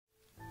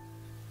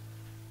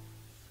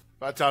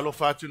Patalo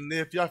fatu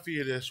ne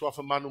fiafi le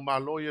swafa manu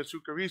malo ya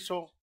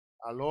sukariso.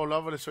 Alo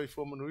lava le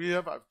soifo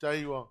manuia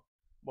vai wa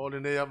mole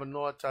ne ava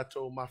no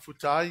tato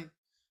mafutai.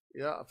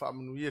 Ya fa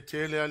manuia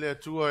tele ale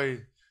tua I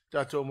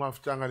tato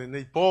mafutanga le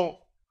nei po.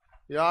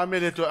 Ya me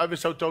le to ave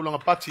sau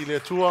taulanga pati le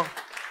tua.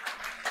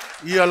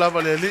 Ia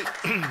lava le li.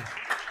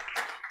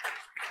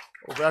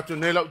 O vatu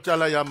ne la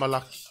utala ya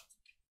malaki.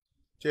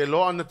 Te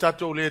lo ana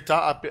tato le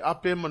ta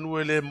ape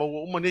manue le mo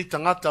umani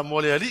tangata mo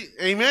le ali.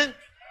 Amen.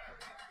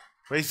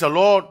 Praise the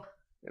Lord.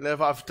 Ele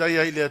va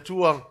aftai ile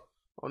tua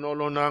ono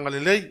lo nanga le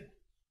lei.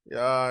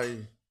 Ya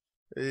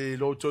e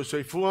lo to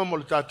sei fua mo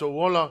tato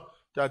wola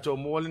tato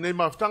mo le nei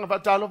maftanga fa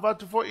talo va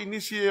tu fo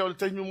inisie o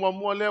te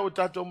mo le o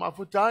tato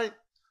mafutai.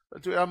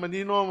 Tu ya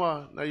manino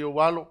ma na yo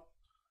walo.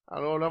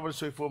 Alo la va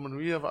sei fua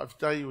manuia va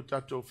aftai o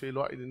tato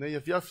felo ile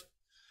nei fiaf.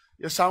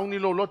 Ya sauni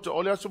lo loto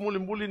ole aso muli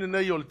muli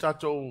nei o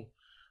tato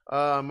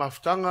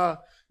maftanga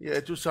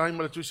ya tu sai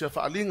ma tu se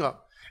fa alinga.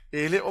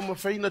 Ele o ma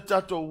feina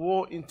tato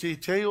wo in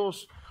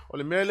details.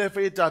 Ole mele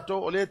fe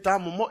tato ole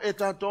tamo mo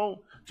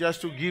tato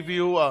just to give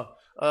you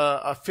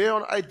a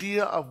fair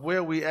idea of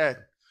where we at.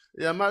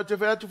 Ya ma te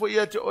fa tu fo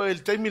ia te oil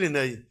te mili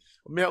nei.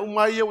 Me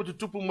umai o te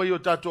tupu mai o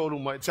tato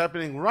ruma. It's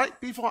happening right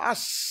before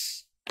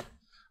us.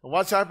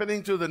 What's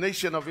happening to the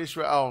nation of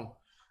Israel?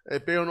 E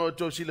pe ono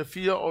to sila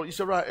fia o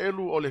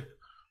Israelu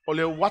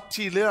ole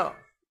wati lea.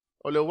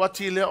 Ole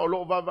wati lea o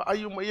lo va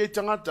ayu mai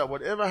tangata.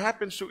 Whatever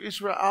happens to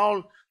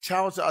Israel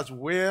tells us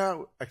where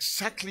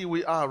exactly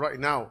we are right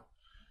now.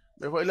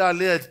 Me foi lá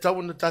le tau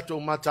na tato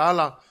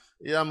matala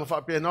ia ma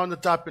fa pena na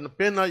tape na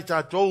pena I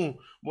tato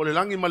mo le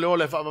langi male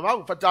ole fa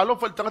va fa talo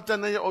fa tata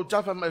na o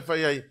tafa mai fa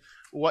ai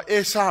wa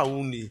esa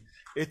uni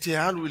e te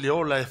alu le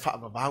ola fa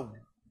va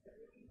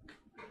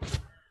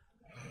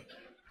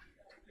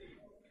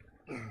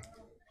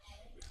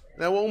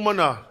na wo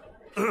mana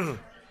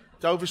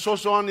tau vi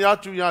soso an ya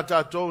tu ya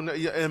tato na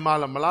ia e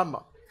mala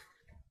malama.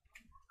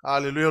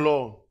 Hallelujah,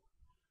 Lord.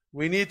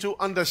 We need to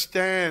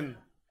understand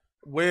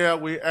where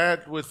we're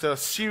at with a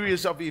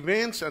series of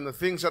events and the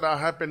things that are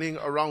happening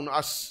around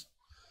us.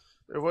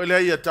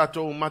 Ole ia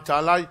tatou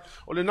matalai,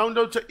 ole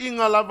naundo te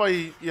inga lava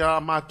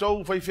ia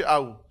matou faifi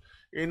au.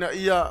 Ina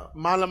ia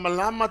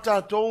malamalama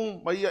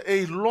tatou ma ia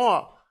e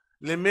loa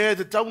le mea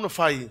te tauna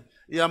fai.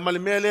 Ia male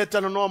mea le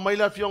tana noa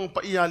maila fiong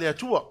pa ia le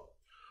atua.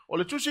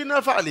 Ole tusi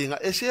na faalinga,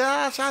 e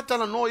sea sa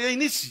tana noa ia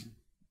inisi.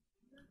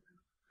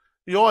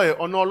 Yoe,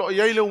 ono lo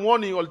ia ile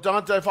woni o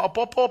tangata e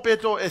whaapopo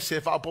peto e se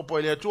whaapopo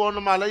ele atua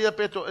ono malaia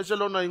peto e se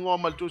lona ingoa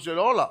maltu se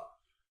lola.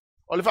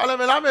 O le whaala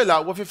mela,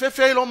 wa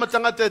whiwhewhei lo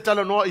matangata e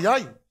tala noa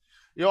iai.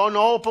 Yo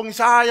ono o pongi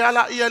saa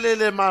iala ia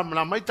le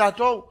mamla mai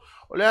tatou.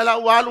 O le ala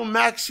ualu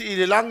Max I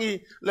le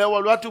langi, le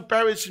waluatu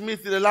Paris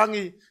Smith I le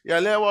langi, ia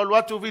le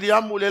waluatu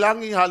Williamu le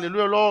langi,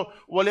 hallelujah lo,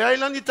 wa le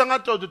ailangi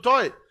tangata o te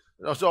toi.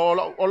 So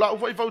o la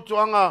ufa I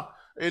fautuanga,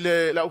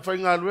 ele la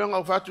ufainga luenga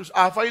ufatus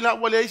afaila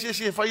wale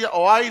isi faya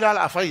o aila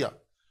la afaya.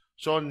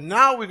 So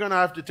now we're going to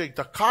have to take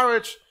the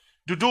courage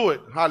to do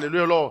it.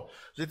 Hallelujah, Lord.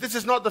 So this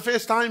is not the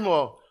first time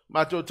or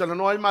mato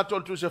talanoi mato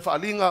tu se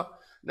falinga.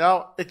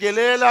 Now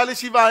ekele la le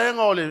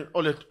sivaenga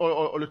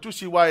ole tu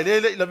si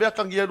wailele la vea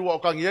kangielu o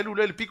kangielu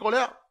le piko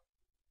lea.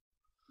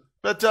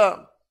 But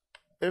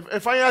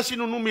if I ask you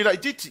numi la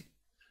ititi,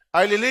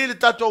 ai le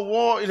tato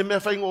wo ile me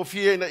fainga o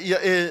fie na ia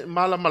e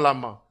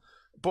malama.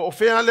 Po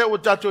ofea le o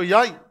tato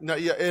yai na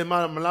ia e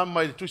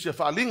malama ile tu se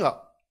falinga.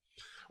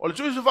 O le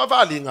tusi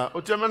whawhalinga,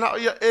 o te mana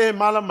ia e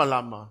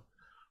malama.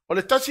 O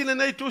le tasi le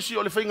nei tusi,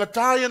 o le whainga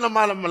tāia na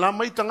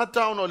malama, I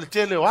tangata ono le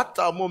tele o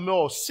ata mo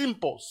meo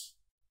simples.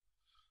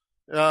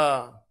 E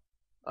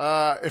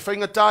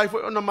whainga tāi fo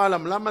ona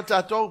malama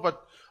tātou, but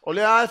o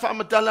le ae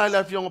whaamatala le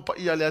awhionga pa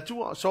ia le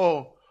atua.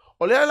 So,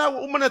 o le ala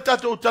umana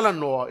tātou tala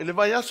noa, ele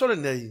vai aso le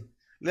nei,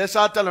 le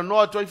sa tala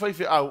noa toi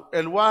whaiwhi au,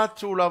 e lua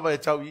tū lava e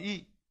tau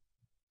I.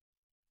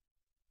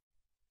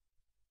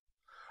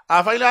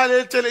 A faila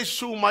le tele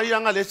su mai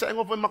anga le sa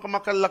ngo fa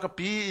makamaka la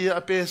kapi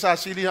a pe sa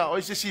silia o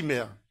se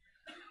simea.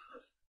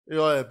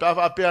 Yo e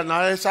pa pe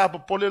na e sa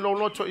pole lo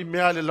loto I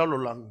mea le lolo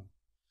lang.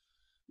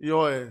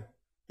 Yo e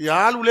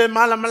ya lu le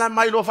mala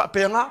mai lo fa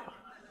pe nga.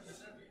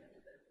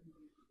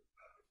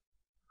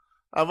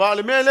 Ava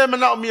le mele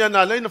mana o mia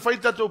na le na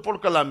faita to por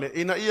kalame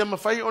ina ia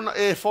mafai ona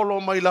e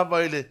follow mai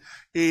lava ele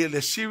e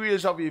le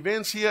series of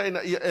events here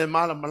ina ia e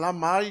mala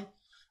mai.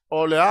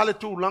 O le ale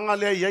tu langa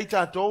le iai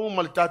tatou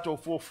ma le tatou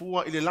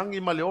fuafua I le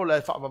langi ma le ola e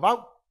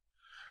whaavavau.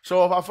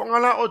 So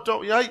whaafongala o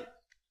to iai,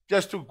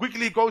 just to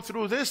quickly go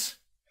through this,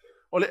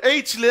 o le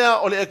H lea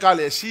o le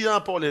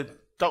ekalesia po le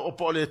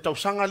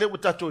tausanga le o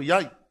tatou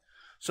iai.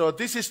 So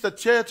this is the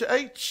church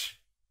H.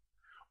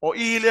 O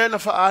I lea na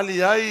whaali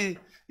iai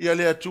ia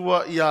le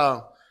atua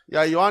ia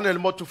Ioane le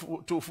motu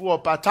tufua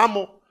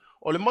patamo.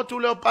 O le motu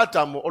leo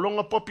patamo, o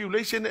longa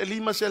population e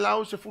 5 se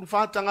lau se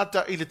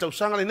fulfatangata I le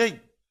tausanga le nei.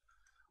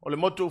 O le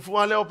motu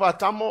fua leo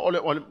patamo, o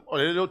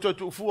le leo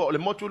tu fua, o le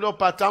motu leo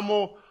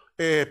patamo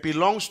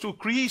belongs to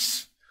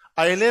Greece.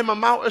 A ele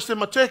mamau este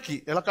ma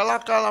Turkey, e la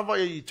kalaka lava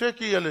I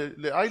Turkey,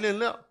 le island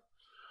leo.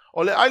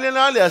 O le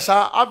ailena le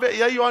sa ave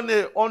ia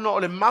ioane ono o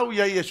le mau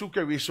ia Yesu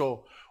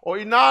Keriso. O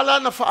inala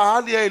na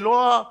faali ai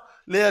loa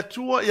le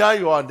atua ia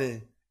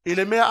ioane. I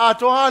le mea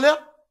atoa lea.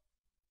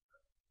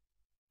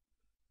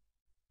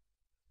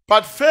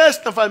 But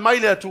first na fai mai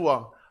le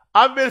atua.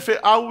 Ave fe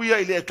au ia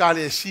i le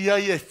ekalesia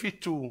i e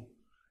fitu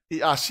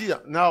i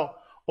Asia. Now,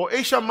 o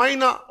Asia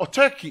Minor o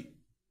Turkey.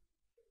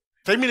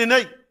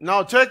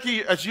 Now,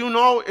 Turkey, as you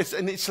know, is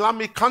an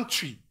Islamic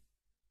country.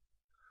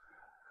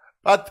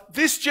 But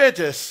these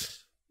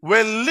churches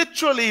were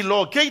literally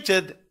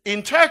located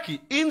in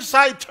Turkey,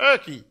 inside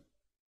Turkey.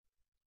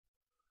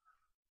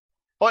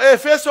 O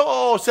Efeso,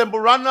 o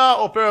Semburana,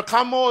 o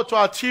Perikamo, o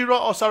Tuatira,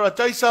 o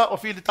Saratisa, o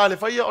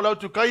Filadelfia, o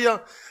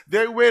Laodicea,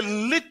 there were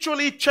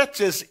literally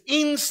churches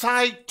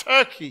inside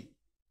Turkey.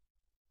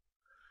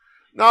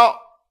 Now,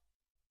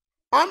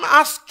 I'm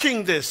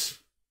asking this.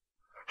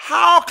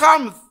 How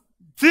come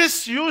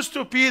this used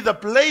to be the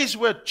place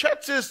where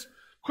churches,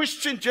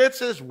 Christian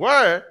churches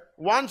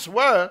once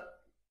were,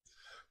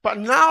 but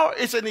now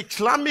it's an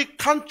Islamic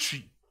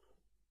country?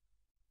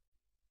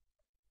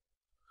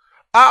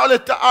 Ale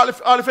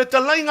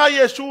fetalainga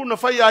Yesu na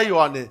fai ai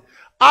oane.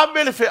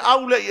 Abele fe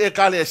aule I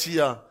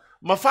ekalesia.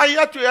 Ma fai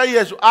atu ia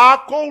Yesu. A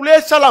kou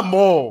le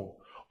salamo.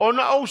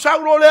 Ona o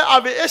sauro le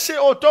ave ese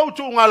o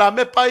tautu ngala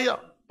me paia.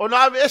 Ona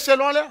ave ese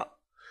lo le.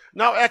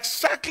 Now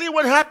exactly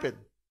what happened.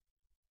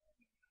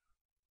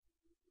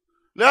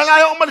 Le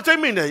ala o mali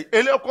temine.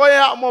 Ele o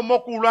koea mo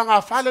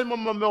mokulanga fale mo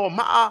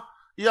maa.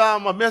 Ia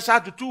ma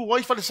mesa tu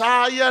wai fale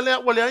sa ia le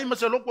wale ai ma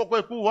se loko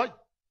koe ku wai.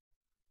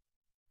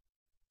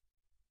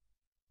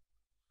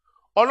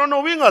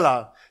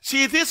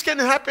 See, this can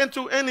happen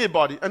to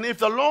anybody. And if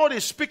the Lord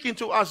is speaking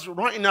to us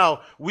right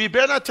now, we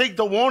better take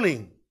the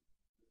warning.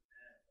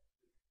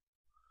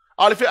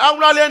 Now,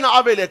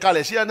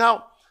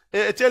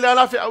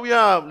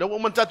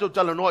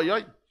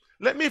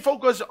 let me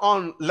focus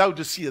on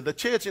Laodicea, the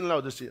church in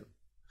Laodicea.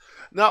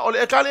 Now, ole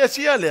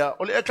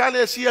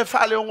ekalesia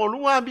fale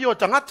ngolunga bio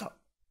tangata.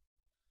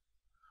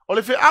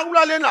 Ole fe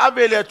aula le na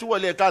abele tu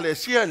ole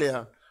ekalesia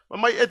le.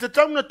 Mai e te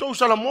tauna tau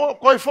salamo,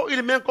 koe fo I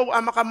le mea kou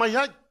amaka mai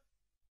hai.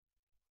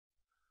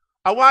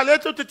 Awa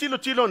leto te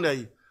tilo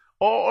nei.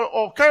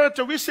 O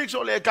characteristics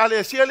o le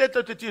ekalesia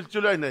leto te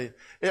tilo nei.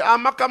 E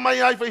amaka mai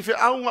hai fai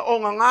aunga o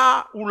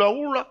ngā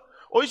ula.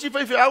 O isi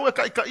fai au e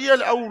ka ia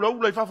le au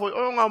ula I fafoi.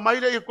 O ngā mai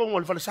le I kongo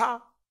le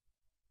falesa.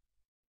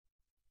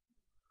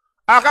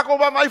 A kako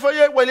ba mai fai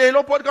e wele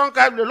lopo e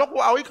kankai le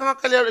loko au I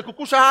kankai le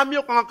kukusa hami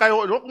o kankai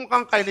o loko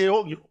kankai le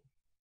o yo.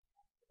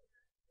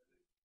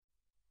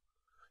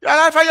 Ya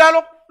la fa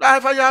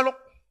yalo.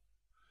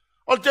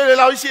 O te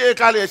la isi e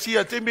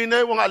kalesia te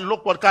mine wanga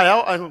lokwa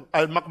kaya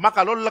ai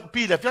makalo la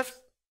pile fias.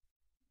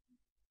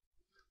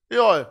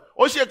 Yo,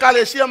 o si e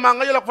kalesia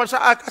manga ya la fa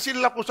sa kasi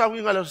la ko sa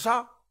winga la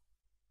sa.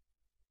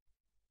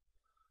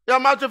 Ya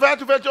ma te fa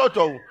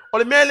to. O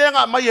le mele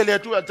nga mai le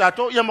tu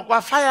tato ya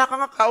makwa fa ya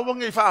ka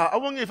wongi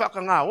fa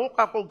ka nga o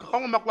ka ko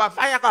makwa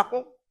fa ya ka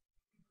ko.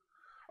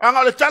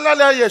 Anga le tala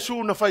le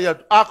Yesu na fa ya.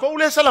 A ko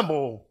le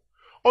salamo.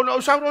 O no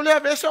sa ro le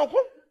vese o ko.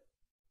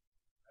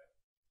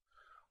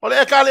 Ole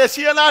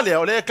ekalesia la le,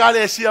 ole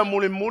ekalesia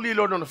muli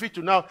lo no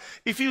fitu. Now,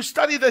 if you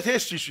study that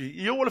history,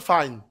 you will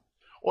find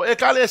o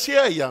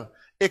ekalesia ia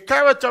e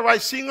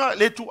characterizing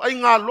le tu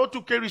ainga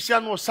lotu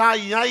kerisiano sa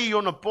iai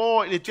on a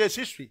po in the church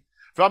history.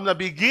 From the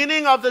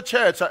beginning of the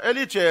church, the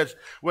early church,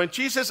 when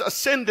Jesus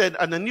ascended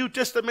and the New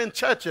Testament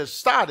churches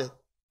started,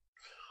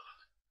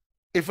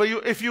 if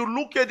you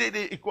look at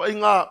it,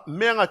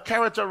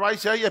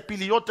 characterize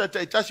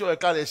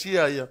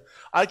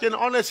I can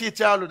honestly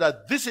tell you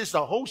that this is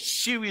the whole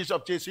series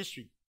of church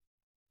history.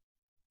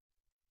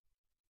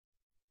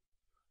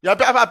 Ya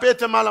pa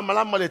pete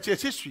malama le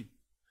church history.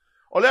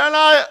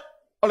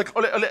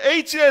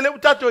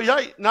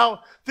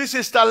 Now, this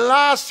is the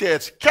last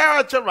church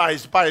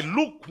characterized by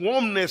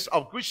lukewarmness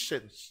of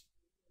Christians.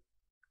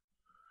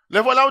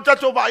 Never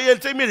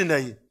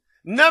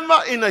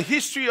in the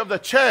history of the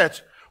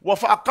church wa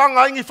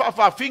faakanga ingi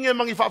faafinge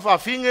mangi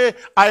faafinge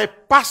ai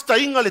pasta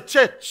inga le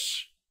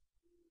church.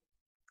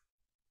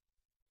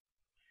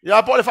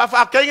 Ya po le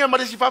faakenge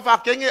marisi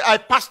faakenge ai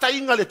pasta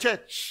inga le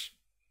church.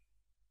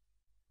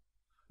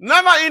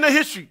 Never in the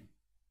history.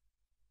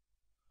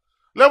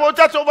 Le mo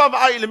tato ba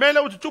ai le mele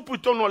utupu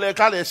tono le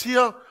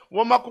kalesia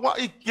wa makwa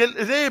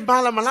le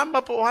mala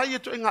malamba po hai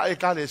to inga e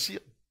kalesia.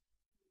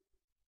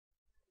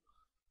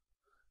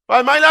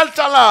 Vai mai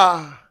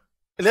tala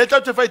le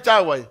tato fai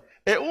tawai.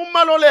 The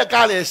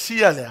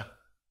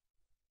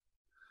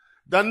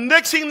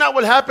next thing that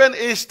will happen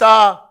is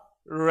the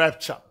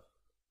rapture.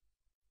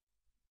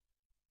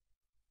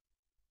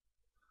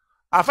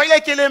 A fai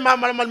ke le mal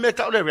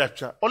meka o le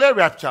rapture. O le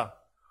rapture.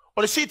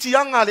 O le siti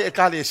yanga le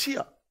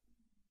ekalesia.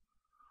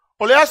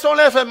 O le aso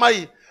le fe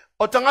mai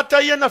o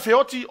tangata ia na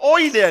feoti o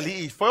ile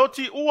ali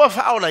feoti ua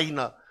fa ola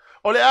ina.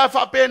 O le a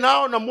fa pe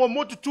na na mo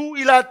motu tu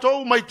ila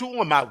to mai tu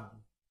ngau.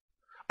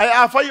 Ai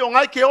a fai o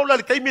ngai ke ola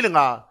le kai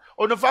milinga.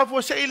 Ona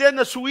fafo se ile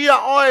na suia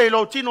oe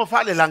lo tino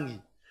fa le langi.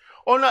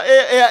 Ona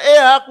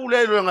aku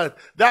le longa.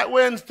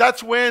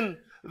 That's when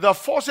the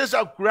forces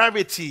of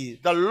gravity,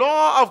 the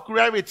law of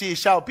gravity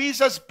shall be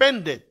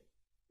suspended.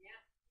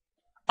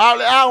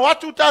 Ale a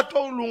watu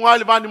tatou lunga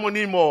le vani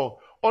monimo,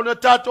 ona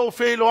tatou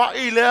feiloa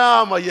I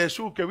lea ma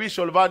Yesu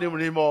Keriso le vani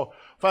monimo,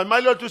 fai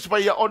mai lo tusi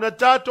paia, ona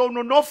tatou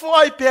no nofo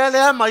ai pea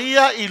lea ma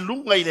ia I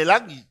lunga I le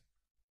langi.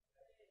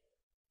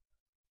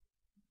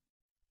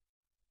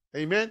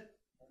 Amen.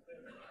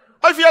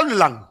 Ai fialu le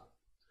langi.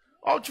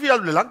 Au tu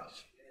fialu le langi.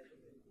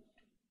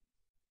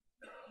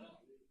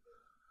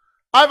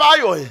 Ai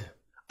vai oi.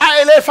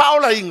 A ele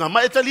faola inga,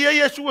 ma etalia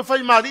Yesu e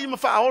fai mari ma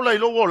faola I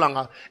logo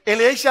langa.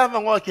 Ele isa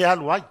vangoa ke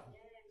alu ai.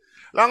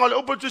 Langa le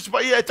upo tusi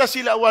pa ia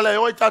etasi la wala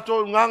oi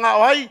tato nganga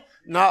oi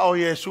na o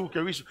Yesu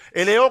Keriso.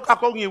 Ele o ka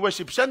kongi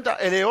worship center,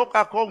 ele o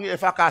ka kongi e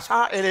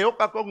fakasa, ele o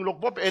ka kongi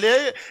lokpop,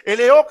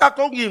 ele o ka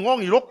kongi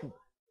ngongi loku.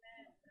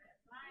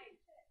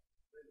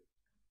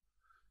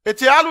 E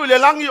te alu le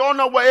langi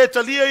ona wa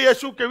etalia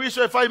Yesu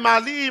Keriso e fai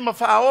mali ma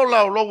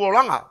faola o logo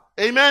langa.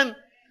 Amen.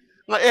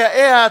 Nga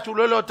ea tu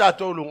lelo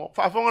tato lungo.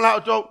 Whaafonga la o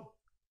tau.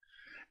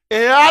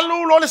 E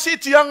alu lo le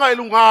sitianga I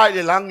lunga I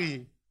le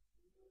langi.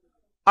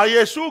 A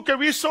Yesu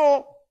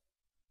Keriso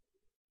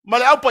ma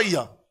le aupa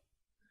ia.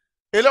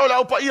 E leo le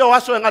aupa ia o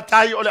aso e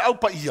ngatai o le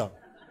aupa ia.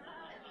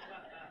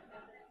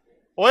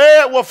 O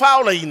e ua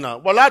whaola ina.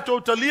 Wa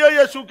lato talia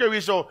Yesu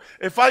Keriso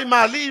e whai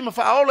mali ma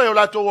whaola o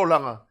lato o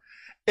langa.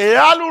 E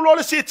alu lo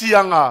le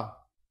sitianga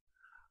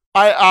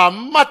ai a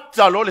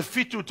mata lo le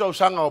fitu tau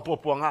sanga o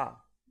popuanga.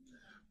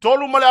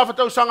 Tolu male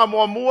afatau sanga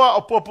mua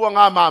o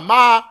popuanga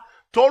mama.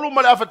 Tolu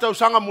male afatau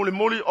sanga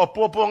muli o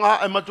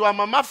popuanga e matua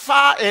mama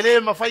fa ele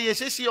mafai e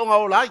sesi o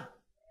ngau lai.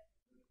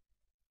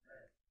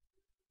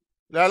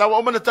 La la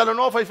wa mana tala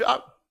no fai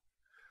fa.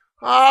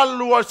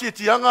 Alu a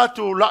sitianga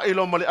tu la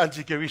ilo male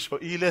anti Keriso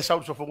I le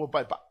sau so fongo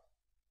pai pa.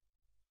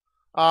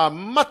 A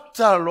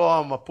mata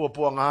loa ma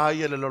popuanga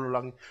ai le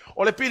lololangi.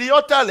 O le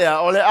piliota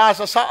lea o le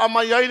asa sa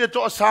amai ai le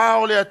to sa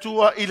o le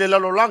atua I le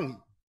lololangi.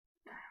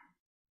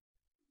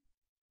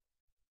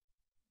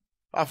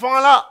 A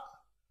fonga la.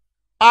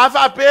 A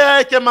fa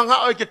pe ke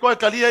manga o ke koe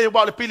kalia I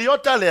wa le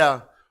piliota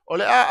lea. O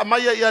le a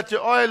amai ia te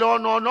oe lo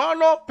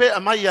no pe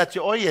amai ia te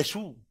oe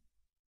Yesu.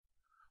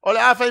 O le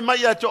a fai mai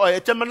ia te oe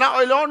te mana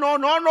oe lo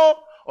no.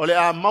 O le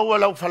a maua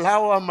lau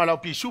falawa ma lau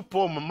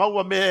pisupo ma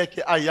maua me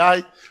ke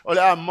ai. O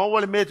le a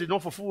maua le me te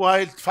nofofu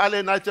ai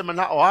fale nai te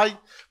mana o ai.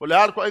 O le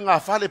a ko inga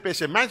fale pe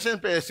se mansion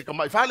pe se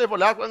kamai fale. O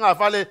le a ko inga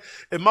fale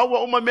e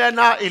maua uma mea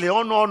na I le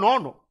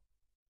ono.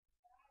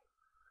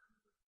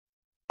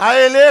 A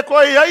ele ko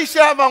I se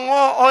avango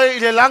o I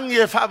le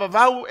langi e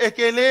whaavavau. E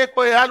ke le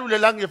ko alu le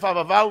langi e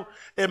whaavavau.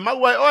 E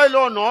maua e oe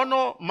lo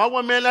no.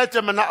 Maua me nai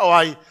te mana o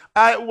ai.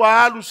 Ai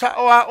ua alu sa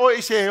oa o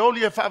I se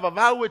oli e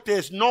whaavavau.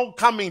 There's no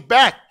coming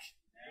back.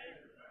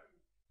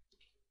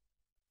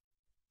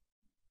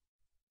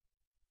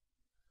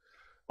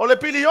 O le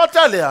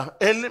piliota lea,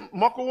 e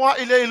moko wa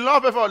I le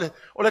lope fole.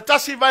 O le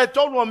tasi vai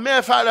tonu o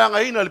mea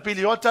whaelanga ina le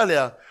piliota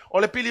lea.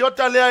 O le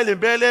piliota lea I le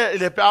mbele, I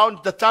le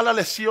peaon ta tala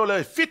le sio,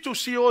 le fitu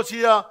sio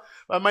sia,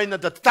 maina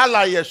ta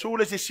tala Yesu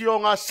le si sio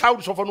ngā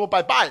sau sofanua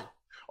pai.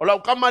 O la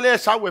ukama lea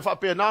sau e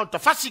whapea nao, ta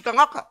fasi ka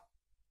ngaka.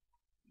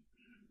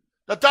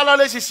 Ta tala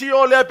le si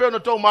sio lea peo na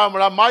tau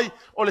maamara mai,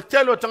 o le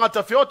telo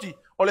tangata feoti,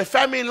 o le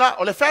famine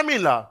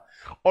la.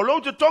 O lo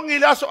te tongi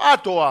le aso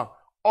atoa,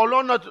 o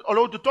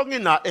lo te tongi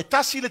na, e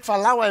tasi le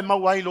whalawa e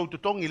mawai lo te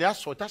tongi le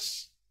aso, e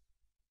tasi.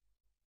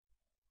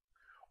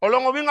 O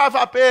longo winga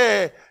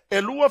whape,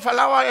 e lua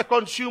whalawa e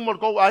consumer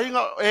ko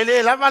ahinga, e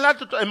le lava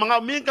lato, e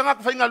mga minga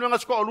ngaka whainga luenga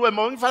sko o lua, e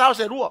mawinga whalawa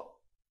se lua.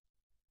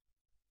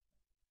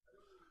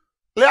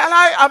 Le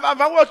alai, a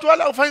maua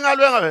tuala o whainga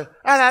luenga,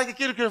 alai ki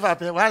kiru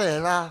whape, wale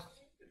la.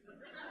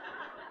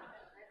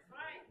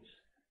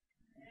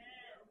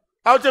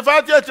 Au te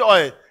whatia te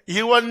oe,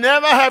 you will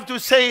never have to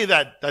say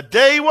that. The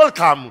day will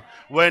come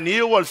when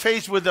you will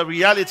face with the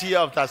reality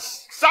of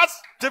such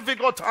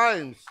difficult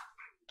times.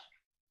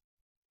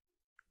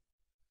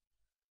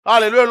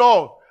 Hallelujah,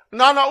 Lord.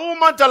 Nana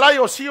umantalai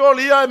o sio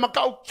lia e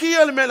makau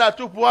kia le mela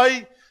tupu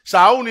ai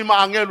sa auni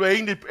ma angelu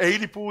e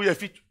ili pu e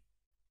fitu.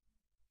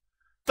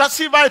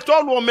 Tasi vai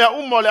tolu o mea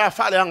umo le a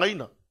whale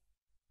angaina.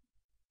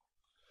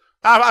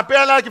 A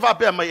pēr la ki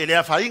whapea mai e le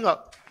a whainga.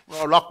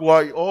 O laku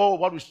ai, o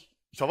walu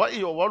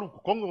sawai o walu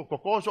kongo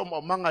kokoso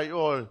o mangai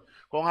o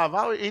ko ngā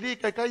vau e ri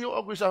kai o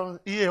aku sa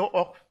i e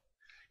o.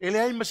 E le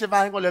ai ma se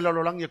vahengo le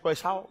lalolangi e koe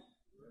sao.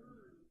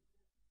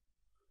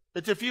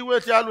 E te fiu e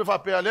te alu e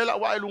whapea lela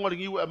wa e lunga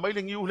ringiu e mai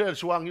ringiu le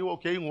suangiu o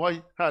kei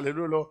nguai.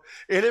 Hallelujah.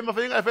 E le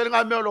mawhinga e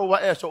whenga mea lo wa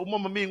e so uma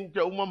mamingu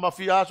ke uma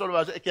mawhia so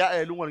le e kia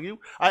e lunga ringiu.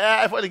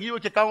 Ai e wha ringiu e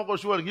ke kaunga ko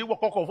sua ringiu wa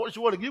koko fo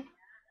sua ringiu.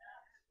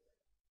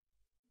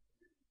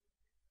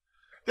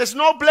 There's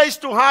no place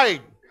to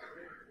hide.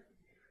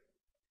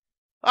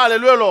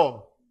 Hallelujah,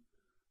 Lord.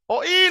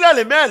 O ila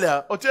le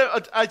mea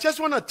I just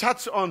want to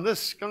touch on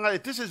this.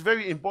 This is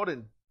very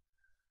important.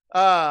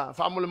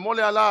 Whamole mole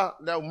ala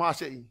le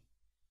umasei.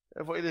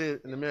 E fo ile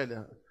le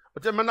mea. O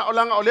te mana o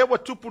langa o le wa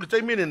tupu le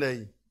teimine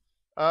nei.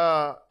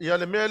 Ia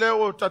le mea le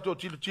o tato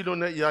tilo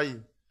nei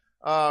iai.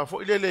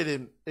 Fo ile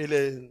le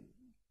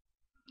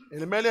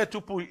mea le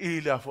tupu i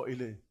le fo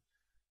ile.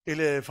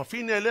 Ele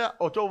fafine le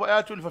o to wa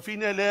atu le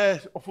fafine le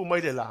o fu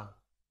mai le la.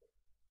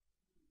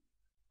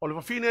 O le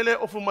fafine le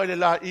o fu mai le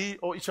la I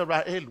o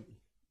Israelu.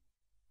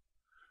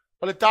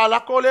 O le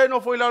tālako le no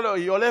foi lau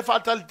I o le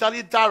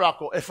whaatalitali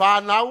tārako. E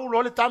whanau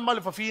lo le tama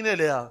le fafine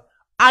lea.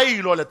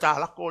 Ai lo le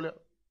tālako lea.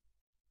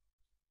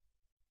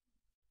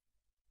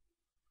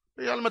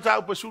 E ala mata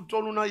upe su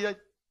tonu na iai.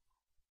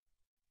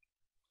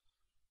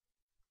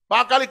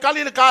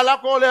 Pakali le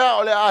kālako lea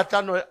o le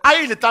atano e.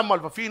 Ai le tama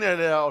le fafine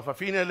lea o le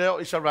fafine lea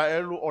o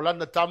Israelu o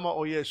lana tama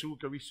o Yesu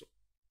Keriso.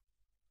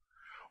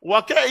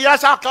 Wa ke ia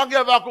sa kange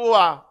wa ko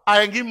a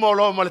ngi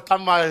molo mo le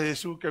tama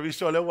Yesu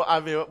Keriso le wa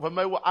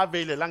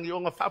ave le langi o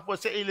nga fa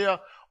se ile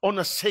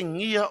ona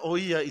sengia o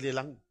ia ile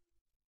langi.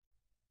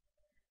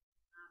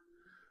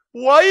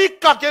 Wa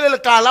ika ke le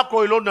kala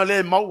ko ilona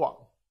le maua.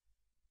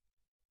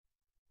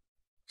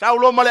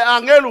 Saulo male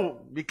angelu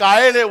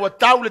Mikaele wa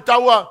tau le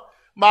taua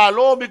ma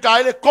lo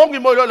Mikaele kongi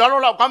mo lo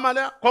la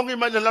kamale kongi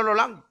mai le lo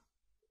langi.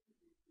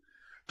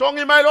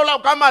 Kongi mai lo la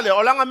kamale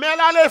o langa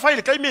mela le fa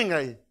ile kai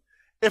mingai.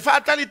 If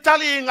devour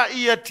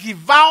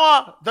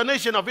the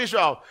nation of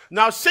Israel.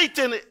 Now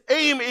Satan's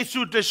aim is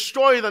to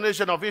destroy the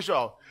nation of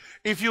Israel.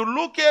 If you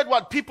look at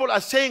what people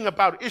are saying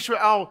about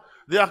Israel,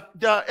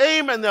 their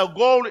aim and their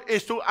goal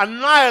is to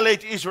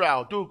annihilate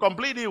Israel, to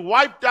completely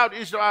wipe out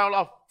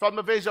Israel from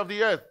the face of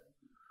the earth.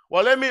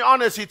 Well, let me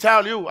honestly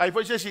tell you,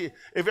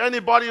 if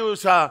anybody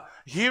who's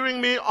hearing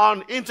me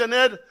on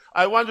internet,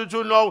 I want you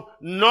to know,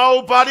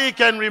 nobody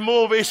can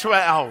remove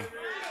Israel.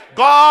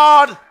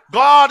 God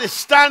is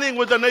standing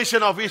with the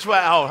nation of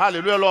Israel.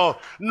 Hallelujah, Lord.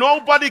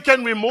 Nobody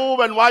can remove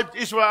and wipe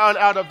Israel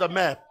out of the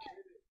map.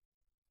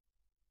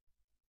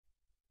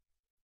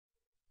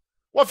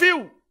 What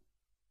few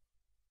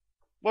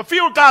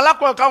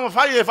talako kama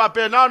fai fa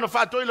pena no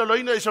fa toila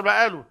loina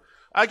Israel.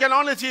 I can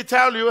honestly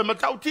tell you,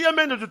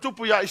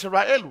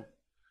 Israel.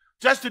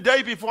 Just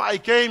today before I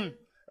came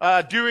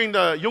during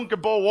the Yom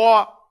Kippur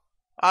War,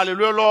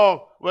 hallelujah, Lord,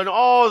 when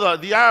all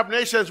the Arab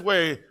nations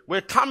were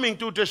coming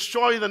to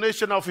destroy the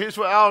nation of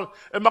Israel,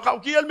 and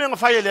makaukiel me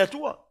ngafai le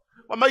tua.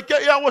 Wa mai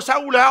ke ia wa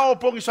saule ha o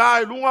pongi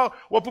sa lunga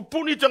wa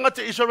pupuni tanga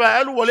te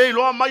Israel wa le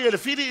lo mai le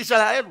fili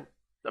Israel.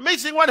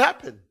 Amazing what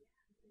happened.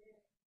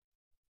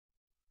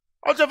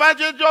 O te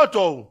vaje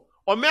joto.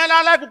 O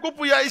mela la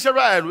kukupu ya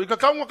Israel.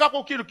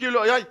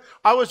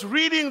 I was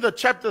reading the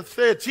chapter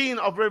 13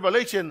 of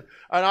Revelation,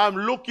 and I'm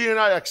looking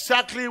at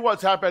exactly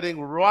what's happening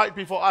right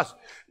before us.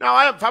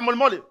 Now,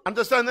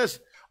 understand this.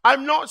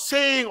 I'm not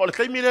saying,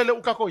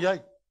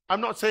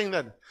 I'm not saying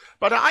that.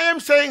 But I am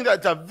saying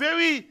that the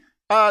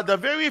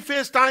very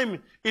first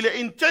time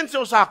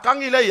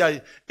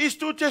is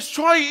to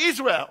destroy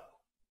Israel.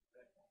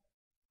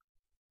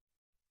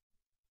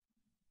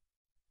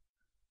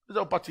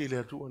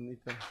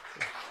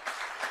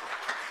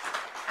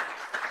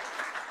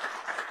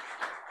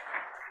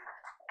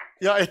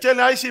 Yeah, we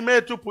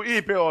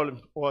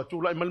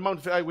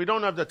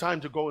don't have the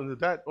time to go into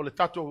that. Ole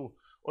tato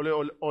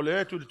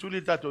ole tu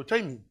tuli tato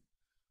taimi.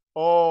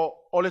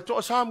 Ole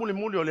to sa muli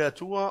ole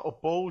atua o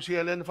pou si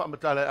elen fa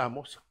matala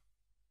amos.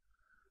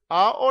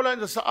 A ole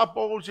nda sa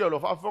pou si lo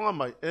fa fonga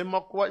mai e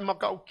makwa I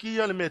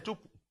makaukia le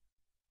metupu.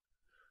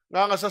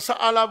 Nga sa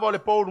ala vole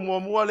pou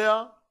mo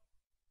lea.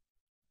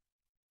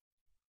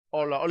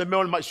 Ole me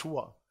ole mai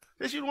sua.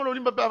 Esi ngolo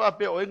limba pa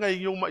pe o nga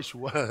yo mai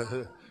sua.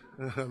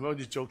 I'm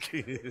only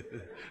joking.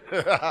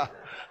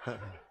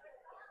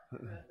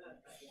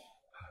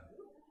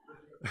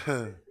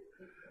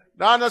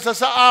 Nana sa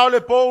saa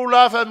le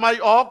poula fa mai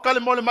o kale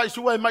mole mai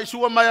sua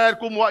mai er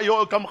ku mo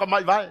yo kam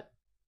mai vai.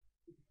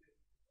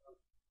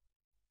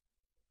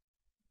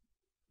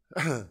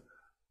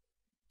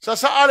 Sa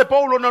saa le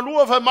poulo na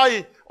lua fa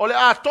mai o le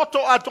a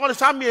toto a tole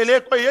sami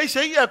ele ko ye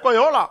sei e ko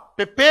ola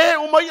pepe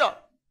o mai.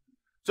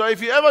 So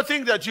if you ever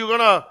think that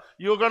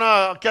you're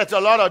gonna catch a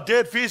lot of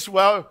dead fish,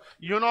 well,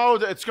 you know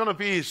that it's gonna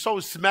be so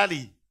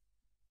smelly.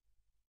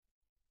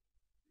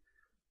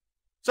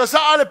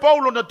 Sa ale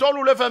Paulo na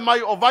tolu le mai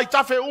o vai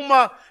tafe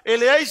uma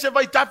ele eise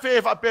vai tafe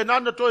fa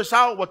penana to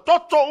sa wa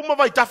toto uma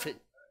vai tafe.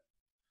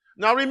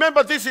 Now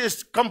remember, this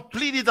is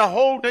completely the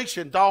whole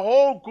nation, the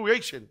whole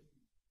creation.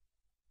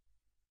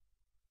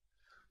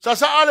 Sa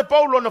ale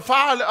Paulo na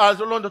fa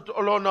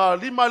lona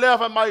lima le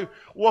fa mai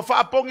wa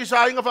fa pongi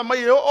sa inga fa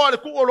mai o le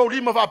ku o lo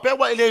lima fa pe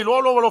wa ele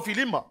lo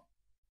filima.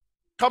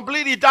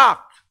 Completely dark.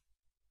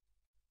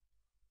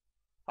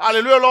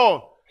 Hallelujah,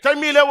 Lord.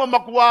 Taimi le wa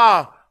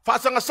makua fa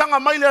sanga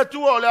mai le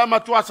tu o le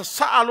amatua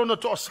sa lona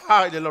to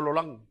sa le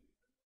lolang.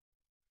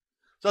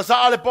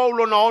 Sa ale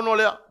Paulo na ono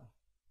le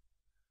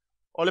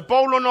o le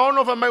Paulo na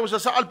ono fa mai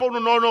sa ale Paulo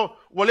na ono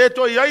wa le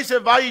to ia se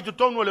vai tu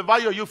tonu le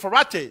vai o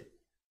Euphrates.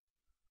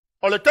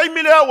 O le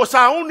taimi lea wa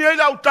sa uni e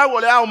lau tau o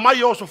le au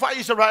mai o so fa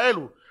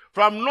Israelu.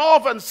 From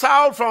north and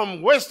south,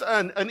 from west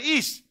and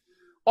east,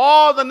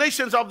 all the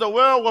nations of the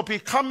world will be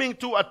coming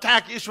to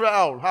attack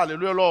Israel.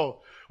 Hallelujah, Lord.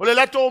 O le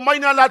lato mai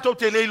na lato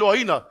te leilo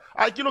hina.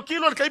 Ai kilo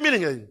le kai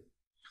mininga.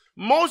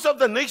 Most of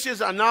the nations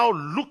are now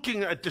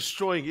looking at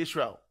destroying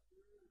Israel.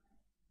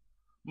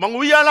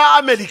 Manguia la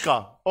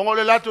America. O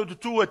le lato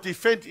to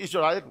defend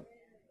Israel.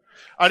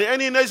 And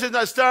any nation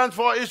that stands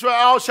for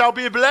Israel shall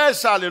be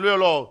blessed. Hallelujah,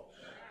 Lord.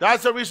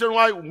 That's the reason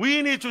why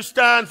we need to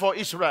stand for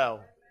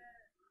Israel.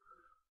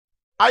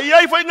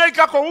 Ayay foi ngai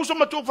ka ko uso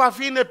matu fa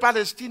fine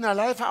Palestina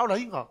la fa ola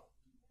hinga.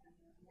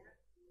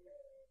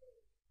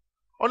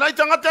 Ona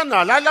itangata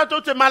na la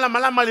to te mala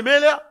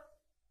malimele.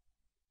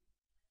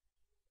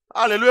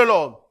 Hallelujah,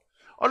 Lord.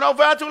 Ona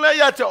fa tu le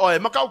ya te oe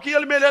makau ki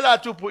le mele la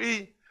tu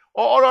pui.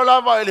 O ora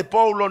lava ele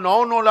Paulo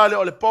no la le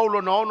ole Paulo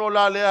no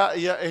la le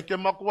ia e ke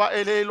makua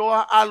ele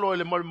loa alo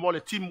ele mole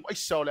timu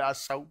isa ole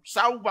asau.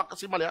 Sau ba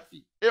kasi male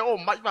afi. E o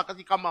mai ba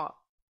kasi kama.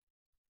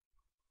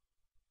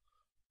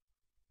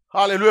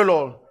 Hallelujah,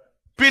 Lord.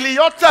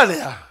 Piliota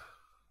lea.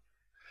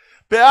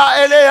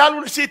 Pea ele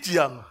alu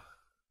sitiang.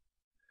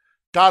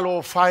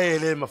 Talo fai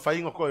ele ma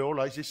fai ngo koe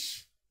ola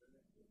isis.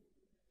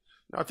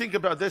 Now think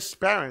about this,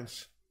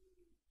 parents.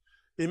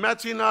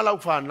 Imagine lau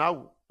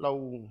whanau,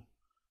 lau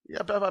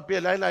ia papa pe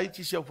lai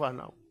iti sia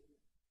whanau.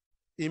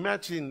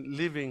 Imagine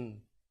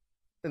living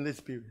in this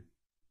period.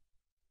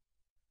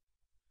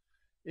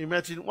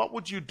 Imagine what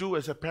would you do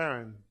as a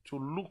parent to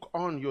look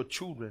on your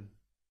children,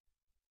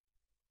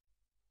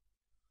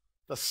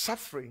 the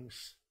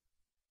sufferings,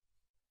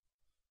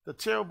 the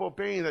terrible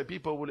pain that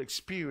people will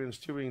experience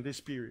during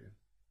this period.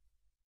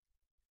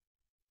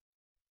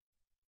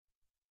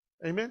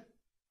 Amen?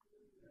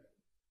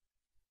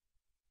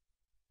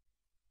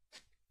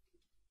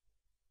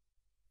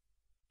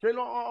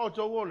 Kelo o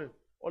to wole,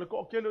 o le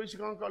ko kelo isi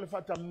kan ka le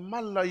fata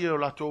mala ye o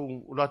la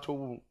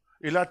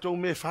to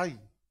me fai.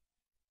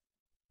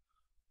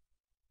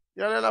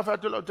 Ya le la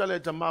fata lo tale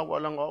tama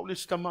wala nga o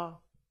listama.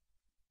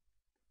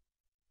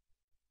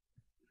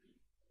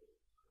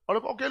 O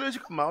le ko kelo isi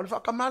kama o le fa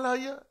kamala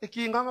ye e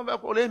ki nganga ba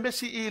ko le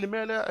mesi I le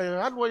mele e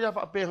halwa ya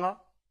fa penga.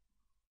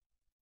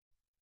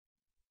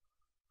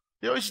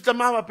 Yo isi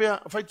tama ba pe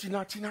fa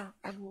tina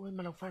halwa e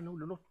mala fa no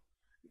lo.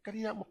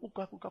 Karia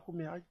makuka ku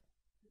me ai.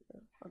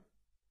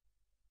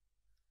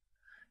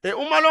 E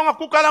umalonga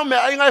kukala me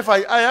ai ngai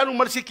fai ai alu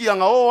marsiki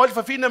anga o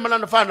fa fine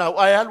malana fana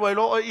ai alu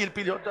elo il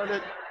pilio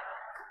tale.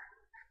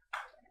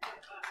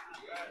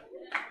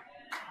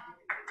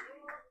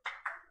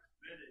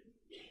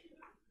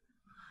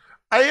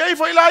 Ai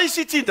foi lá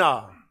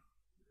isitina.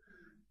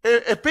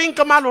 E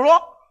pinka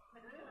malolo.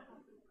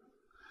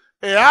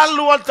 E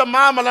alu alta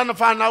mama lana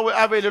fana we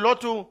ave le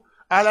lotu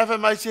ala fa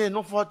mai se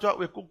no foto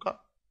we kuka.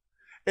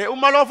 E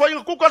umalo foi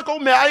kuka ko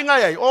me ai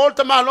ngai ai o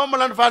ta malo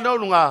malana fana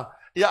lunga.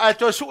 Ya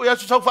ato su ya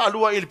su fa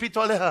alua il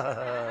pitole.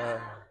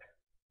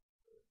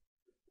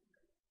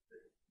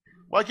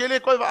 Wa kele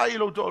ko va ai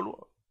lo to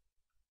alua.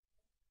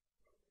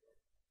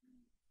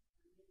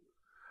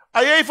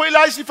 Ai foi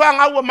lá si fa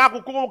nga ma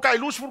ko kai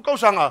lus fur ko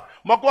sanga.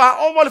 Ma ko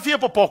o mo le fie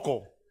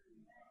popoko.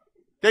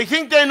 They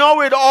think they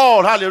know it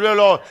all. Hallelujah,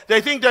 Lord.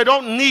 They think they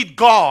don't need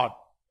God.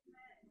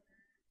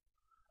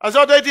 And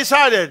so they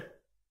decided,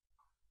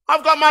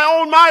 I've got my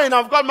own mind,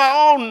 I've got my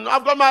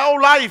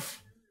own life.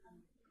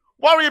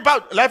 Worry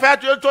about life.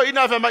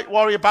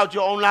 Worry about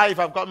your own life.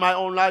 I've got my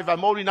own life.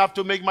 I'm old enough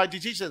to make my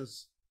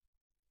decisions.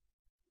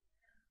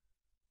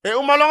 E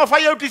umalonga fa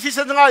yo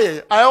decisions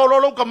ngai. Ai o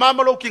lolo ka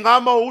mama lo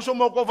kinga mo uso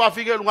mo ko fa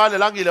fige lunga le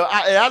langi le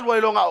e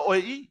alwa longa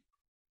oi.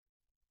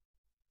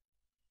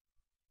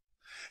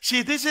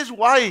 See, this is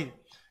why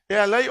e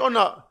alai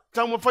ona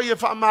tamo fa ye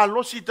fa ma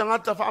losi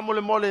tangata fa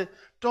mole mole.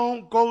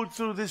 Don't go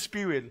through this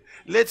period.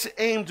 Let's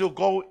aim to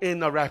go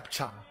in a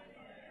rapture.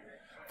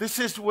 This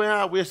is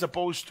where we're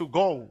supposed to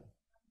go.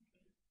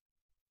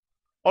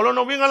 Olo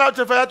no winga la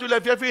te fa tu le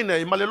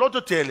fine ma le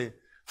loto tele.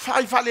 Fa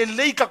le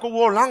lei ka ko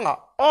langa.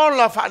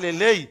 Ola fa le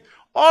lei.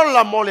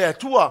 Ola mole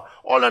atua.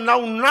 Ola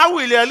nau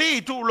ile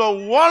ali tu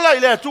lo wala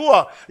ile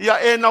atua. Ya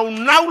e nau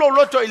lo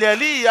loto ile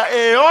ali ya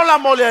e ola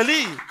mole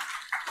ali.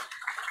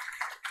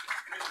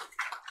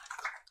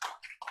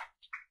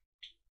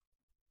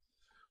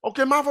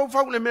 Okay, ma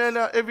fa le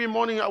mela every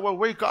morning I will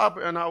wake up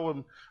and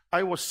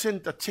I will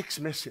send a text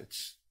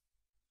message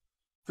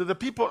to the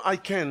people I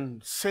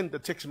can send the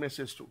text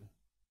message to.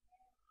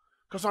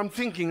 Because I'm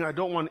thinking I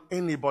don't want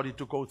anybody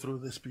to go through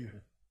this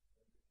period.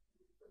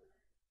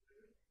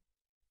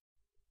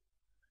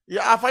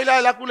 Ya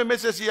afaila la kule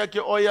message ya ke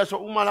oya so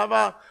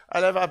umalava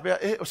alava be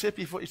o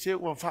sepi fo ise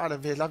o fa la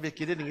ve la ve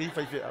kile ngi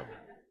fa fe ave.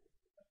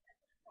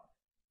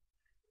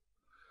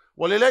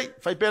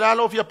 Wolele fa pela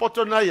lo fia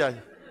poto na ya.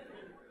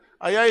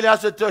 Aya ile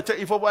ase te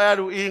ifo ba ya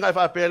lu inga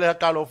fa pela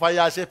ka lo fa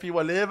ya sepi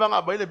woleva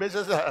nga ba ile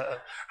message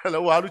la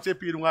wa lu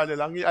sepi nga le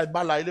langi ai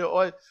ba la ile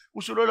o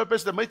usulo lo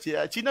peste mai ti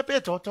china pe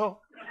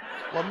toto.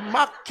 Wa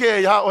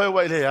makke ya o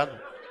wa ile ya.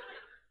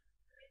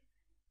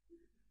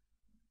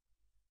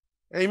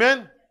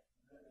 Amen.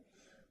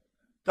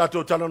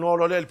 Tato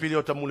talanoa le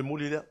pilio ta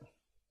muli le.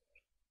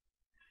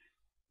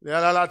 Le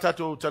ala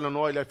tato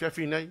talanoa le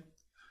fiafi nei.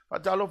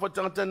 Fatalo fa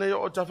tanta nei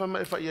o ta fa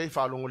mai fa ye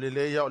fa lo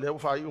le ya o le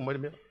fa i umari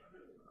me.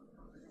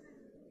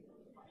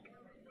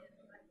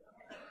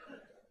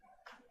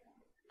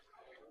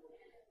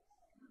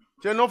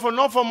 Te no fa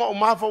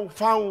ma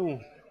fa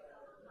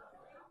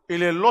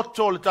ile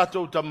lotto le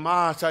tato ta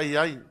ma sai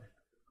ai.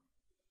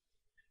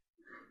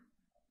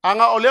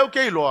 Anga o leo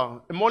kei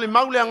loa, e moli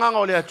maule anga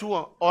o le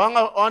atua, o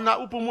anga o ana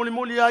upu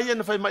muli aia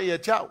na whai mai e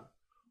tau.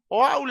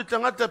 O a ule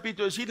tangata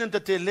pito e sinan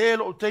te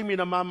lelo o teimi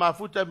na mama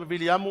futa me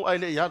viliamu ai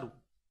le iaru.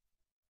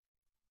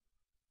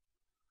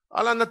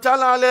 Ala na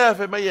tala alea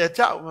whai mai e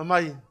tau,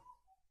 mamai.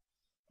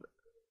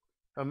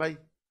 Mamai,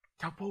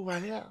 tau pou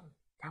valea,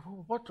 tau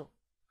pou poto.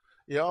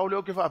 Ia au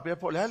leo ke whaapea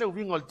po, lea leo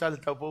vingo le tala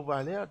tau pou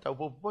valea, tau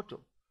pou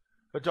poto.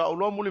 Kata au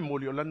loa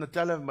muli o lana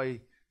tala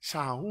mai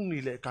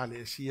sahungi le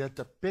kale sia,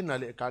 ta pena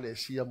le kale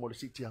sia mo le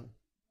sitiang.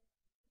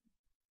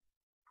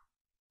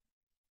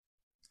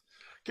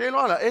 Kei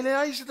loala, ele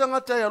ai se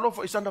tangata e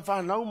alofa isanda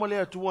whanau ma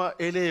lea tua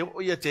ele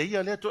o ia te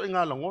ia lea to e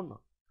ngā langona.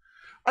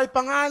 Ai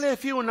pangale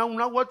fiu nau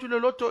watu le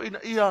loto ina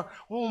ia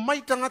o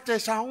mai tangata e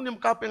sahungi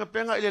mka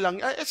penga ele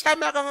langi. Ai sa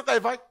mea kanga kai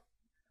vai.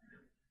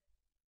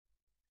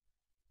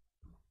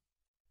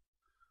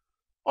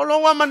 O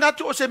longa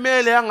manatu o se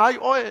mea lea ngai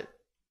oe.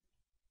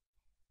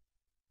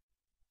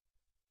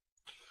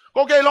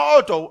 Ko kei lo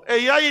oto,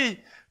 e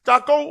iai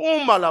takou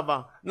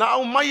umalava, na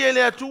au mai e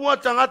lea tua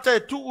tangata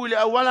e tuu le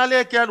awala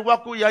lea ke alu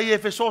waku iai e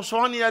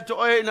fesosoani ato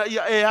oe na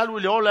ia e alu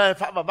le ola e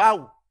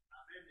whaavavau.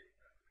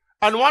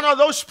 And one of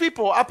those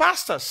people are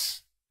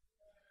pastors.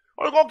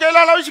 O ko kei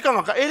la lausi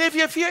kangaka, e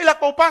le fia ila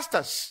kou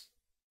pastors.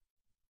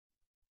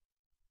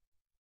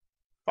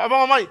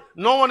 Whaavava mai,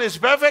 no one is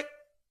perfect.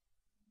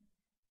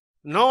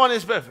 No one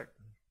is perfect.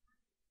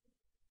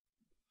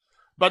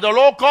 But the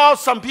Lord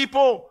calls some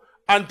people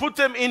and put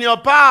them in your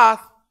path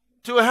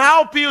to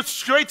help you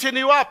straighten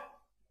you up.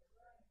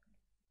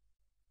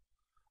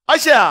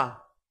 Aisha,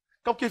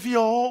 kau ke fia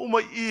ho uma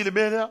I le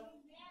mea.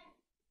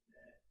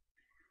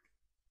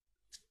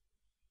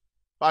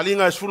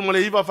 Palinga e sfuru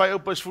male iwa fai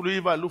upa sfuru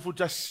iwa lufu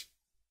tas.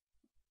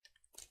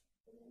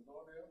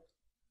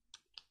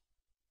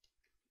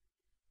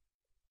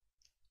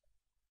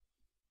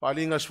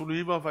 Palinga sfuru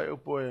iwa fai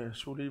upa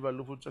sfuru iwa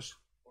lufu tas.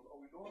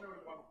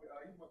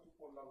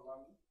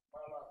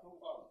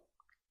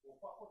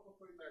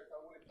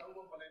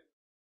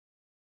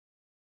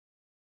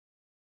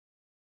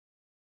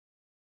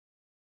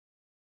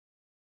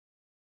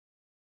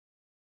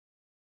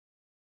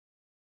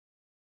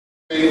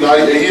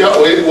 Nai e ia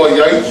o e ua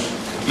iai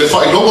le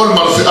whailongo le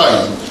maruwhi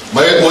ai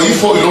ma e ua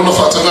ifo I lona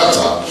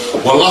whaatangata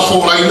wa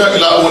lafo raina I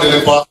la o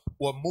le pa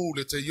ua mu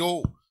le te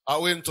yo a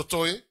o en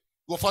totoe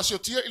ua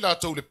whasiotia I la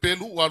tau le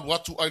pelu wa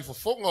luatu ai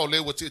fofonga o le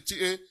ua tie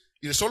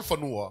I le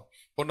solfanua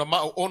o na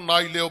mao o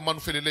nai leo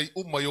manwhelelei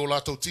uma yo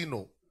la tau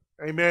tino.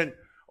 Amen.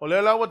 O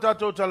le la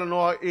watato tala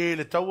noa e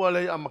le taua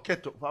lei a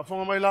maketo.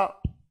 Whaafonga mai la.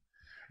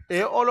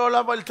 E olo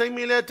lava le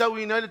taimi le tau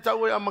ina le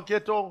taua a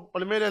maketo o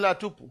le mele la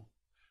tupu.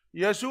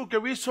 Yesu ke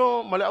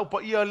wiso male au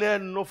pa ia le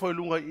no foi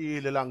lunga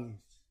I le langi.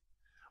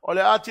 O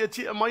le ati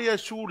ati mai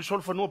Yesu le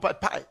sol fanua pai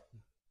pai.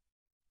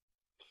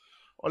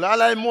 O le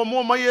ala e mo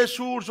mai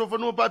Yesu le sol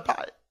fanua pai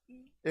pai.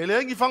 E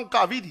le ngi fang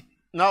ka vidi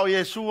na o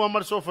Yesu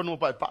ma sol fanua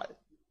pai pai.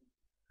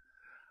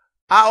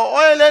 A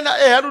o ele na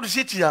e haru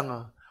siti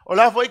anga. O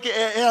la foi ke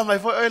e mai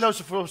foi ele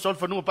sol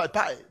fanua pai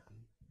pai.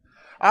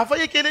 A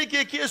foi ke le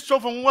ke sol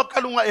fanua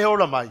kalunga e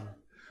ola mai.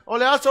 O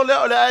le aso le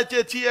o le ati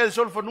ati e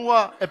sol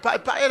fanua e pai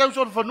pai era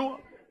sol fanua.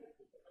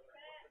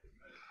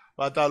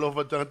 Patalo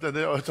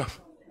fatante ota.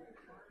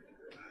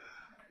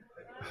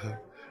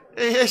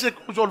 E ese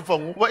kusol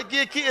fangu. Wa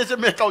ki ese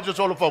me kaujo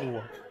solo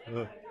fangu.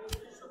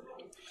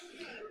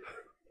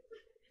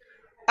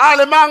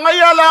 Ale manga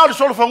ya la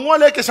solo fangu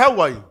le ke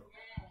sawai.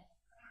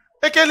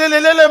 E ke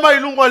le mai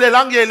lungo le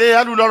langi le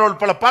alu la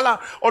pala pala.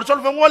 O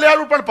solo fangu le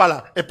alu pala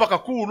pala. E paka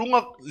ku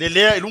lunga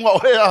le lunga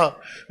o ya.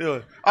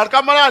 Al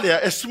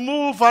kamaralia e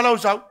smooth fala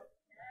usau.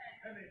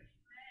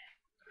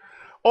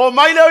 O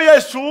mai leo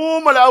Yesu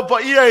ma le au pa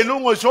ia I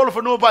lungo solo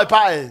fanua pai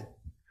pai.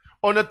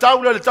 O na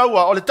taula le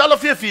taua, o le tala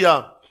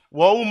fia,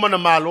 wa umana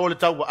malo le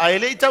taua. Ai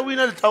le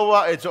tauina le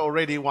taua, it's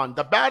already won.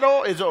 The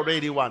battle is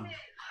already won.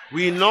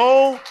 We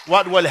know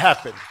what will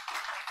happen.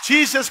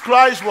 Jesus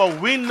Christ will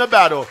win the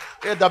battle.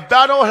 The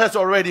battle has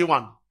already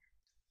won.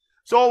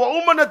 So wa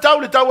umana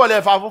taula taua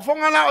le fa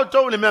fonga la o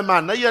tau le me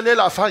mana ia le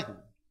la fai.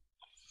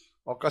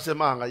 O kase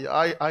manga,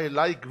 I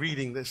like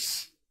reading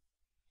this.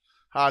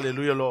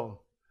 Hallelujah, Lord.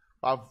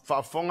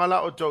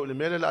 Fafongala oto le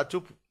mele la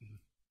tupu.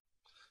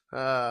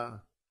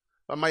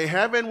 But my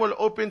heaven will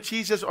open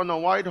Jesus on a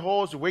white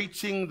horse,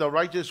 waging the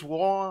righteous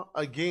war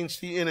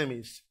against the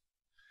enemies.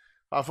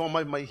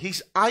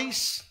 His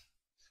eyes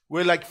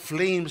were like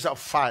flames of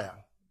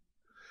fire,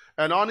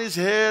 and on his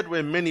head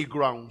were many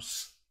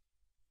crowns.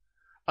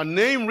 A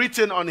name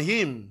written on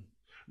him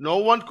no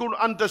one could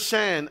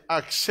understand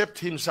except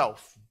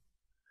himself.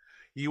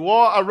 He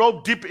wore a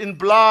robe dipped in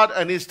blood,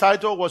 and his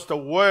title was the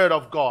Word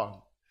of God.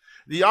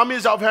 The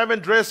armies of heaven,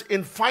 dressed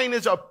in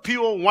finest of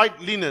pure white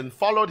linen,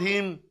 followed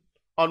him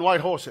on white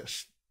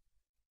horses.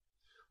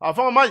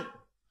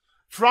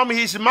 From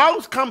his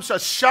mouth comes a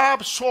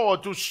sharp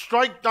sword to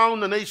strike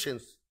down the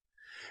nations.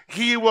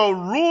 He will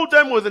rule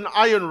them with an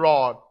iron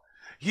rod.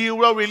 He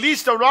will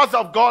release the wrath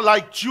of God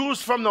like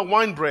juice from the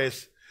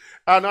winepress.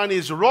 And on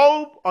his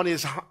robe, on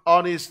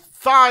his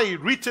thigh,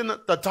 written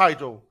the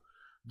title,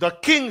 the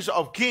King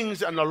of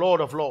Kings and the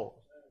Lord of Lords.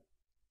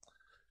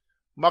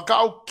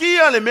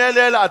 Makaukia le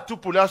mele la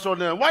atupu la so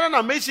ne. What an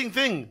amazing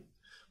thing.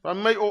 Pa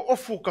mai o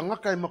ofu ka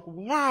ngaka maku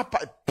nga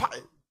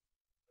pai.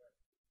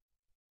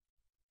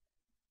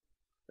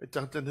 E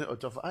tangtene o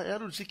tafa ai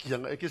aru siki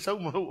yang e ke sau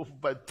mau ofu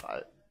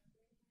pai.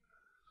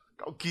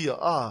 Kaukia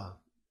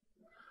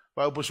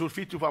pa o posul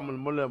fitu fa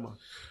molema.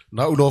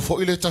 Na ulo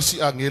fo ile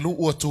tasi angelu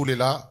ua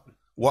tulela.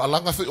 Wa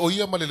alanga fe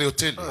oia malele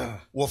hotel.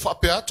 Wa fa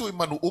pe atu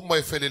imanu uma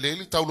e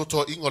feleleli taulo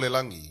to ingole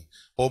langi.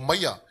 O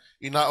maya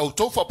ina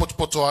autofa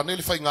potpoto ane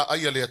le fainga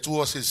aia le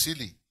atua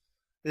sensili.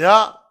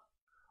 Ya.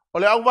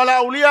 Ole au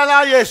wala ulia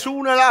la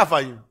Yesu na la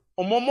fai.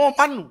 O momo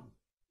manu.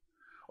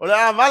 Ole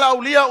au wala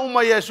ulia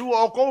uma Yesu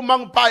o ko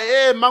mang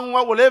pai mang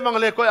wa ole mang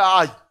le ko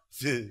ai.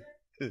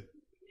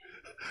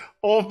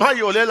 O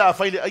mai ole la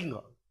fai le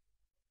ainga.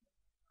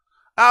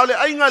 A ole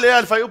ainga le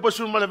al fai upo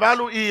sul male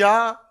valu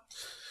ia.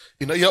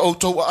 Ina ia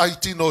auto ai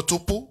tino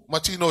tupu,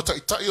 matino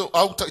tai o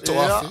au tai to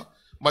afe.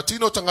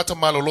 Matino tangata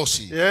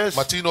malolosi,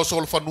 matino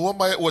solfanua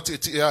mai o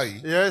te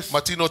ai,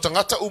 matino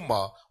tangata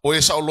uma o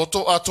e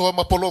saoloto atoa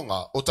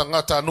mapolonga o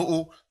tangata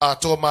nuu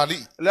atoa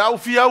mali. Le au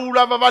fia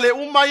ula vale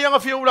uma ia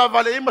fia ula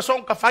vale ima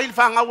son ka fail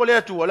fa nga wole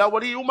atu, la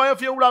wali uma ia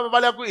fia ula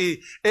vale aku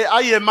e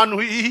ai e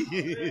manu i.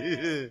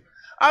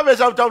 Ave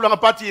sa tau langa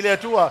pati le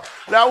atua,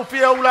 le au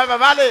fia ula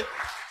vale.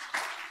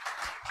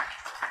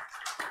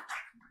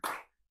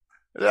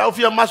 Le au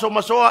fia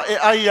masoa e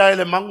ai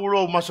le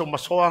mangulo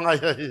masoa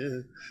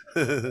ngai.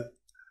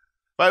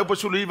 Pai upo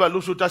suliva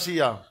lusu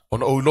tasia.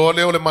 Ona uloa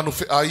leo le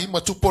manufe ai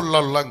matupo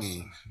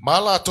lalangi.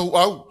 Mala tau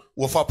au,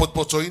 ua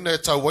whapotpoto ina e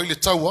tau waile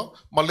taua,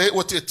 ma le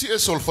ua te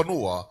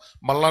solfanua,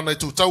 ma lana i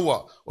tu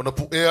taua, ona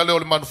pu ea leo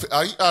le manufe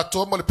ai a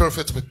toa ma le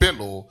perfecta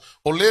pepelo,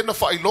 o le na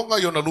whailonga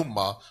i ona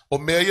luma, o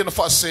mea ia na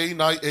whaasei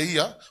na e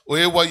ia, o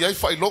e wa iai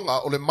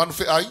whailonga o le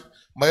manufe ai,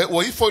 ma e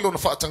ua ifo ilo na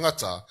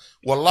whaatangata,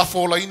 ua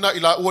lafo la ina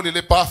ila ua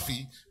le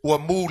pafi, ua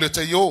mu le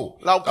te yo.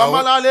 Lau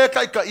kamala le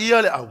ka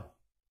ia le au.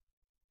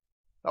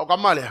 Lau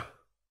kamala.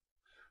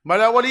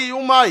 Mala wali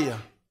umaya.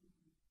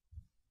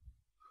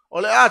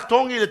 Ole a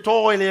tongi le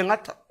tō le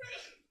ngata.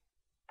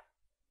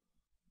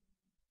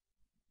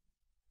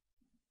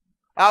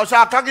 A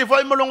sa kaki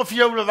foi molongo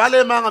fia ule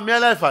vale manga mea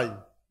lai fai.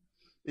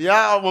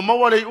 Ia o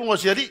maua le ungo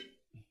siari.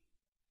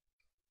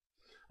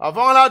 A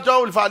whanga la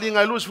tau le whaali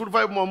ngai lus furu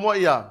fai mua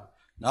ia.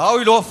 Na au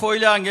ilo foi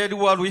le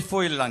angeru a lui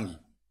foi langi.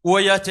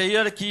 Ua ia te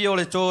ia le ki o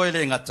le tō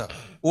le ngata.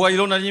 Ua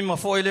ilona lima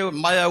foi le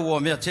maya ua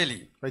mea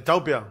teli. Mai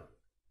tau pia.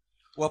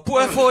 Ua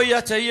pue foi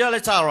ia te ia le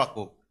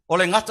tarako, o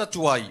le ngata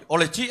tuai, o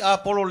le ti a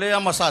polo lea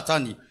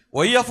masatani,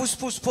 o ia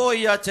fuspus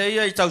foi ia te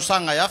ia i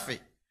tausanga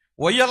yafe,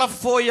 o ia la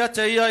foi ia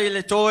te ia i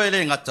le toe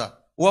le ngata,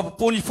 ua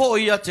puni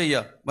foi ia te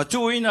ia, ma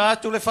tu ina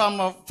atu le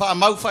wha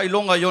mau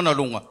whailonga i ona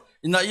lunga,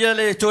 ina ia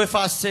le toe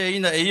whaase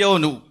ina e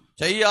ionu,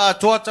 te ia a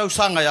toa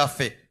tausanga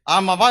yafe,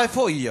 a mawai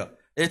foi ia,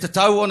 e te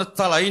tau ona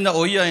tala ina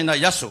o ia ina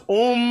yaso.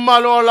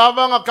 Umalo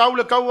lavanga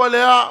kaule kaua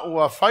lea,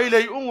 ua whaile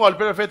i ungo al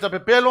perfecta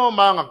pepelo,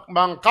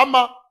 manga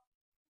kama,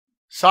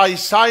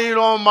 sai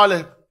lo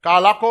male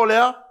kalako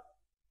lea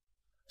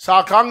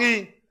sa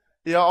kangi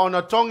ia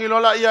ona tongi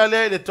lola ia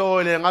le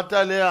to le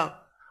ngata lea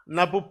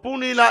na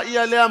pupuni la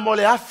ia lea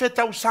mole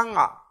afeta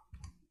usanga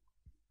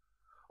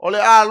ole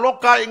a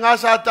loka inga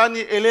satani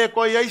ele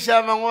ko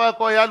yaisa mangoa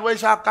ko ya lwe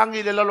sa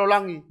kangi le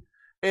lololangi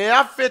e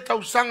afeta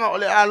usanga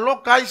ole a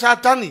loka i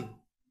satani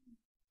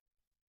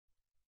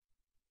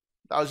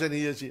 1000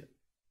 years here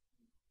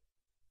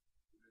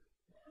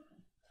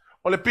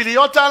ole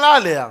piliota la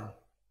lea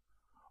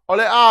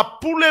ole a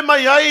pule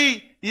mai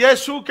ai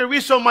Yesu ke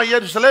wiso mai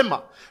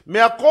Jerusalema.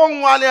 Mea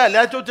kongu alea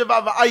lea tau te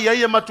vava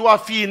ai matua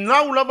fi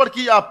nau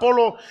lawarki a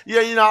Apollo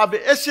ia ina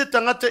ave ese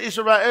tangata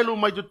Israelu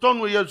mai tu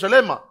tonu i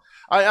Jerusalema.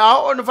 Ai a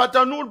o na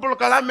whatau nuu polo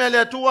kalame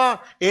lea tua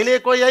ele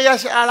ko ia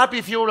se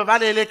alapi fi ula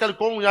vale ele kal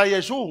kongu ya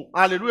Yesu.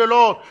 Halleluiah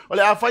Lord.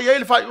 Ole a fai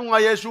ele fai unga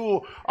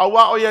Yesu a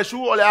wa o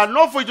Yesu ole a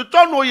nofo i tu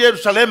tonu i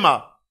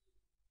Jerusalema.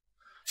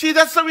 See,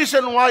 that's the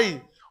reason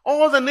why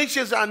all the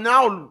nations are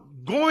now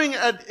going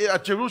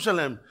at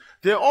Jerusalem.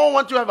 They all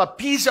want to have a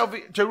piece of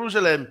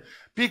Jerusalem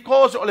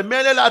because ole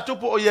mele la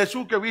tupu o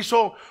Yesu ke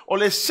wiso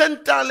ole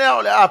senta le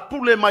ole a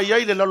pule mai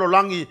ai le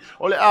lololangi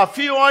ole a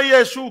fio ai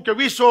Yesu ke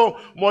wiso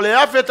mo le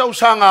afeta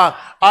usanga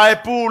ai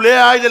pule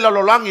ai le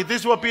lololangi.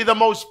 This will be the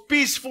most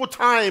peaceful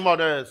time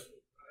on earth.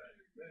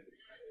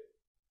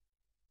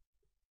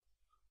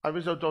 I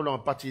wish I told you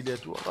pati le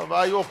tu.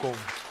 Vai oko.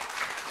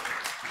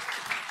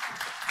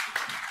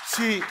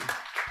 See,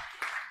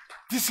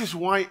 this is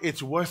why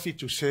it's worth it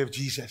to serve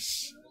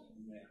Jesus.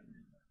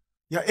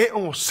 Ya e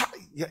o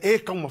sai, ya e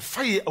ka mo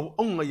fai au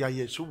onga ya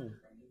Yesu.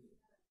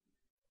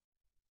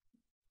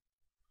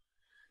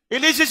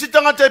 Elise si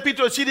tanga te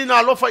pito sini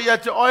na lofa ia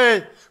te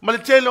oe, ma le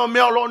tele o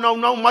mea lo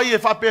nau mai e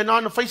whape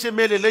na fai se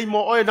mele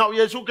leimo oe na o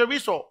Yesu ke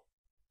viso.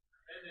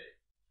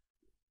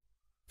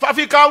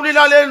 Whafi kauli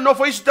la le no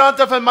fai si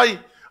tanta whai mai,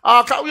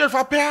 a ka uia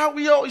whape hau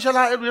ia o isa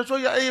la eru so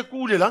ya e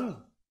kule langi.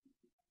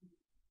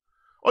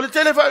 O le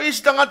tele whai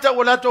si tanga te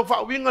o lato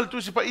wha wingal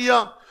tu si pa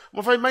ia,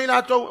 mo fai mai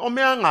lato o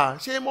mea ngā,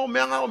 se mo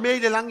mea ngā o mea i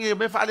le langi,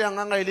 me whaale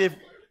ngā ngai le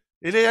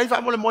Exactly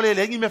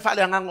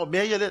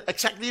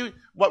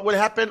what will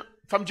happen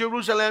from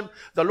Jerusalem.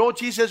 The Lord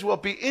Jesus will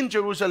be in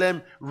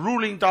Jerusalem,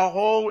 ruling the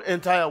whole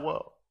entire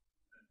world.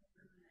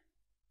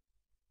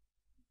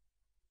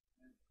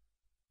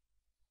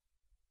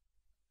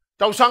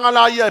 It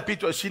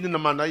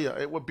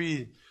will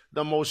be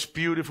the most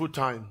beautiful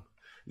time.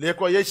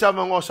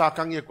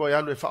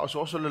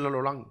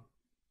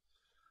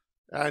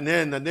 And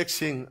then the next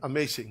thing,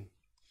 amazing.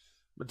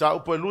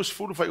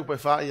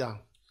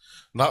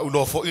 Na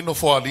ulo fo ino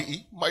fo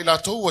ali mai la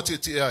to wa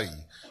te ai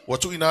wa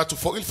tu ina tu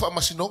fo il fa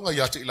masinonga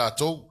ya te la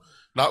to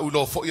na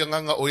ulo fo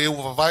nganga o e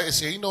wa vai e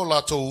se ino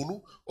la to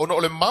ulu ono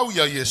le mau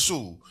ya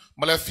Yesu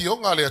ma le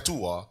fionga le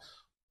atua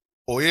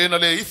o e na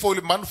le I fo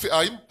le man fi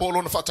ai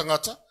polo na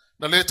fatangata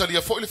na le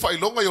talia fo il fa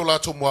ilonga yo la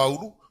to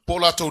maulu po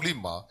la to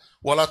lima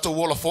wa la to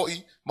wola fo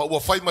I ma wa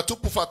fai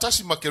matupu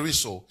fatasi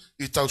makeriso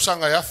I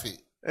tausanga yafi.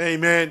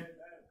 Amen.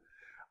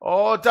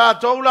 O ta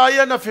toula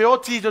ia na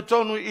feoti to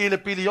tonu I le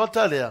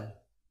piliota lea.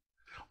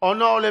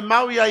 Ono le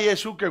mau ya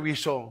Yesu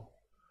Keriso.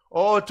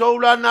 O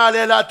toula na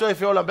le la to e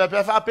feola.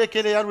 Bea fa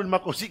peke le anu il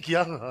makosiki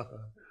anga.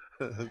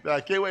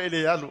 Bea kewa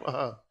ele anu.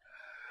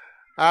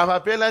 A fa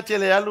pela te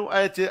le anu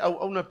a te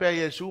au na pe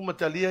Yesu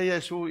matalia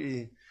Yesu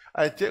I.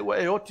 A te wa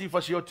e oti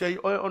fasi o te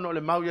ono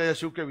le mau ya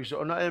Yesu Keriso.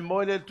 Ona e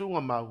moe le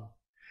tunga mau.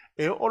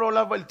 E olo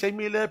lava il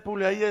teimi le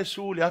pule a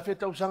Yesu le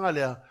afeta usanga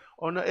lea.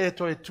 Ona e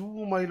to e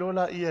tu mai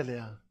lola ia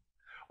lea.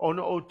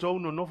 Ona o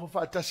tono no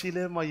fa atasi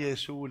le ma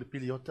Yesu le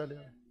piliota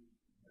lea.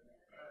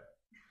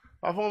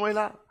 Afo mai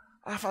la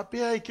afa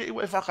pe ai ke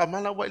I fa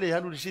kamala wa le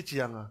hanu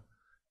sitianga.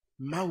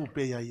 Mau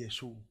pe ya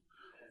Yesu.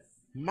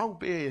 Mau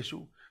pe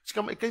Yesu.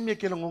 Ska mai kai me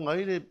ke longa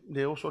ile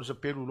le oso se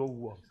pelu lo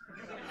ua.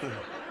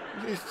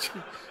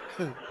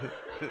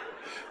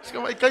 Ska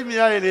mai kai me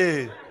ai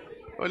le.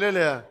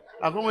 Olele.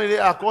 Ako mai le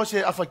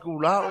akose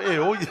afakula e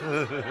oi.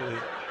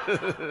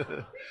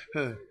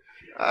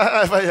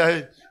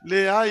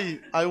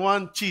 I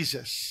want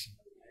Jesus.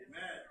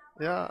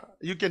 Yeah,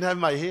 you can have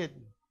my head.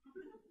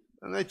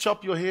 And they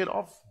chop your head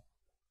off.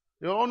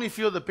 You'll only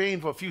feel the pain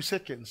for a few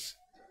seconds.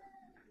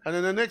 And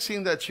then the next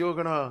thing that you're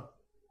going to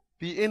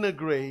be in a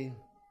grave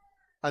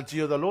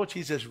until the Lord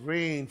Jesus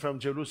reign from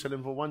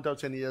Jerusalem for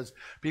 1,000 years,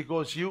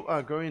 because you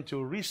are going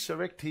to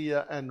resurrect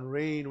here and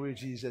reign with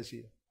Jesus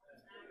here.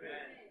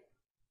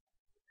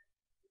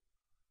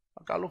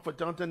 Kalau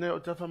petang ne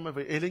ota fa mai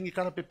elingi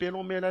kala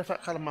pepeno me la fa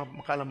kala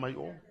mai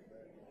o.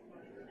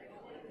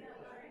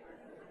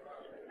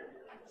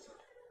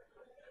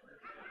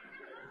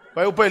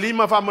 Pai upe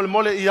lima fa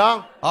mole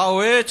ia. A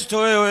o e te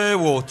toe o e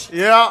wot.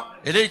 Yeah.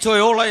 E le toe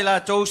ola I la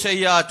tau se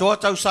ia toa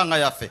tau sanga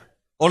yafe.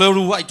 O le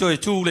uru wai toe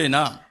tū le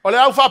nā. O le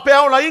au fa pe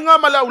o la inga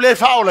ma le ule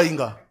fa o la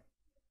inga.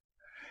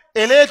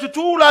 E le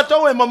tutu la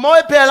tau e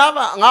mamoe pe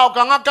lava. Nga o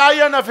kanga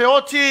kaya na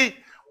feoti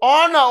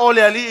ona o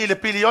le ali I le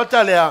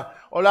piliota lea.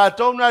 O la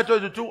tona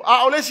to tu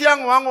a o le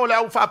siang wango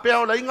la fa pe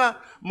o la inga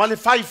ma le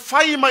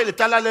fai mai le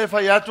tala le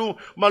fai atu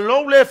ma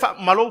lo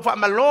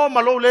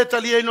le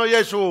tali no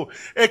Yesu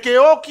e ke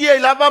o ki e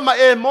lava ma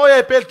e mo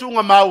e pe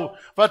tunga mau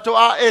fa to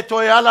a e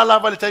to e ala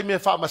lava le tai me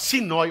fa ma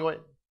sino ai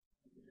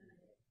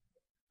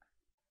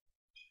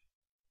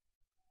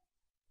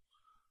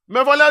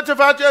me vola te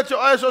fa te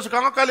o so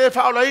ka ka le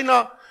fa o la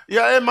ina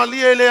ya e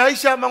mali e le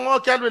aisa mango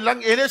ke alu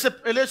lang ele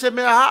se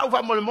me ha u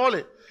fa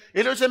mole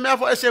e no se me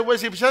afo ese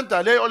worship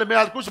center le ole me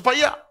al kusu pa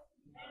ia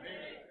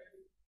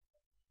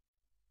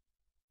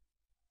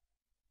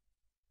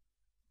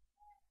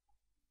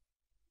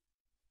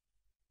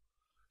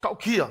ka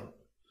kia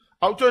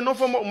au to no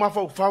fo ma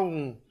fo fa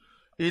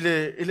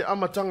ile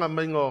amatanga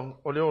mengo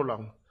ole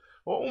olang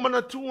o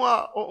umana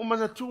tua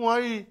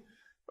ai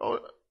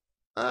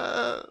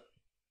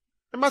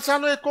e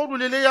masano e ko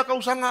le ya ka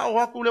usanga o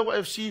aku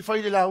le FC fa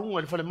ile la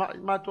un le fa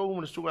ma to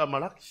un le suga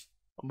malaki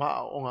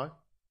ma o ngai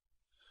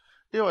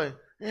Ewe,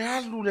 e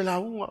alu le la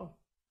unga.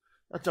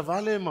 Ata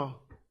vale ma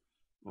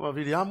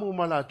viliamu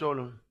ma la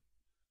tolo.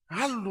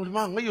 Alu le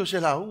ma ngai o se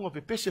la unga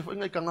pe pese fo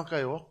ngai kanga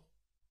kai o.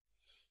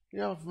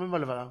 Ya me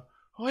male va.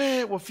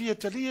 Oe, wo fia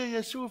talia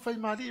Yesu fai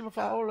mali ma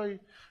fa ola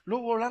lo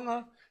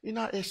olanga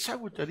ina e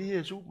sau talia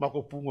Yesu ma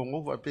ko pungo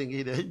ngova pe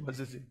ngi de ma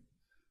se.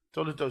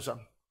 Tolo to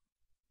sang.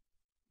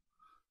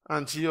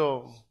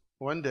 Until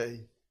one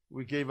day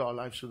we gave our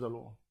lives to the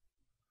Lord.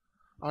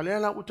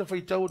 Alela uta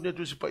faitau ne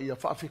tu sipa ia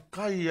fa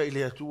kai ia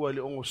ile atua le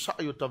ongo sa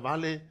yo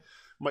tavale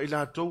ma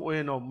ila to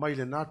e no mai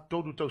le na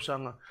todu tau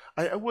sanga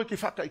ai awe ke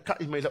fa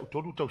kai mai la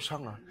todu tau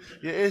sanga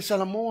ye e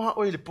salamoha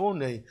o ile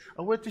pone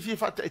awe te fi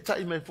fa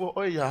tai mai fo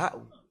o ia ha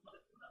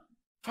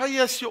fa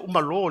ia si o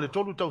malo le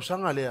todu tau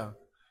sanga le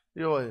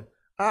yo e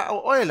a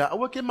o ela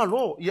awe ke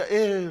malo ia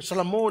e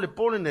salamo le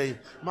pone nei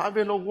ma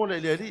ave no ngole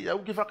le ri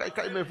awe ke fa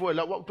kai mai fo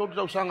la todu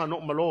tau sanga no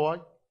malo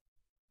ai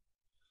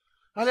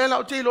Alela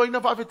o te lo ina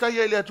fa fetai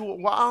ele atu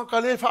wa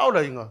anka le fa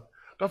ola inga.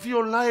 Ka fi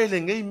o lai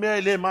le ngai me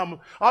le mam.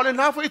 Ale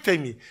na fo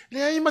itemi.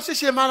 Le ai ma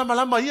se mala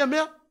malama ia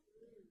me.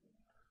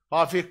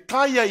 Fa fe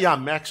kaya ya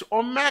Max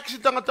o Max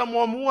tanga ta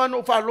mo mua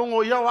no fa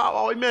longo ia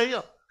wa o me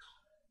ia.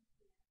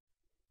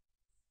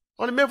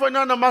 Ole me fo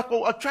na ma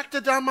ko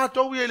attracted da ma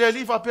to ele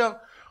li fa pe.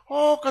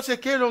 Oh, kasi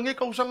kelo ngi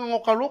ka usanga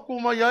ngoka loku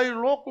mai ai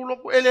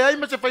loku ele ai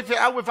ma se fai fe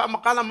au fa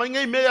makala mai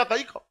ngai mea ka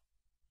iko.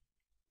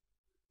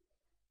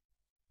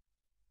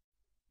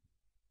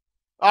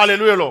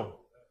 Halleluiah lo.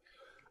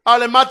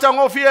 Ale mata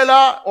ngo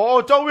fiela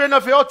o to we na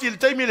fe otil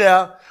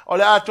temilea o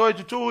le ato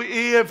tu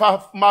I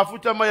fa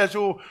mafuta mai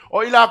su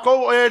o ila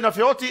ko e na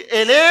fe oti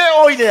ele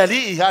o ile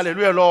ali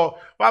halleluiah lo.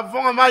 Pa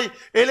fonga mai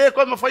ele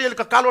ko ma fai el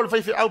kakalo le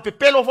fai fe au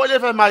pepelo fo le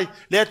fa mai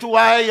le tu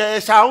ai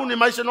e sauni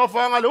mai se no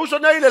fonga le uso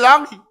nei le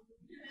langi.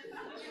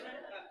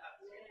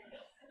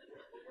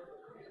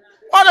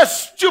 What a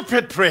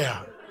stupid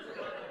prayer.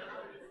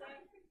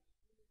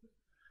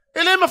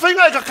 Ele ma fai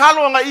ngai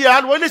kakalo nga ia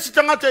alu ele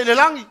sitanga te le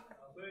langi.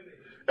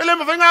 Ele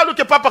ma venga lu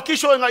ke papa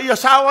kisho nga ia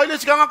sawa ile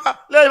sikanga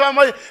le va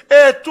mai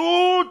e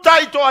tu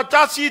taito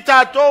atasi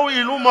tato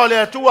I luma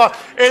le tua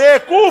ele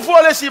kufu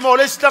le simo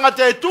le sitanga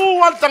te tu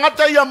wal tanga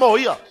te ia mo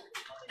ia.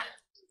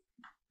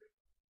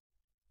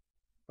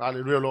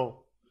 Halleluiah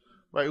lo.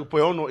 Vai upo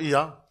ono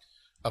ia.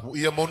 Abu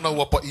ia mona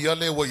wa pa ia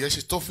le wa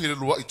yesi tofi le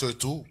lua ito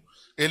tu.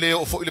 Ele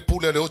o fo ile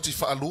pule le oti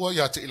fa alua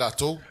ya te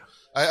ilato.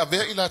 Ai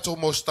ave ilato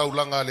mo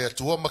staulanga le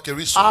tua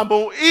makeriso.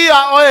 Abu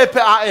ia o e pe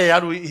a e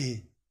aru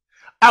I.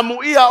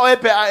 Amu ia o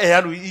epe a e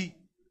alu I.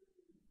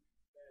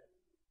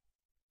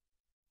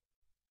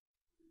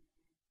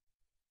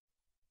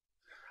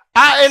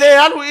 A ele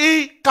alu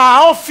I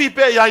ka ofi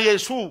pe ya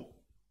Yesu.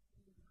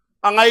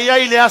 Anga ia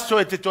ile aso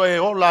e te toe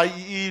ola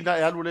I na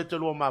e alu le te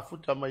lua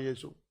mafuta ma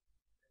Yesu.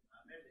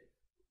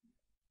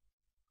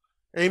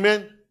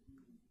 Amen.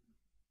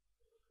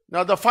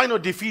 Now the final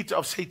defeat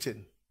of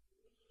Satan.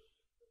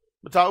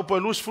 Mata upo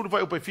lus furu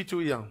vai upo fitu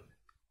ia.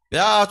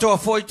 Pea atoa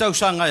foi tau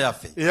sanga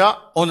yafe.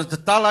 Ia. Ona te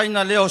tala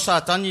ina leo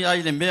satani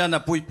ai le mea na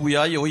pui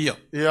ai o ia.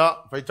 Ia,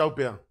 vai tau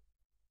pea.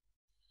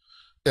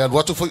 E anu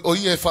atu foi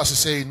oia e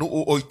whaasese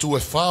nuu oi tu e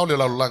whao le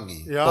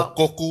laulangi. O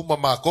koku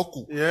ma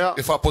koku.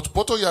 E wha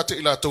potopoto ia te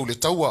ila tau le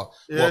taua.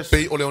 Wa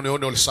pei ole one o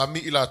le sami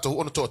ila tau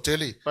ono to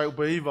tele. Vai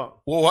upe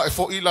iwa. Wa e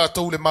fo ila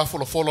tau le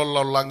mafolo le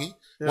laulangi.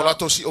 Wa la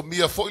to si o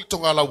mia fo il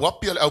tonga la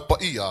wapia le au pa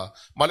ia.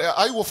 Ma le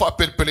ai wa wha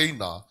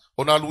pelpeleina.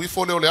 Ona lui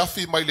fo le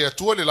afi mai le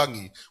atua le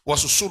langi. Wa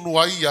susunu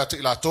ai ia te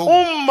ila tau.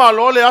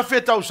 Lo le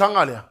afi tau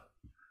sanga lea.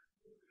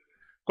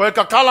 Koe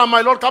kakala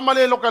mai lor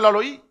kamale loka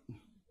laloi.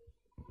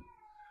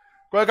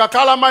 Koe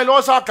kakala mai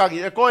lo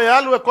sakagi, e koe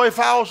alu, e koe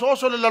whao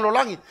soso le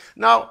lalolangi.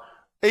 Now,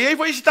 e ei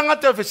fo isi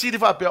tangata e whesiri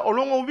whapea, o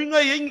longo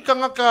winga i ingi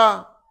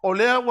kangaka o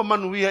lea wa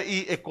manuia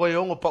I e koe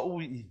ongo pa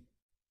ui I.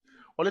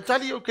 O le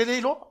tali o ke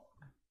leilo.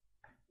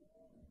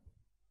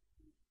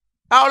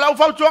 A o lau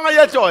whau tuanga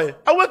I e toe,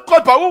 au e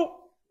koe pa u.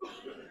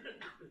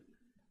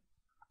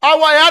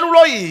 Awa e alu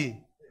lo I.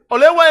 O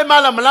lewa e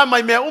malama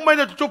I mea umai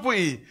na tutupu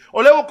I.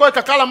 O lewa koe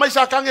kakala mai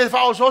sakangi e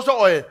whao soso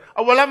oe.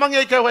 Awa lamangi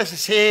e ke wese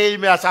se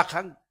mea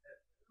sakangi.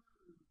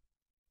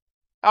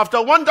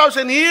 After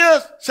 1,000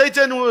 years,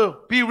 Satan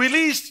will be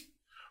released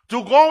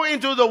to go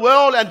into the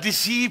world and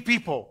deceive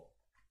people.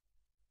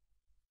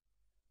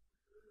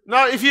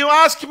 Now, if you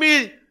ask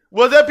me,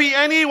 will there be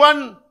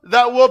anyone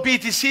that will be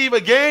deceived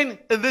again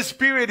in this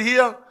period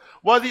here?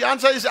 Well, the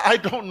answer is, I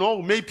don't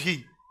know,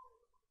 maybe.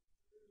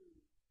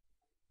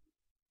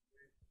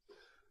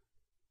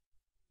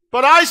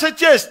 But I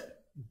suggest,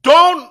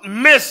 don't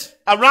mess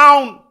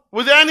around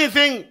with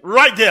anything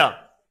right there.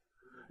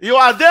 You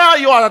are there,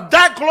 you are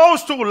that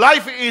close to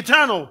life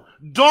eternal.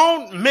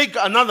 Don't make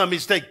another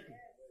mistake.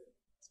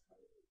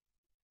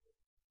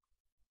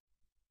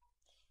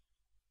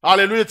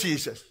 Hallelujah,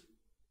 Jesus.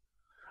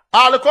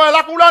 Ale koe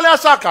lakula le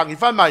asakangi,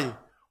 whai mai.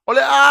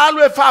 Ole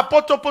alu e wha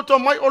poto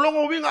mai, o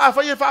longo winga a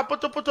whai e wha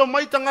poto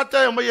mai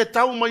tangata e mai e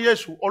tau mai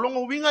Yesu. O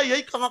longo winga i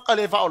eika ngaka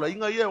le wha ola,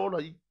 inga i e ola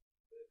I.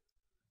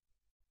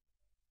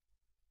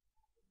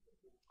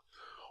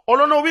 O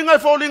longo winga e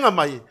whaulinga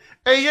mai,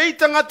 e i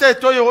tangata e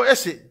toi o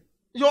ese.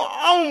 You're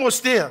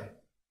almost there.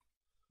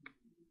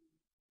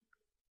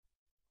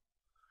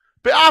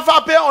 Pe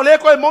afa pe ole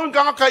ko e mo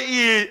nganga ka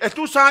I e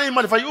tu sa I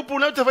ma le fai upu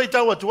na te fai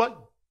tau atu ai.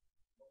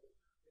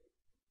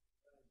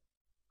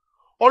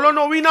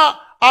 Olono wina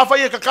afa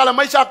e kakala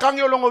mai sa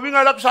kangi olongo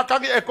winga la sa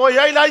kangi e ko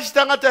ai lai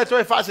stanga te to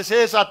e fa se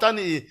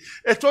satani I.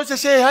 E to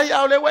se hai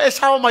ole we e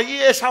sa mai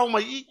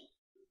I.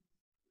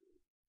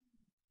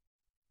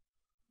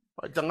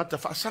 Ai tanga te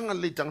fa sanga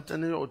le tanga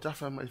ne o ta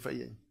fa mai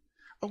fai ai.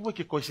 Au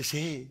ke ko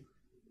se.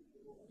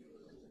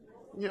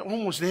 You're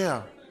almost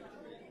there.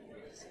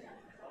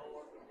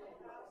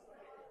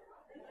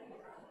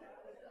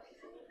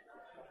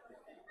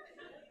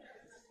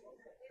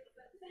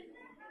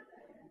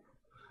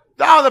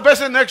 Now the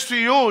person next to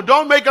you,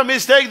 don't make a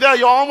mistake there.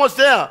 You're almost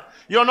there.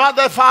 You're not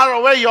that far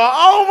away. You're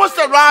almost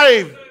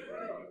arrived.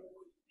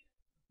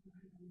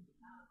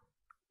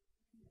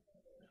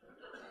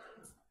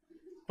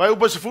 Vai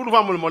upa se fulu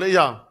vamos mole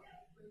ia.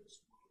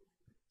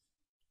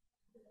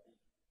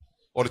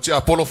 O le te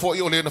apolo fo I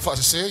o le na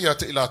whaasese ia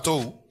te ila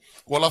tau.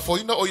 Wala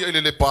foina o ia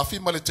ile le pafi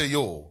ma le te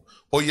yo.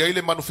 O ia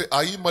ile manufe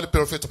ai ma le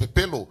perfeta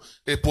pepelo.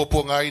 E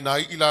puapua ngai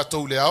nai ila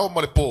tau le ao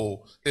ma le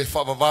po. E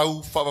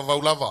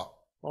whavavau lava.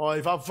 O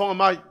e whafonga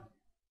mai.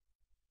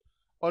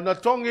 Ona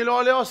tongi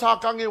lo leo sa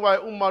kangi wai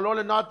umalo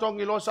le na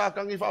tongi lo sa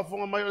kangi fa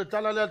fonga mai le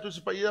tala le tu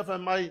sipa ia fa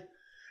mai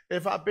e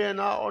fa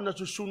pena ona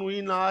susunu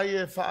ina ai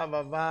e fa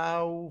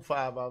vavau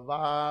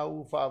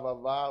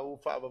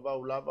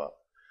lava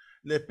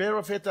le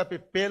pero feta pe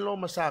pelo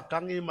ma sa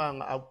kangi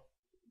manga au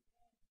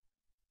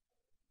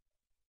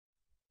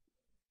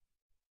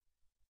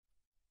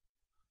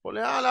o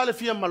le ala le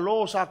fia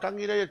malo sa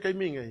kangi le kai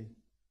mingai.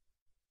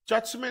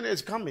 Judgment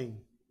is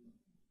coming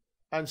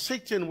and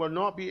Satan will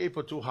not be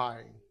able to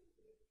hide.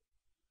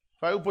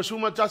 Fai upo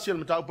suma tasiel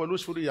mata upo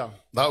lus furia.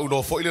 Na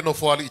ulo fo ile no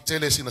fo ali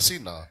tele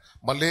sina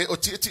male o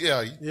ti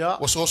ai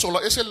o so so la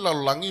ese la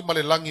langi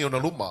male langi ona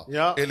luma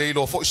ele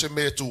ilo fo se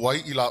me tu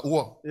wai ila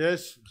ua.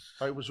 Yes,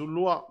 fai upo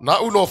sulua. Na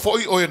ulo fo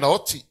i o na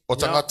oti o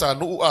tangata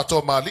nu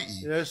ato mali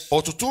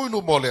o tutu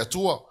ilu mole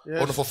atua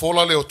o no fo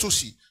fola le o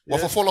tusi wa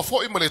fo fola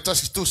fo i male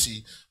tasi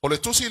tusi o le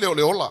tusi le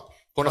ola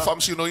kona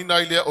famsi no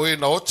ina ile o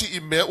na oti i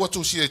me o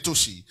tusi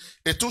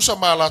e tusa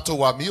mala to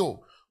wa mio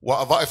wa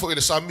ava e fo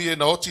ile sami e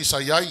na oti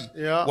sayai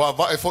wa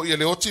ava e fo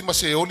ile oti ma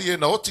se oli e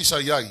na oti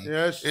sayai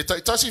e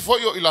tasi fo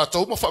yo ila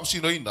to ma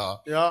famsi no ina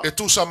e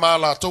tusa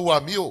mala to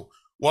wa mio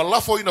wa la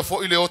fo ina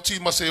fo ile oti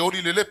ma se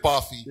oli le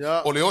pafi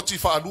o le oti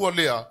fa alua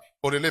lea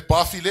o le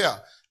pafi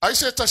lea ai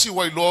se tasi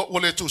wa ilo o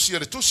le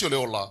tusi le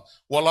ola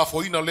wa la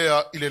fo ina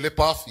lea ile le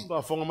pafi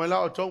ba fonga mai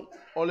la o to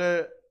o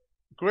le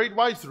great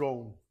white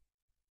throne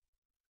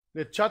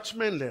le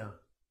judgment lea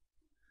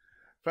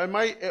fai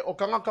mai e o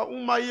kangaka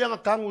umai nga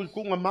kangu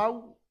kunga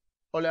mau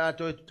o le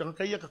ato e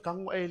tangaka ia ka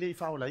kangu e le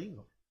fa ola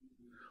inga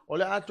o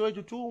le ato e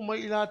tutu mai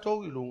ila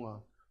to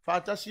ilunga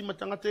fa tasi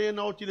matanga te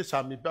na o ti le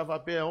sami pa fa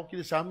pe o ki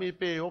le sami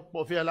pe o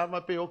po fe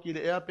lava pe o ki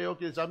le ea pe o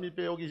ki le sami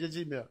pe o ki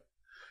se me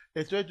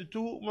e to e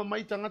tutu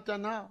mai tangata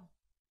na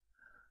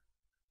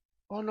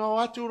o no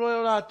atu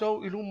ro la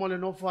to ilu mo le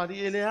no fa ri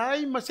ele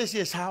ai ma se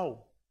se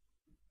sao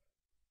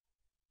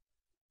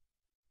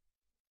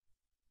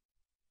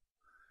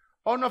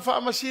ona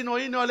fa masino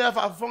ino le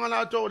fa fonga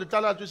na to le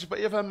tala tu sipa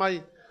e fa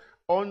mai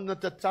ona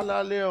te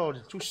tala leo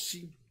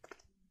tusi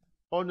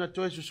ona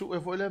to su e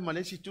fo le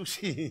malesi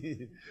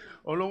tusi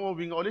o longo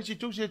vinga o le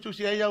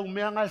tusi ai au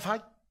mea ngai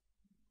fai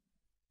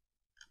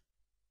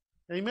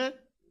amen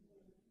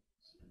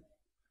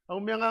au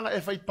mea ngai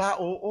e fai pa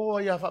o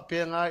ia fa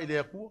pe ngai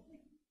le ku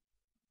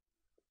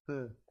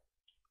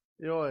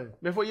yo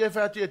me fo ia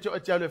fa ti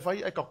e le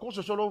fai e ka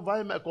koso solo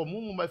vai me ko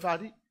mumu mai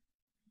fari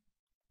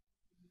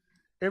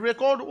e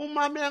record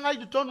uma mea ngai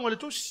tu tonu le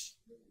tusi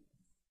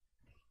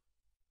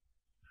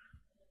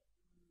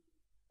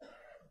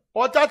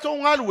o tato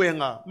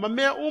ngaluenga ma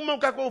mea uma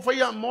ka ko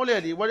faia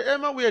moleli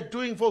whatever we are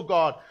doing for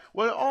God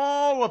will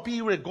all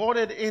be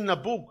recorded in a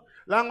book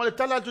lango le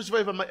tala tu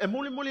sifa ma e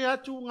muli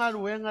atu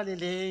ngaluenga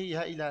le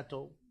ya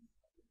ilato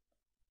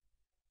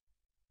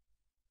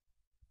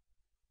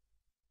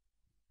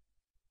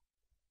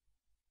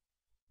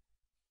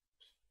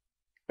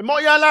e mo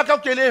ya la ka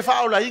ke le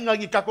fa ola inga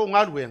ki ka ko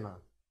ngaluenga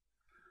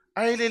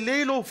ai le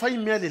leilo fai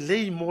mea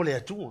le mole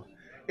atu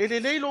e le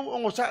leilo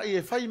o sa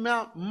e fai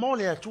mea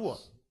mole atu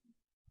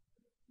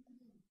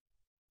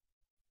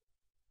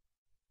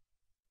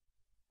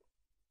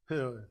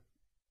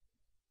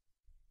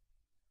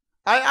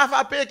ai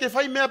afa pe ke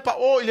fai mea pa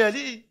o ile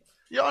ali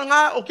yo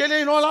nga o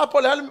kele no la po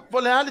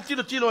le ali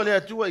tilo le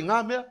atu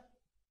nga mea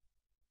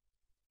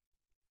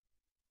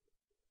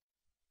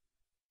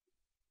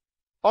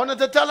ona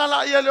te tala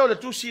la ia le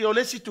tusi o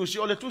le situsi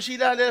o le tusi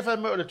la le fa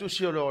me o le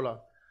tusi o le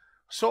ola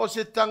so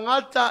se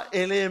tangata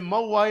ele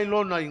mawai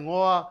lona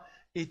ingoa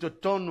i to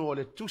tonu o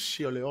le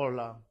tusi o le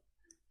ola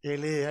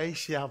ele ai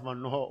se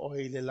amano o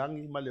ile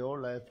langi ma le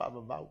ola e fa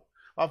vau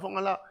a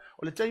fonga la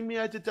o le taimi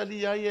ai te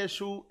tali ai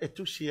Yesu e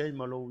tusi ai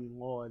malo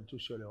ingoa e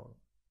tusi o le ola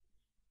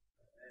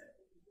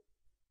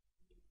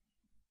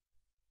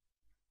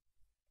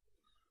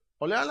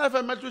o le ala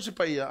fa matu se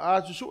paia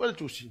a su el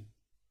tusi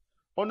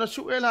ona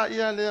su ela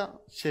ia le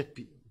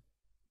sepi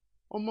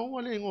o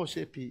mo le ngo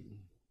sepi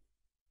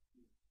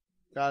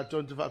ka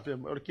ton te fa pe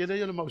o ke le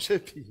yo mo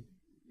sepi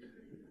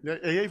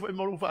e ei foi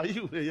mo fa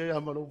iu e ei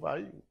mo fa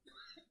iu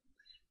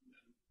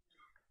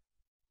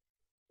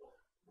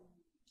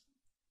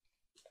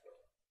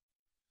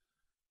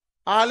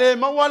ale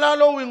mawala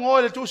lo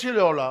wingo le tusi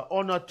le ola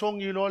ona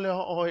tongi lo le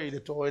o ile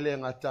to ile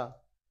ngata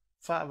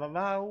fa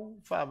babau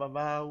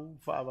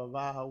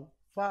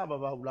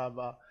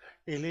lava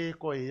ele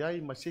ko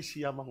ai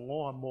masisi ama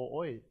ngoa mo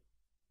oi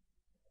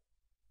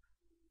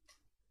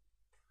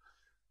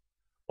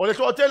o le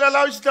to tele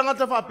la isi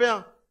tangata fa pe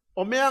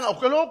o mea o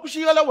ke lo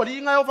kusi la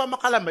wali nga o fa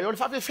makala me o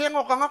fa fe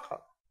fengo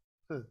kangaka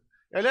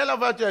ele la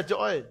va te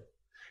oi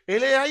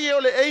ele ai o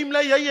le aim la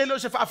ai lo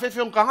se fa fe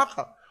fengo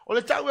kangaka o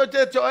le tau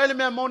te oile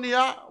mea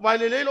monia vai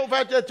le lo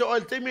vai te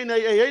oile timi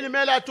nei e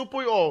me la tupu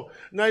o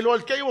nei lo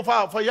ke o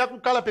fa yaku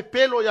kala pe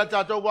pelo ya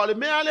tato wale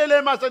mea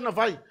le masa na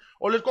vai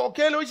o le ko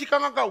kelo isi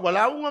kanga ka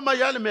wala unga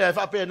mai ale mea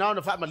fa pe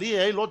na fa mali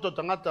e loto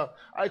tangata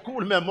ai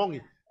ku mea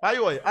mongi ai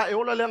oi a e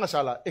ola le nga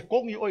sala e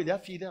kongi oi le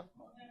afida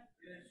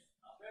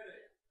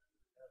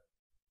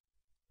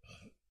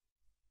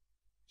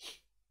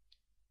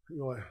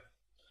oi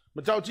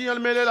Matau tia le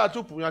mele la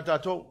tupu ya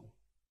tatou.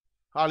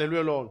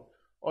 Halleluiah Lord.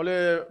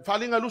 Ole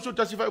falinga lusu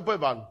tasi fa upe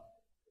ban.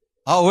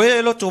 A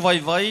oe lo to vai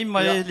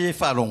mai le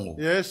wharongo.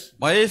 Yes.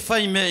 Mai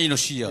whai mea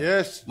inosia.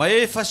 Yes.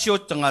 Mai whasio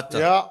tangata.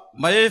 Yeah.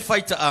 Mai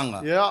whai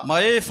taanga. Yeah.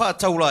 Mai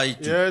whataura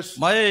itu. Yes.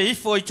 Mai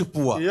ifo i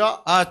tupua. Yeah.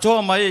 A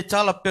toa mai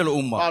tala pelo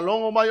uma. A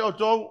longo mai o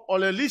tou,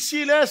 ole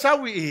lisi le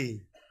sawi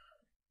i.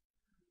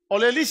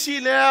 Ole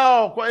lisi le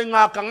o ko e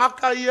ngā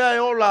kangaka ia e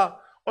ola.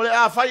 Ole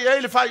a whai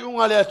e le whai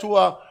unga le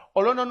atua.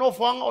 Ole no no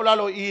whanga o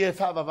lalo i e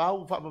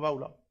whaabavau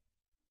la.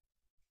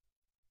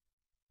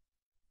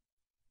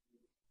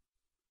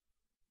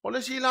 Ole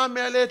si la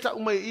mea le ta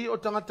umai i o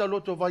tangata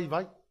loto vai.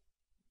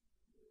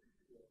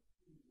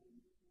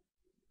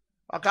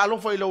 A ka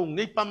alofo i lau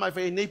neipa mai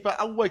whai neipa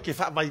aua i ke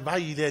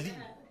whaavai i le li.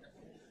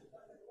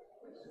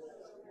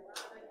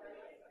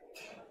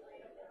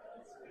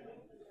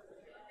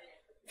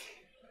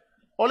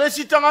 Ole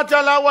si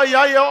tangata lawa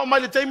ia o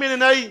mai le teimene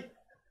nei.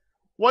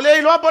 Wale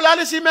i loa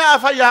polale si mea a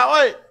whai a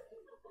oe.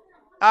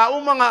 A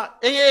umanga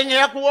enge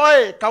aku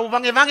oe, kau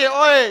vange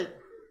oe.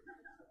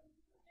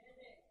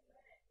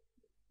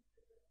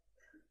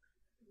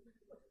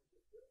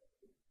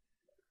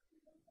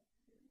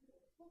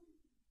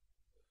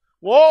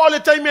 Wo le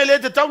taime le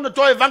te tauna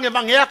toe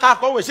vange ea ka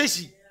kou e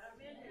sesi.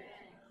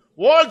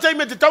 Wo le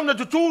taime te tauna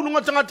tutu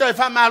nunga tangata e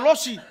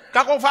whamalosi,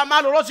 ka kou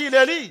whamalolosi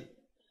le li.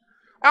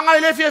 Anga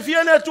i le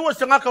fia le tu e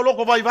tangaka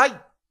loko vai.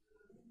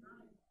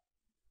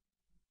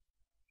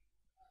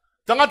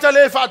 Tangata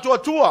le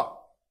whaatua.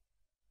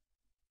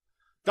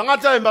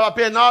 Tangata e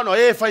marape nao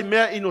e whai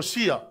mea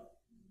inosia.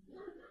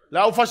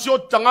 La ufasio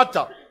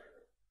tangata.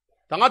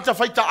 Tangata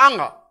whai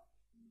taanga.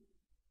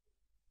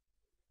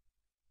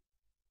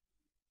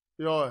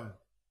 Yo.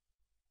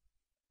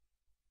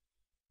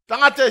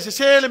 Tangata e se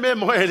sele me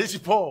moe lisi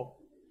po.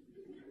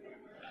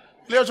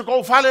 Leo so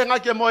kou fale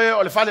ngake moe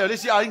o le fale o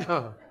lisi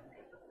ainga.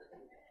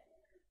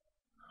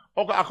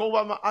 Oka ako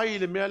wa ma ai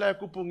le mea la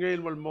kupu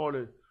ngel mal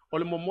mole. O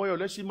le momoe o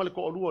lesi mal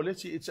ko olua o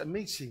lesi. It's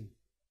amazing.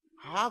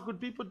 How could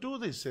people do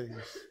these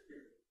things?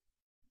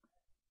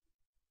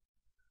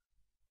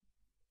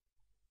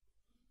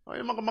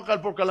 Ai maka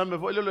por kalame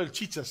vo le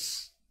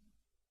chichas.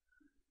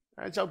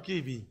 Ai chau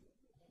kiwi.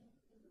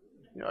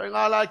 Yo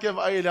nga la ke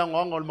vai le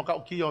ngol maka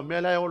ki o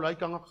mela o lai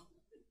kanga.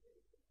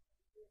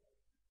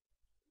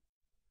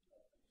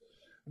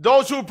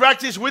 Those who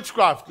practice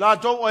witchcraft, la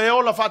to o e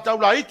ola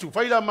fataula itu,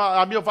 faila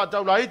ma amio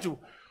fataula itu.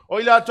 O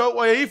ila to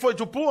o e ifo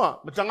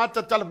tupua,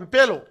 matangata tala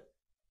pipelo.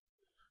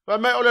 Pa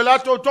me o le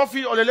lato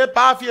tofi o le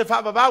pafi e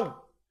fa babau.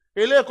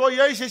 Ele ko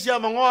ye se sia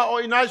mangoa o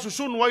inai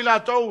susunu o ila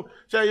to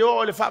se yo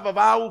o le fa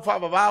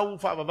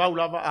babau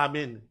lava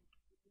amen.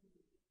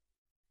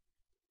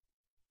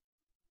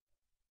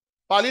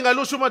 Palinga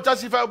lusu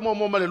matasi fa mo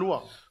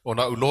malelua.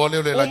 Ona uloa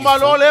leo le langi.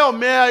 Umalo leo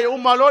mea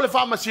umalo le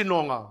fa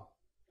masinonga.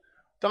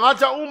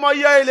 Tangata uma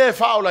ia ele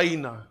fa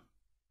olaina.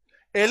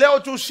 Ele o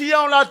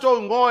tusia o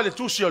lato ngo le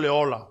tusio le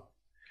ola.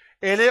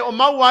 Ele o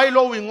mawai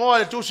lo wingo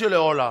le tusio le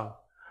ola.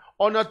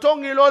 Ona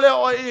tongi lole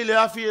o ile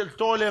afi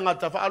tole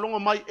ngata fa alonga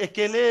mai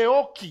ekele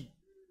oki.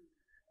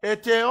 E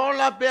te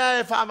ola pea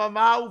e fa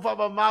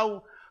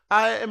mau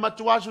ai e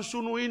matua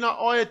susunu ina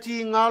o e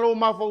ti ngalo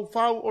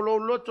mafau o lo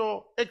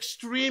loto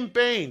extreme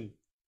pain.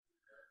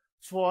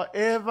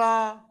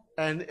 Forever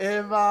and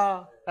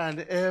ever and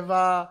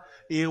ever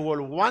you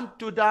will want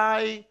to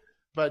die,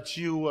 but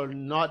you will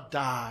not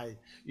die.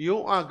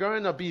 You are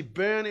going to be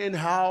burned in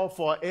hell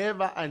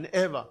forever and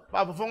ever.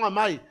 Papa fonga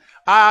mai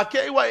a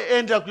ke iwa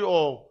enda ki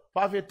o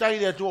pa fe tai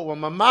le tu o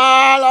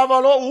mama la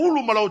valo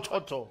ulu malo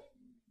toto.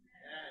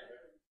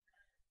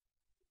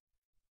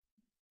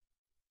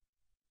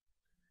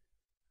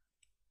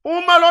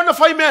 Umalo na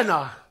fai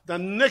mena. The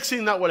next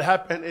thing that will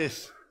happen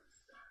is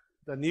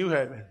the new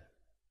heaven,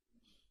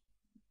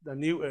 the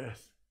new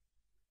earth,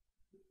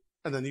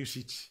 and the new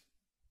city.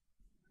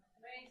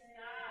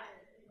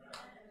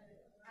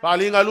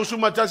 Palinga lusu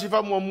matasi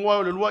fa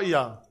mua le lua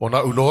ia.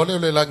 Ona ulole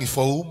le langi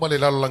fou ma le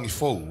lalo langi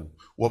fou.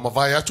 Wa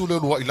mavai atu le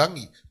lua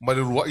ilangi ma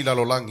le lua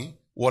ilalo langi.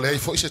 Wa le ai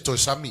fo se toi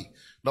sami.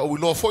 Na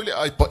ulo fo le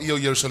ai pa io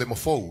Jerusalem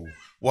fou.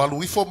 Wa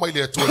lui fo mai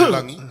le atu le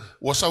langi.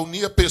 Wa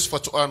saunia pes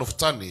fatu ano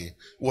ftani.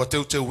 Wa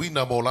te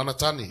wina mo lana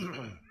tani.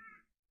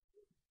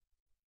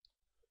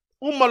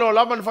 Umalo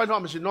laman fa no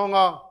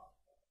masinonga.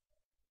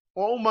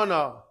 O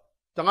umana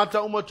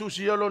tangata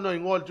umatusi yelo no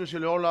ingol tusi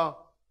le ola.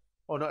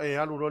 Ona e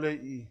alu role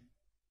I.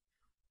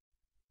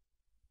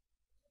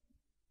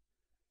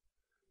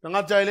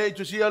 Tangata ele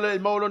tu sia le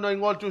maulo na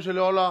ingol tu se le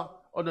ola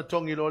o na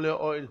tongi lole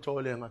o il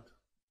tole ngat.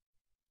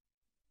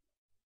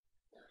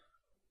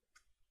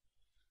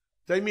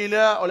 Taimi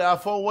lea o le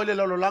afo wale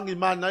lo langi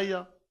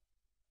manaia.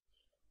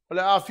 O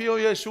le afio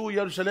Yesu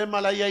Jerusalem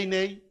la ia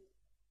nei.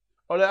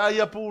 O le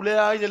aia pu le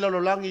ai le lo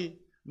langi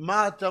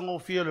matango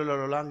fio le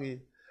lo langi.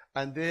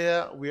 And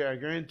there we are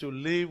going to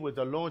live with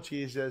the Lord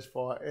Jesus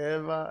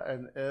forever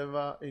and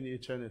ever in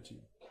eternity.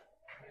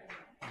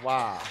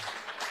 Wow.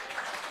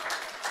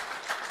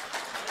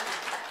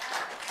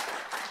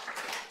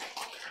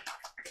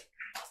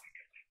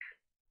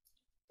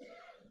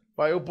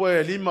 Pai upo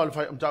e lima le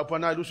fai mta upo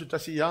na lusu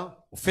tasi ia.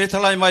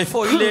 Fetalai mai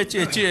fo ile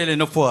tie le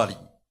no fuari.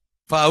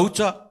 Fa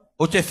uta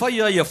o te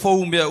faia ia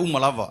fo mea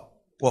umalava.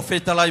 Wa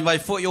fetalai mai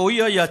fo o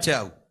ia te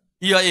au.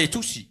 Ia e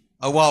tusi.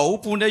 A wa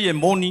upu nei e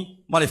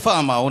moni ma le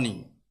fa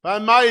maoni. Pai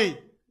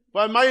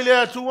mai le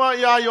atua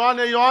ia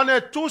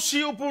Yohane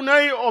tusi upu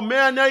nei o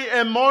mea nei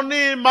e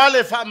moni ma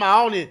le fa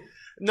maoni.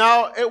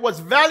 Now it was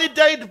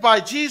validated by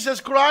Jesus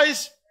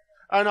Christ,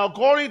 and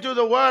according to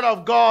the word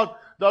of God,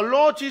 the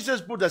Lord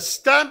Jesus put a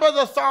stamp of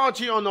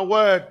authority on the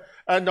word,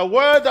 and the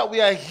word that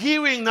we are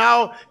hearing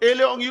now, this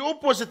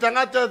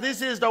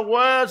is the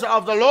words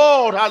of the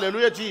Lord.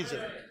 Hallelujah, Jesus.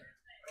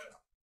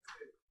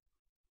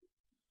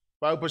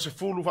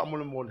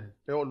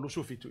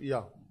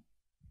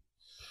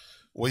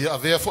 O ia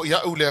avea fo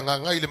ia u le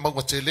nganga ile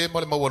mau tele ma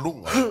le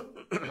mawalunga.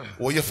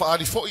 O ia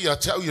faali fo ia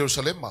te au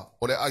Yerusalema,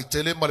 o le ai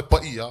tele ma le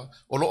paia,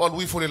 o lo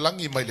alui fo le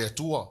langi mai le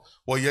atua,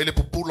 o ia le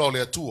pupula o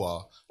le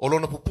atua, o lo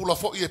na pupula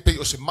fo ia pe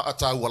o se maa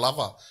tau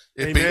alava,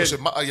 e pe o se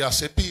maa ia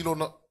sepi lo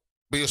na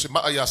pe o se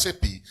maa ia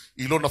sepi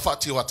i lo na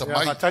fati o ata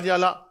mai. Ya tani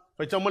ala,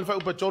 fa tau mo fa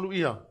upa tolu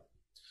ia.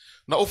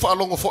 Na o fa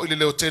alongo fo ile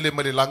le tele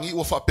ma le langi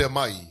o fa pe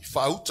mai,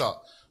 fa uta,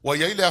 wa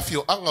ia ile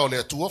afio anga o le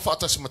atua fa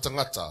ata se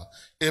matangata,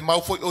 e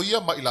mau fo o ia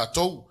ma ila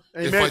tou.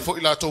 E fai fo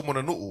ila tau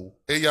mona nuu,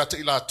 e ia te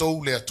ila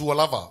tau le atua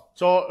lava.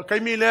 So,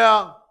 kaimi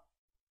lea,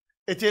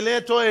 e te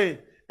le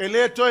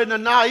toe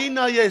na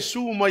ina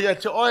Yesu ma ia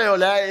te oe o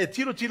lea, e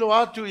tilo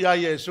atu ia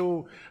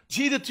Yesu,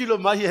 tilo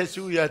mai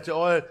Yesu ia te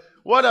oe.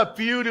 What a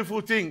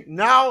beautiful thing.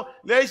 Now,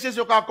 le se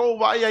so kako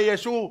wa ia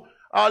Yesu,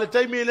 a le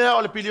taimi lea,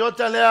 o le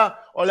piliota lea,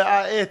 o le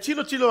e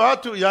tilo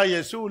atu ia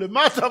Yesu, le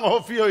mata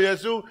ngofio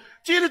Yesu,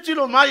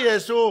 tilo mai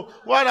Yesu.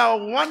 What a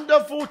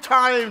wonderful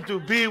time to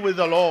be with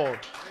the Lord.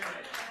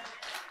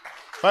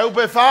 Fai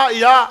upe wha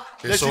ia,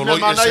 le sina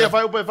mana ia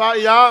fai upe wha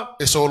ia.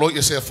 E solo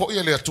i se fo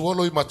ia le atua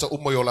loi mata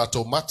umo yo la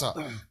to mata.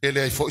 E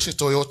le ai fo se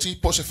toyoti,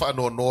 po se wha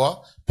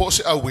noa, po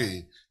se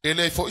awe. E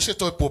le ai fo se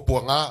toi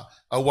puapuanga,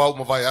 a wau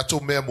mawai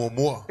atu mea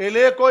mua. E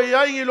le ko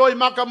ia ingi loi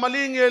maka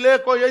malingi, e le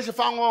ko ia se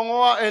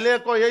whangongoa, e le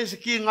ko ia se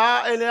ki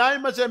ngā, e le ai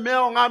ma se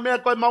mea o ngā mea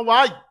koe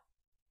mawai.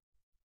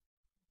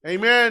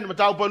 Amen.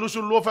 Mata upe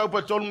lusu lua fai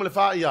upe tonu le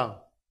wha ia.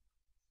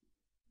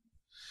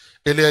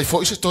 E le ai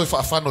fo se toi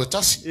whaafano e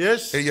tasi.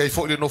 Yes. E ai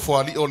fo le no fo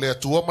ali o le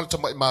atua malta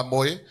mai ma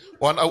moe.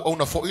 O an au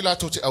na fo i la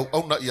to te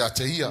au na ia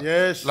te ia.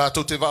 Yes. La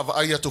to te vava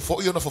ai atu fo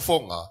i o na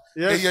fofonga.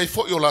 Yes. E ai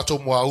fo i o la to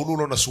mua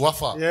ulu na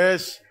suafa.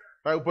 Yes.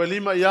 Fai upe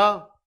lima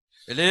ia.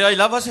 E le ai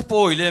lava se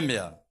po i le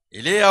mea.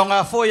 E le au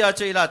ngā fo ia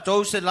te ila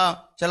tau se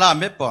la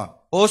mepa.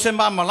 O se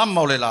mama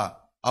lama o le la.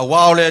 A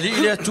wao le li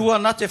le atua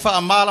na te wha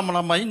amala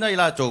mana maina i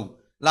la tau.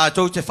 La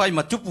tau te whai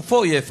matupu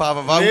fo i e wha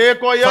vavau. Le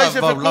ko ia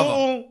se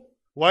whakuu.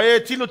 Wa e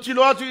tilo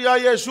atu ia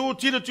Yesu,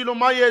 tilo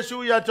mai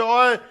Yesu ia te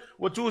oe,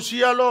 wa tu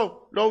sia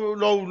lo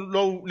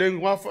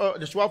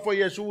le suafo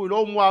Yesu,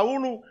 lo mua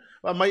ulu,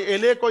 wa mai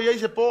ele ko ia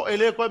se po,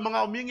 ele ko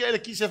mga omingi, ele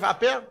ki se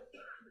whapea.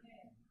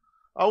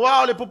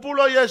 Awa le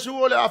populo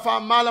Yesu, le afa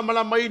mala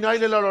mai na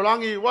ile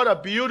lalolangi, what a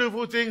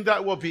beautiful thing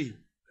that will be.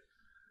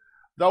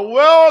 The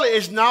world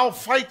is now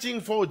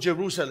fighting for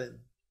Jerusalem.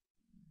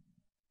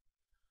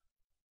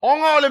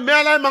 Onga le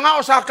mea lai mga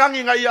o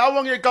sakangi nga ia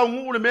awangi e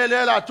kaungu le mea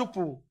le la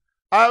tupu.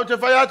 Ai te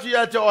whai atu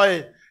ia te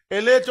oe,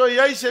 e le to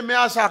iei se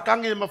mea sa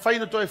kangi ma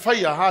whaina to e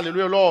whaia,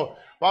 hallelujah lo.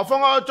 Wa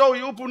whanga o tau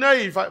I upu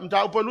nei,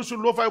 mta upu lusu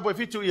lo whai upu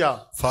fitu ia.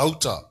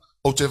 Whauta,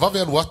 o te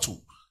vave alu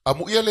atu,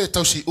 amu ia le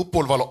tausi upu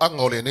o valo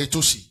anga o le nei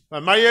tusi.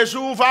 Mai Yesu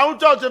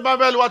whauta o te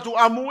vave alu atu,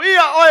 amu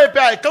ia oe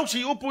pea e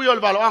kausi upu i o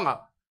le valo anga.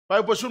 Whai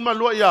upu sunma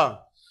lua ia.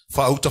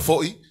 Whauta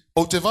foi,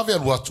 o te vave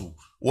alu atu,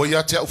 o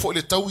ia te au foi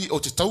le taui o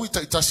te taui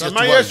ta itasi atu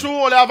mai Yesu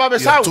o le avave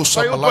sau,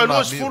 whai upu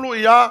luas fulu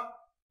ia.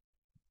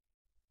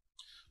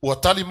 Ua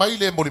tali mai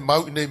le mori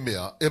mau i nei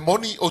mea, e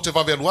moni o te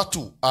vave alu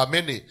atu,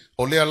 amene,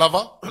 o lea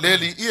lava,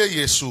 leli ia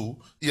Yesu,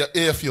 ia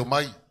ea fio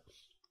mai.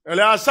 E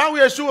le asau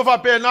Yesu e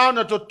whape nao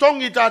na to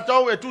tongi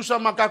tātou e tusa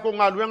makako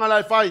ngā luenga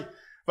lai whai,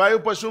 whai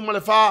upa suma le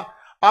wha,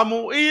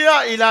 amu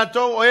ia I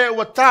lātou o e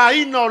ua tā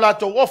ina o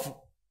lātou ofu.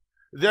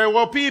 They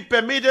will be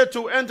permitted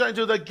to enter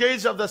into the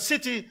gates of the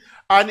city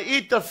and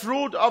eat the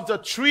fruit of the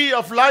tree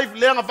of life,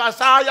 lenga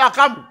whasa ia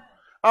kamu.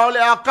 Au le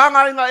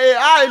akanga inga e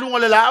a lunga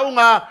le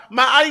launga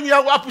ma ainga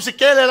au apu se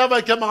kele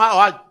lava ke mga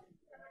oai.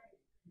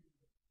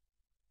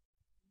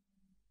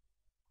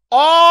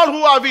 All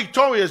who are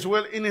victorious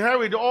will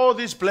inherit all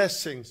these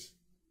blessings.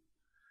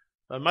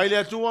 But mai le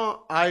atua,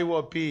 I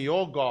will be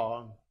your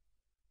God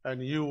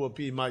and you will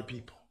be my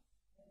people.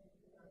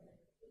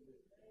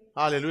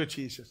 Hallelujah,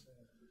 Jesus.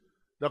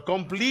 The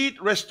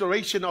complete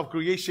restoration of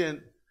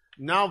creation.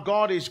 Now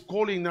God is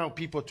calling now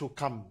people to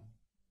come.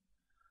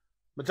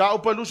 I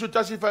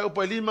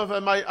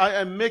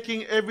am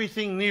making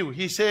everything new.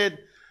 He said,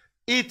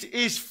 it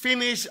is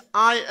finished.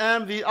 I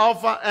am the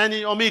Alpha and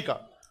the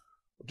Omega.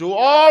 To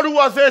all who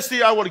are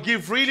thirsty, I will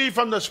give freely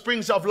from the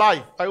springs of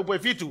life.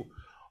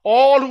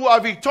 All who are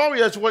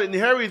victorious will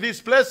inherit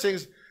these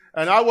blessings,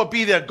 and I will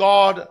be their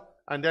God,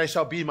 and they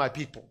shall be my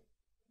people.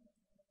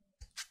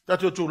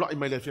 That's what in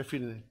my life.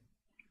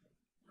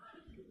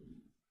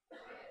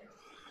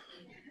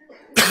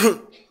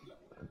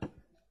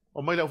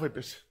 O mai la fai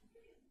pese.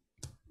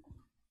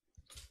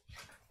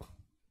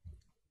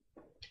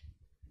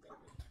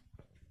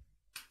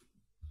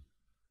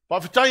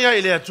 Pa fitaya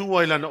ile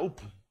atua ila na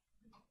upu.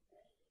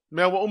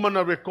 Mea wa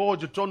umana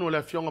record tonu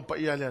le fionga pa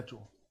ia le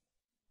atua.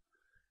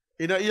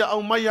 Ina ia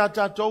au mai a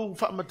tātou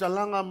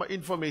whaamatalanga ma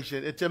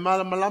information. E te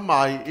malama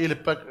ai i le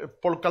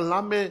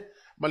polkalame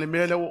ma le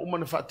mele wa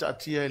umana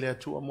whaataatia i le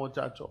atua mo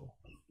tātou.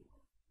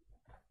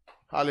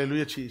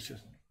 Halleluiah,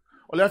 Jesus.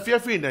 O le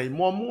awhiawhi nei,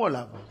 mua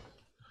lava.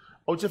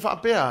 O te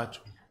whaapea atu.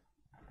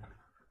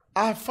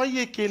 A whai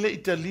e ke le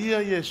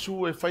Italia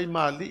Yesu e whai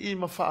maali i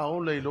ma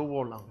whaaola i lo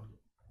wolanga.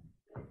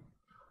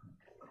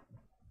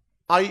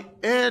 I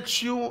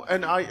urge you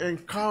and I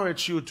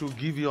encourage you to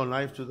give your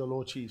life to the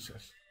Lord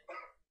Jesus.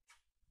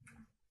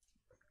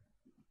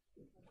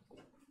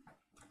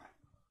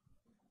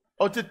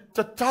 O te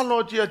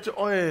talo tia te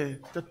oe,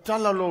 te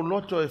tala lo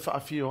loto e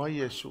whaafio a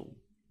Yesu.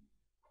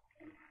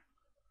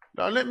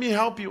 Now let me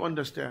help you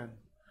understand.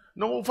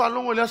 No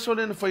whalongo le aso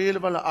le na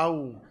whaiele wala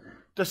au,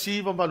 ta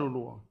siwa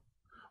malulua.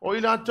 O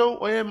ila tau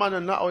o e mana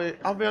na o e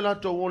awe la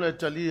tau o le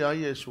talia a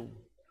Yesu.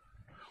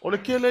 O le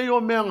kele i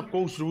o mea nga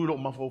kousru ilo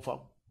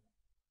mawhauwhau.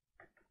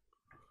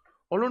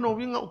 O lono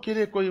winga o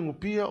kele koe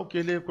ngupia, o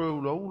kele koe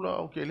ula,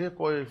 o kele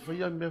koe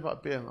whaia me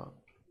whaapenga.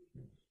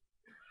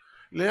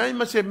 Le ai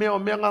ma se mea o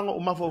mea nganga o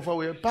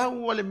mawhauwhau e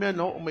pau wale mea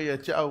na o mea e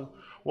te au.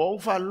 Wa o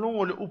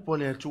whalongo le upo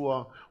le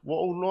atua, wa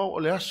o loa o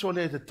le aso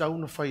le te tau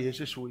na whai e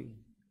se sui.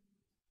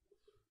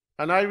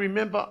 And I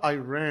remember I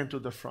ran to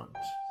the front.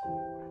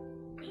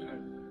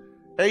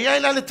 E iai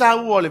la le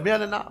tau o le mea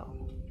le na.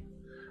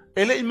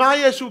 E le ima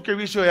Yesu ke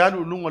riso e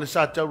anu nunga le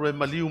sa tau re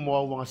maliu mo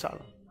au wanga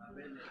sala.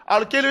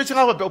 Al kele wisi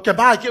ngawa pe o ke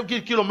maa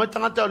ke kilomita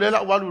ngata o le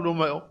la walu lo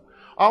mai o.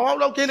 A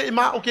wala o kele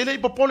ima o kele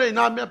ipopole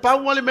ina mea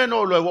pau wale mea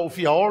no lo e wa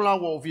ufia ola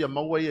wa ufia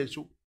maua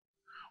Yesu.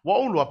 Wa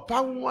ulua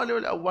pau wale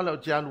wale wala o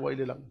te anu wa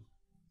ile lang.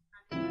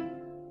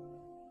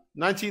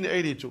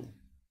 1982.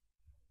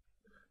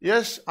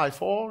 Yes, I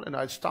fall and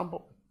I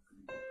stumble,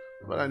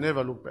 but I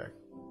never look back.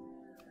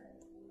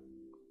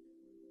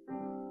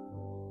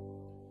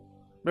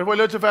 Me foi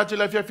le te fatu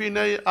la fia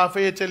fine a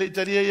fe te le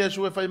taria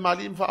Yesu e fai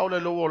mali mfa ola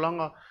lo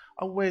olanga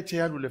a we te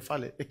alu le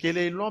fale e ke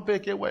le lompe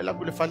ke we la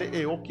le fale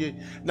e oke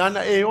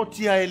nana e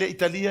otia ele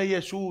Italia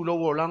Yesu lo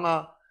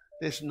olanga.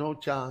 There's no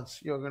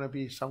chance you're going to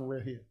be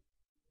somewhere here.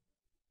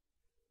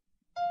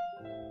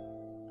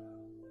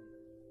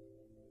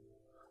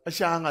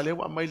 Asianga le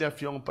wa mai le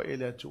fiong pa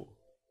ele tu.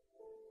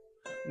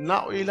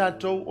 Na o ila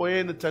to o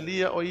e na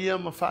talia o ia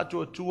mafatu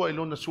o tua i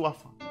lona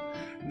suafa.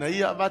 Na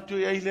ia watu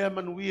e ile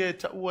manuia e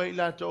ta ua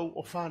ila to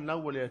o fa na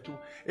o le atu.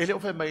 Ele o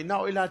fe mai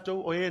na o ila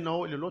to o e na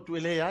o le lotu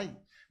ele ai.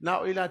 Na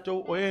o ila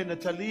to o e na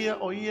talia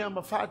o ia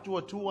mafatu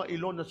o tua i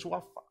lona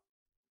suafa.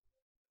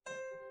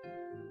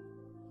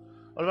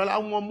 O wala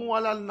au mua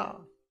ala na.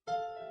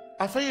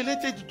 A fai ele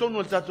te tonu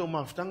al tato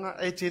maftanga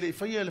e te le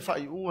fai ele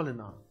fai unga le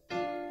na.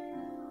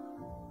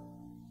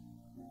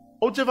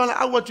 O te wala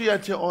au atu ia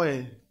te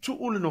oe. Tu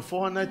ule no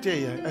foha na te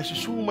ia. E se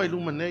su mai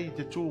luma nei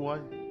te tu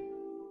ai.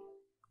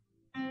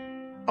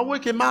 Awe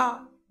ke ma.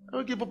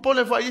 Awe ke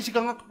popole fa isi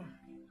kangaka.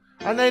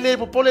 Ana ile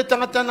popole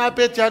tangata na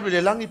pe te adu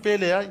le langi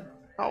pele ai.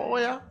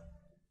 Aoya.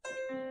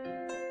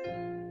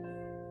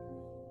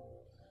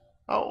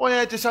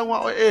 Aoya te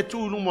sawa e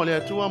tu luma le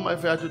atu ama e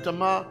fe atu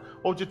tama.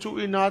 O te tu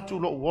ina atu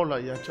lo wola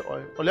ia te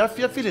oe. O le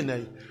afia file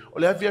nei. O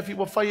le afia fi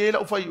wa fai e la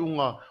o fai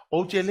unga.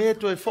 O te le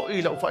to e fo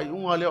i la o fai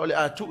unga le o le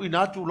atu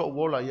ina atu lo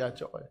wola ia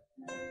te oe.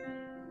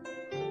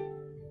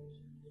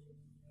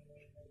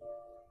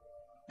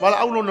 Wala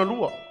au lona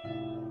lua.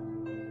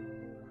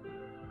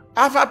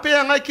 A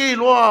whapea ngai ke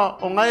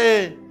iloa o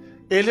ngai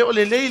e le o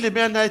le leile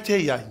mea nai te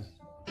iai.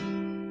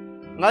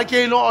 Ngai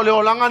ke iloa o le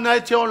olanga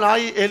nai te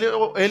olai e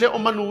le o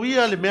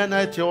manuia le mea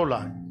nai te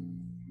olai.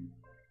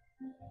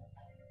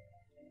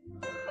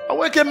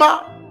 Awe ke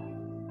ma.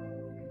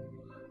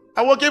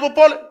 Awe ke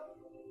popole.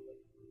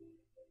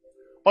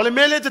 O le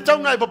mele te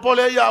tauna i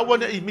popole ia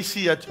awane i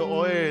misia te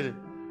oe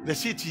le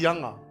siti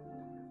yanga.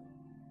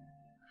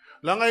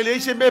 Langa ile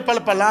ise me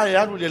palapala e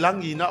anu le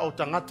langi na o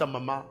tangata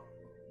mama.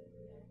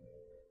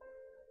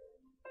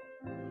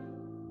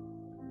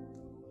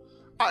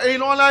 A e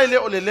no la ile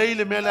o le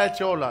leile me la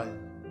te ola.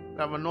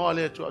 Na manoa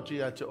le tu atu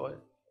ia te oe.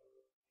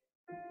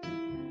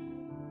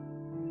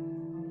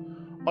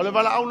 O le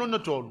wala au no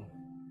tonu.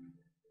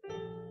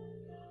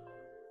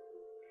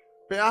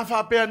 Pe a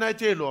wha pea nai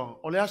te loa,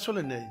 o le aso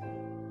le nei.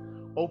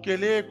 O ke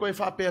le koe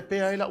wha pea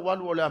pea ila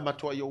walu o le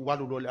amatua i o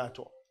walu lo le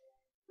atoa.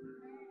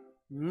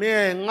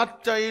 Mea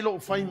ngata ilo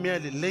fai mea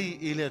le lei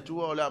i le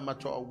atua o le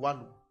amatua o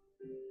walu.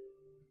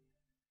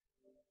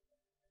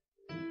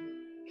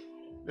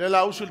 Le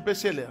la usu le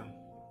pese lea.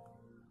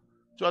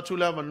 Tu atu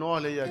lea manoa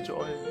le ia te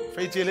oe.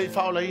 Fai te lei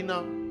whaola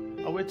ina.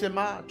 Awe te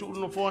maa, tu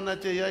uno fōna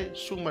te iai,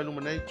 sumai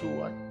luma nei tu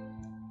ai.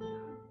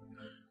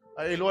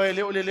 A e loa e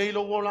leo le lei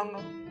lo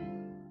wolanga.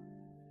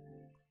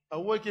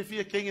 Awe ke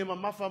fia kenge ma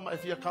mafa ma e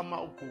fia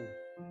kama upu.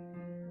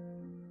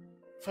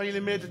 Fai le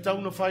mea te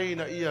tauna fai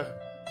na ia.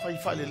 Fai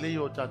fai le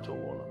leo tato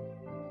wola.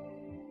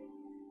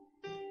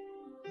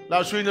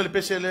 La suina le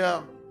pese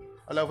lea.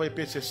 Ala vai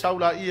pese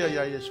saula ia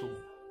ya Yesu.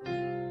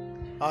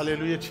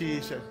 Hallelujah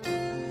Jesus.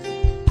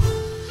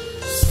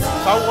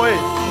 Saue.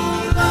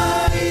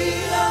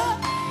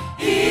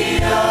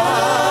 Ia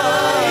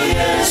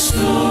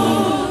Yesu.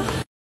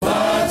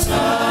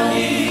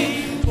 Batani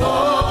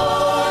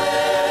poe.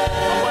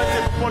 Awate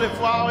pole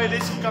fao ele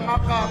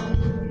sikamaka.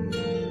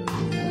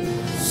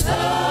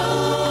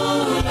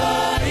 Saula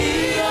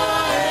ia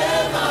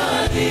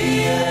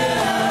emalie.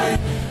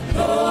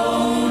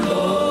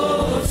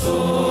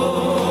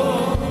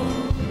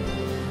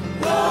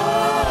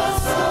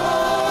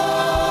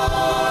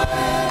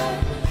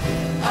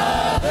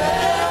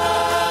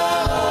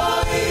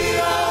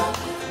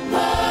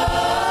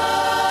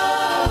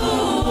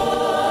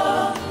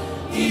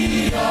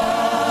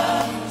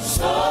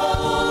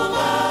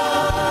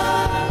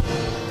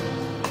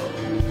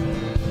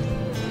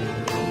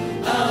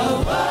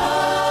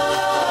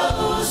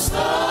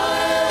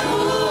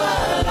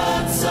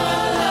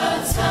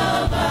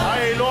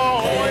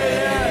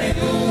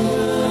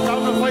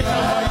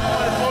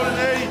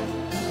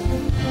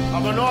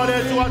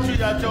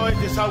 Joy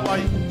de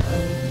Sawai.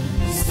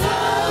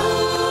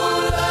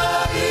 Saula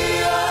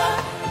ia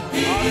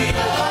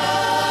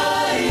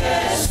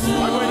Yesu.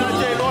 Agora na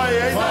Jeloai,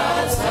 hein?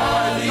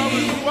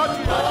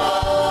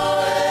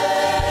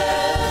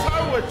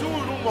 Saua tu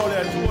no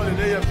mole tu ole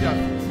dei afia.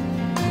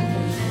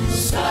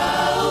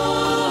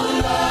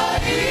 Saula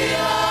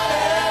ia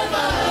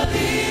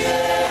Maria.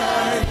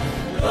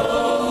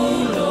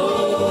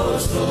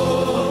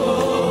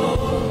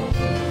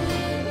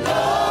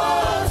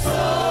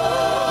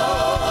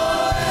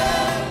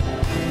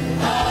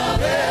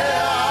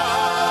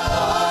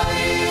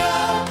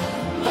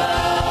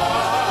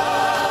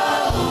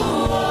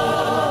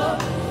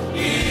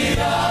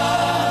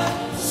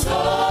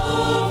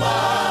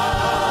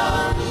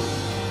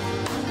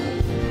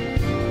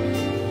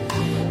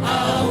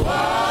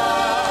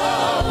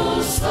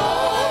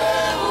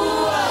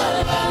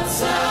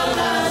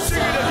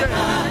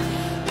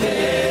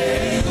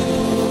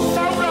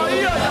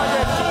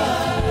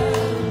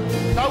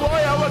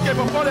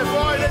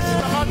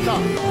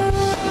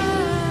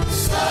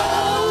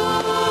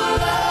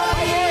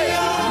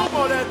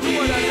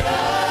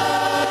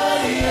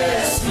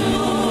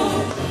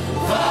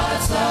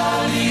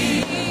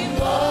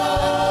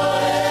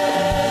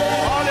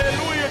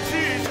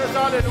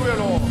 Hallelujah,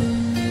 Lord.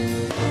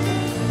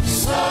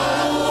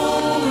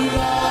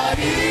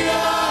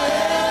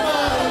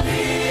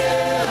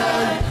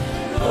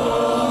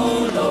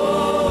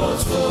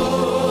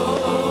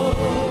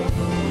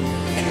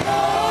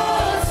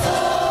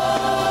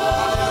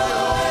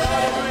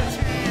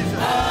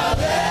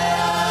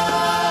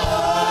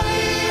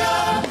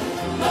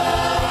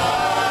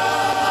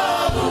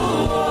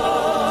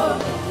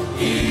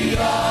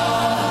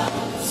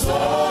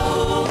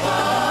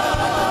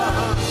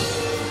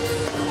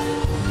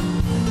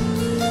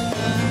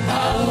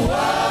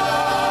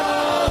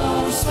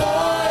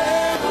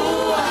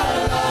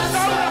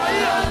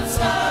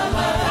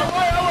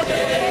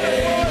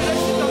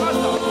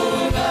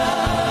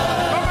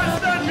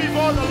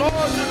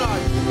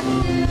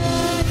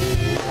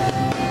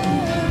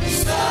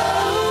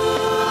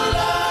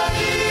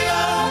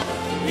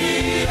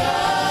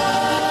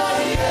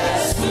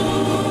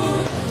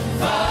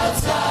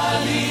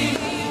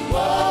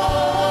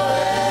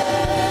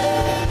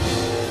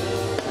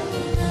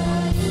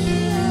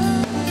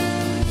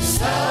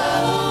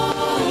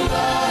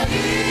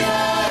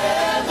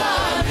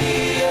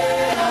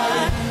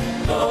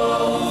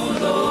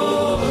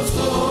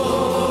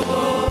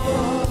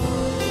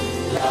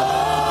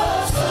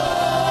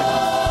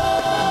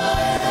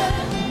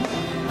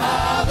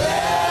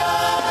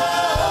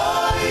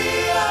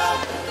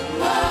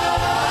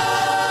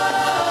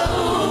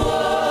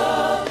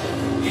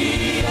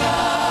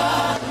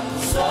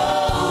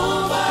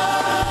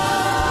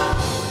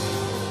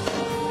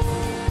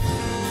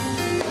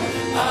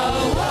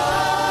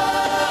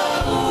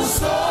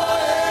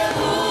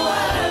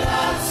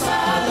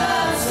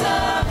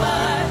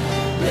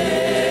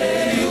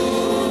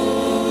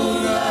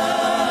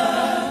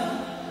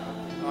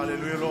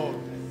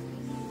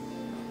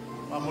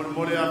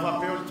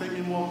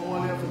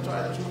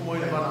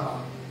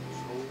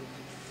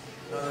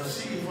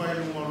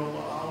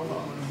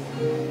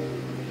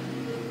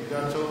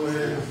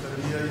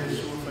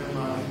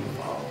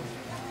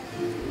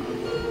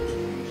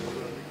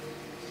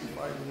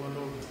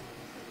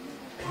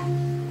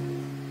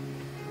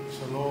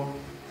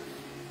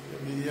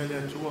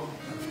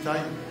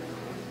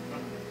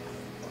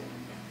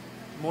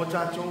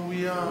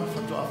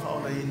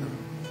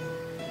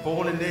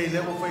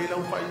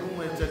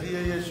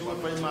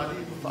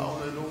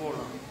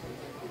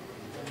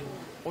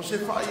 O se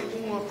fai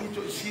unha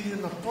pito isiri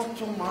na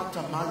poto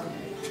mata malu.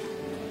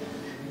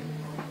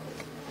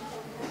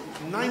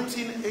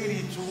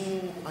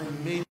 1982, I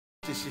made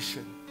a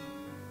decision.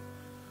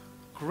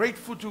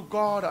 Grateful to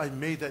God, I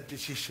made that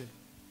decision.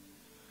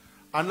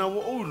 Ana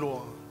wo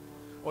uloa,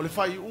 o le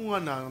fai unga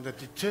na that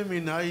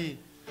determine ai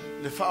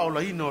le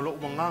whaolaina o lo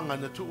wanganga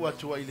na tua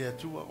atua i le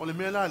atua. O le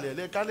mea la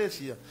le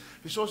kalesia.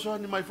 Fisoso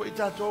ni mai fo i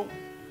tātou.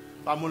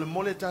 Pa mole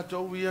mole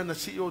tātou ia na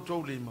si o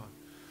tau lima.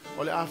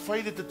 O le a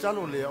whai le te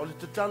talo lea. O le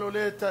te talo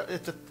lea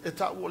e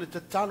ta o le te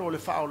talo o le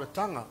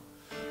whaolatanga.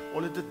 O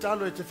le te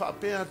talo e te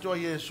whaapea toa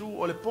Iesu.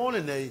 O le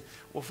pole nei.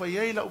 O whai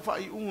eila u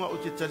whai unga o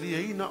te talia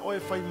ina. O e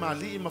whai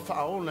mali i ma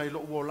whaona i lo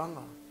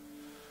uolanga.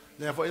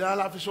 Lea fo i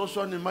la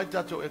fisoso ni mai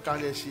tātou e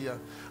kalesia.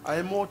 A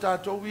e mō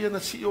tātou ia na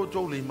si o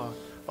tau lima.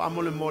 Fa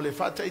mole mole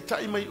fa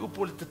tai mai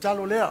upo le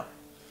tatalo lea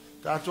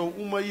tatou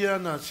uma ia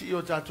na si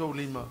o tatou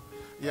lima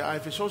ia ai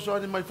fesoso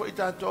ani mai foi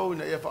tatou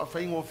na ia fa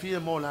faingo fia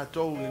mo la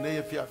tatou ni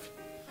ia fiafi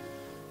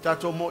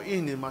tatou mo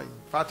ini mai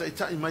fa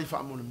tai mai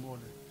fa mole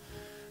mole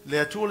le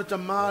atu le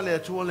tama le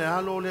atu le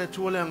alo le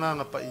atu le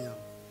nganga pa ia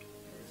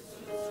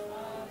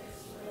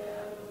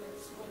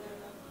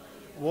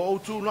wo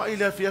tu na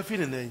ile fiafi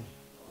nei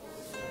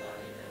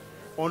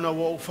ona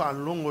wo fa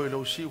longo i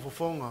lo si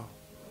fofonga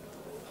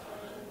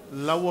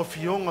laua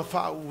fionga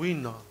wha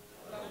uina.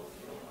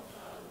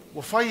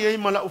 Wa whai e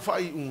mala u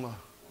whai unga.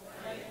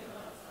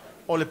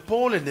 O le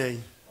pole nei.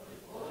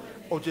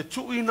 O te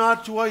tui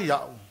nā tua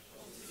iau.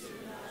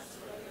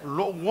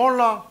 Lo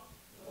ngola.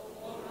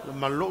 Le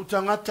ma lo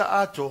tangata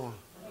ato.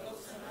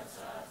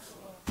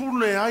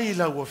 Pune ai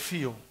laua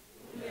fio.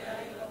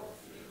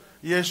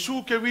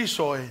 Yesu ke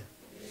wisoe.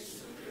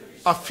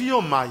 A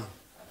fio mai.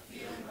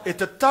 E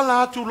te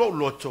tala atu lo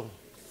loto.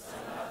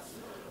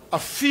 A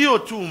fio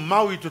tu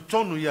mau I tu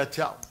tonu ia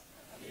tau.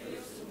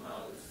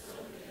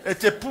 E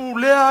te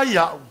pūlea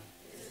iau.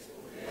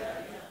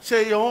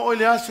 Se I o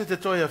le ase te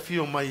toi a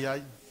fio mai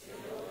ai.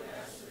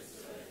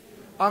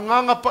 A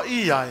nganga pa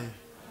I ai.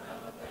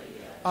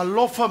 A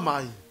lofa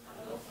mai.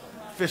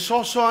 Fe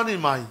soso ani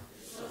mai.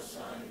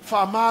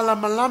 Fa mala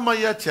malama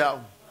ia tau.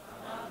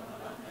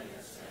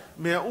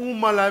 Mea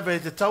umala e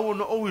te tau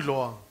no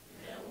oiloa.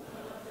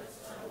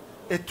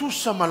 E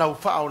tusa malau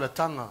fa o la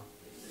tanga.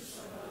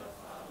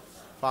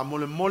 Fa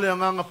mole mole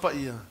anganga pa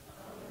ia.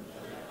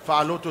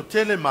 Fa loto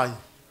tele mai.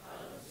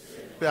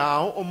 Pe a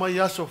o mai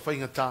aso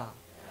whaingata.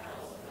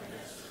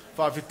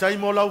 Fa vitai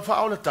mo lau fa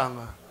aula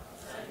tanga.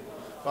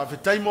 Fa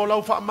vitai mo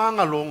lau fa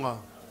manga longa.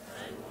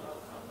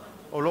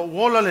 O lo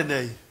wola le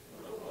nei.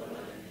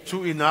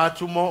 Tu ina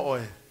tu mo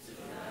oe.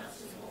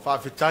 Fa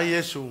vitai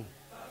Yesu.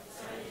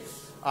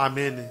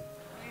 Amen.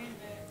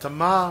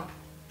 Tama.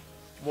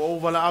 Mo o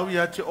wala au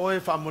ia te oe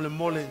fa mole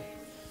mole.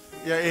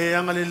 Ia e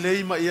anga le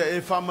leima ia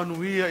e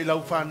whamanuia I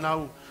lau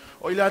whanau.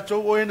 O I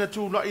lātou oe na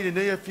tū lai le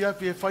neia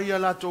fiafi e whaia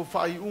lātou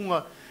whai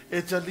unga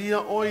e talia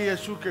oe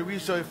Yesu ke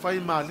wiso e whai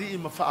mali I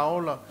ma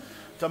whaola.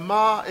 Ta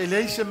mā e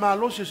leise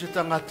mālosi se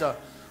tangata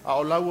a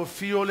o lau a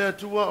fio le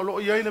atua o lo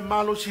I aile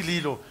mālosi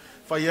lilo.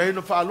 Whai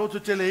aina whaaloto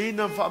tele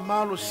ina wha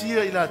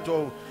mālosia I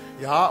lātou.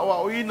 Ia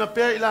o ina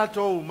pēr I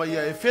lātou ma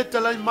ia e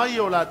whetalai mai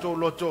o lātou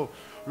loto.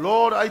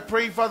 Lord, I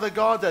pray, Father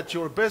God, that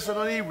your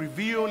personally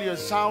reveal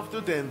yourself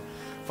to them.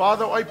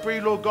 Father, I pray,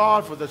 Lord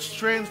God, for the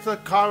strength, the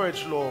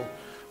courage, Lord.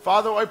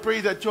 Father, I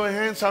pray that your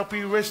hands shall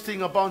be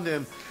resting upon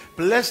them.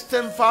 Bless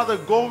them, Father,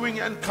 going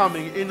and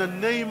coming in the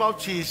name of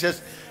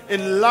Jesus.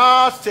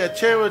 Enlarge their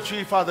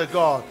territory, Father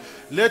God.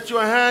 Let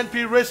your hand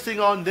be resting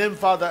on them,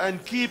 Father,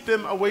 and keep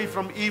them away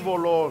from evil,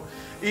 Lord.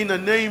 In the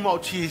name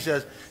of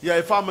Jesus. Ya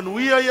e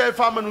whamanuia, ya e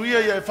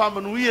whamanuia, ya e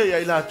whamanuia, ya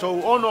I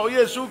lātou. Ono o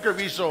Iesu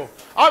Keriso.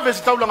 Awe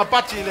se taulanga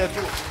pati I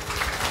lātou.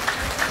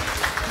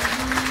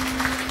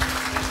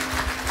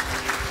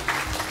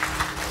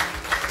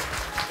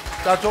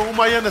 Tātou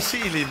umai ana si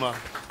ilima.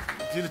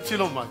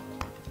 Tilo mai.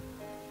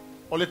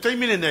 O le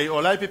taimine nei, o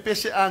lai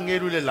pepese a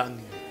ngeru le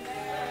langi.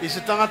 I se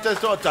tangata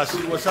to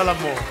atasi, ua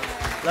salamo.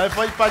 Lai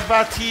whai pai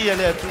bati e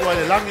le atua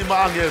le langi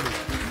ma a ngeru.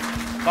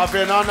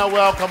 Papenana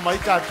welcome mai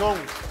tātou.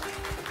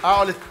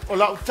 A o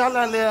la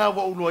utala lea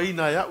wa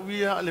uloina ya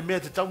uia le mea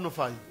te tauna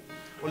whai.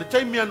 O le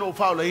taimia no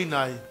whaola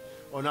inai.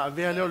 O na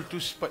avea leo le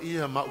tusi pa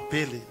ia ma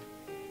upele.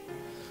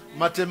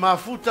 Ma te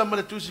mafuta ma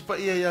le tusi pa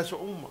ia ia so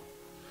uma.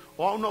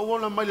 O au na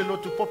uola mai le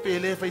lotu pope e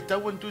le whai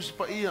tau an tusi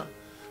pa ia.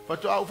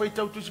 Fatu au whai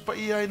tau tusi pa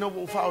ia ina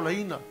wa whaola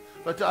ina.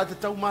 Fatu a te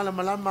tau mala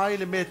malama ai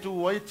le mea tu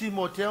wai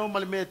Timoteo ma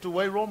le mea tu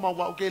wai Roma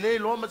wa uke le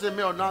Roma te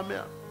mea o na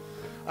mea.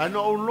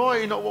 Ano o loa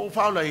ina wa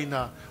whaola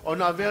ina. O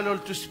na avea leo le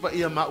tusi pa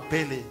ia ma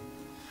upele.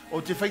 O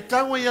te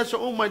whaitaua ia so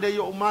umai dei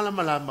o umala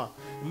malama.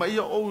 Ma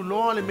ia o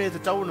loa le mea te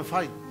tau na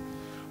whai.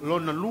 Lo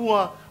na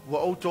lua wa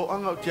o to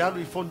anga o te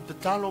alu I fon te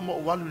talo mo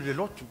o walu le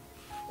lotu.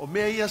 O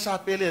mea ia sa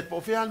pele.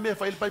 O whea mea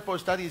whaile pai po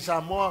stadi I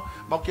Samoa.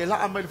 Ma o ke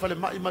laa mai le whale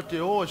mai ma te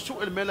o.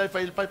 Su ele mea lai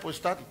whaile pai po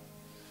stadi.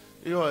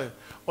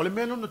 O le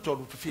mea no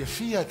tolu.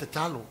 Fia te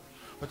talo.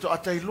 O to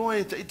atai loa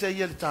e te ita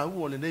ia le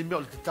tau o le nei mea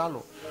o le te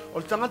talo. O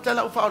le tangata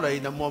la ufa o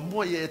lai na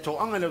mua ia e to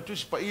anga le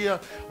tusi pa ia.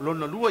 Lo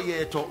na lua ia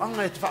e to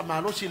anga e te wha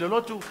mahalosi le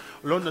lotu.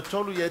 Lo na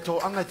tolu ia e to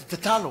anga e te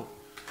talo.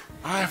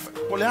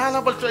 O le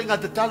ala bal to inga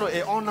te talo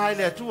e ona I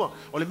le atua.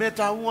 O le mea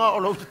taua o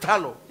lo te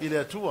talo I le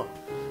atua.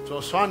 So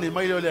swani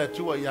mai le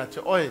atua ia te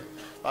oe.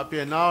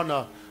 Papia nao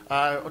na.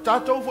 O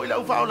tātou fo I la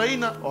ufa o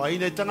laina. O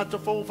aina I tangata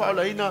fo ufa o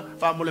laina.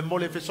 Wha mole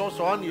mole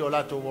fesoso ani o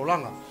lato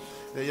wolanga.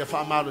 Le ia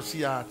whaamalo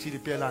sia tiri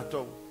pe la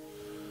tau.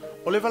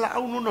 O le wala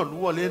au nuna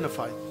lua le na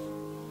whai.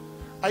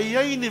 Ai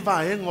ai ni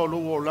vaenga o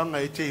lua o langa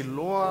e te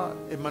iloa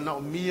e mana o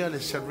mia le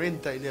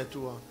serenta i le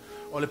atua.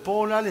 O le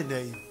pola le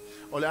nei.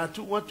 O le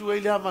atu watu e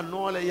le ava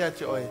noa le ia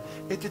te oe.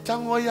 E te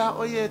tango ia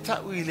oe e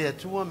tau i le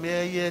atua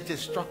mea ia te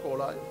struggle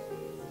lai.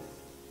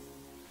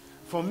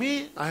 For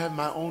me, I have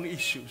my own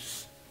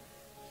issues.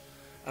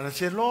 And I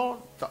said, Lord,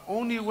 the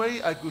only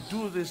way I could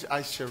do this,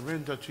 I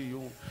surrender to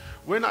you.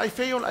 When I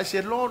failed, I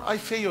said, Lord, I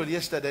failed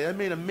yesterday. I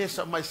made a mess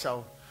of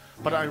myself.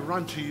 But I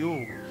run to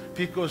you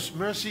because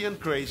mercy and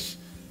grace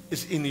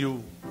is in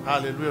you.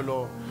 Hallelujah,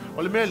 Lord.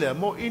 O le mele,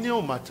 mo ini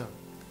o mata.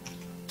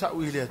 Ta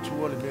uile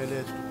atua le mele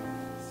atua.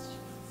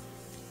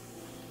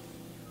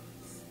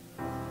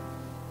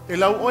 E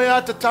lau oe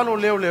ata talo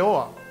leo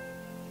leoa.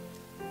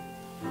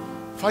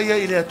 Whaia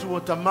ile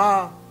atua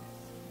tama.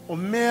 O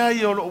mea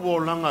i o lo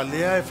langa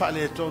lea e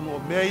whaale tonu. O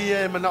mea i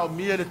e mana o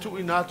mia le tu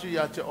inatu i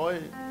ate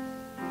oe.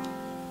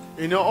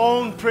 In your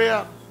own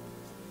prayer,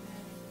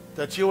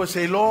 that you will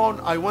say, Lord,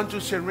 I want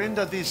to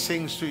surrender these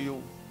things to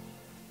you.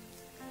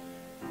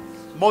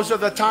 Most of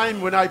the time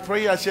when I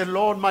pray, I say,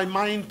 Lord, my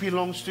mind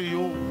belongs to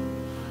you.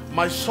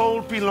 My soul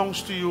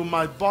belongs to you.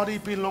 My body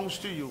belongs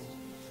to you.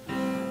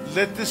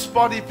 Let this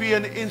body be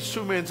an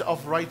instrument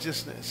of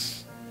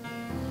righteousness.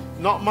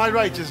 Not my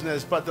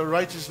righteousness, but the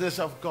righteousness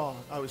of God.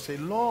 I would say,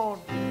 Lord,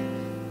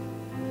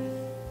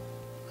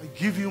 I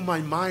give you my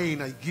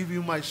mind. I give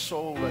you my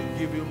soul. I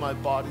give you my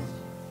body.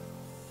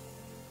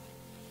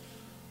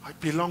 I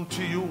belong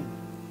to you.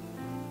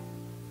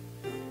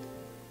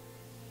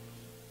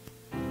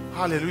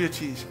 Hallelujah,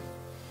 Jesus.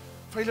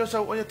 Say,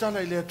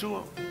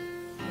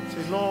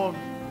 Lord,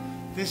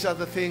 these are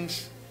the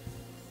things.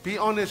 Be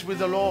honest with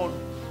the Lord.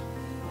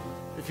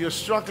 If you're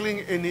struggling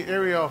in the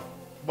area of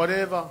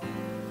whatever,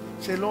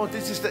 say, Lord,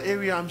 this is the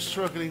area I'm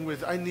struggling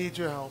with. I need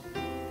your help.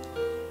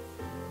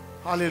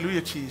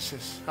 Hallelujah,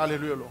 Jesus.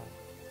 Hallelujah, Lord.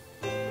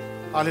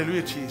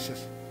 Hallelujah,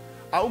 Jesus.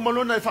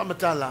 Aumalona ifa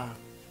matala.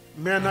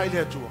 Mena ile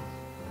atua.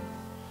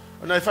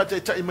 Ona ifa te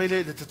ta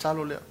imaile le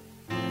tatalo le.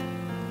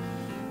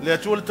 Le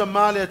atua le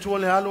tama, le atua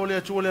le halo, le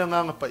atua le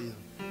nganga pa ia.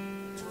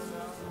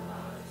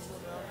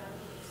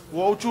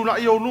 Wa utu na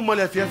ia unuma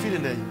le fiafi le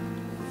nei.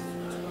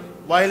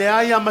 Wa ele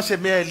aia ma se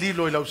mea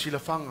lilo i lau sila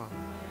fanga.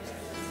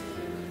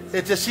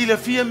 E te sila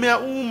fia mea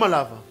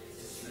umalava.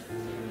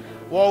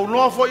 Wa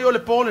uloa fo i o le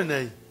pole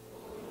nei.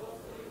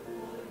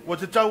 Wa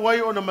te tau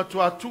wai o na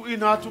matua tu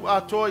ina atu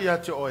atoa i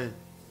ate oe.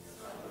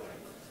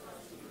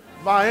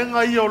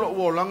 Vaenga i o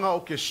lo langa o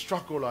ke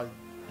struggle ai.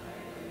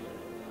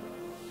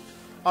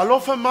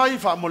 Alofa mai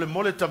fa mole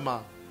mole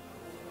tama.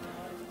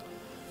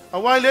 A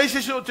wai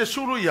leise se o te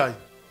suru iai.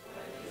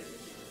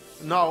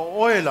 Na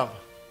o oe lava.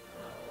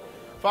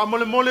 Fa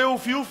mole mole u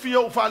fiu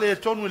fiu fa le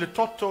tonu le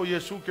toto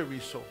Yesu ke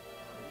riso.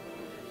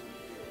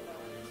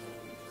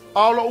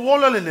 Aolo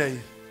wola le nei.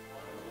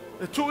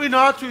 E tu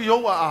ina atu i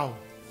o a au.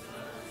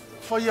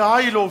 Fa ia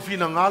ai lo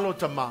fina ngalo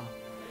tama.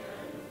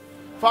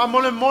 Fa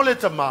mole mole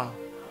tama.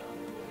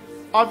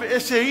 Ave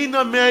ese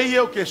ina mea i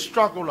o ke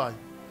struggle ai.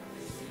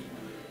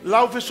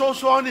 Lau fe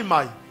soso ani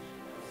mai.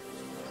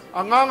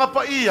 A nganga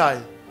pa i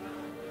ai.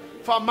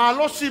 Fa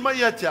malosi mai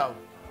ia te au.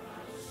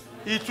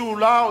 I tu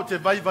la o te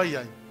vai vai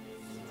ai.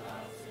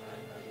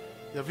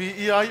 Ia vi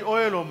i ai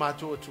oelo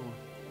matua tu.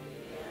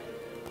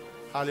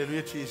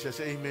 Hallelujah, Jesus.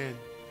 Amen.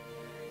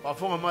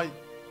 Wafonga mai.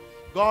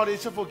 God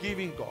is a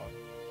forgiving God.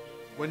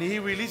 When He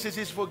releases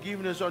His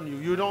forgiveness on you,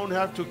 you don't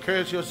have to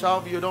curse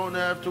yourself. You don't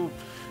have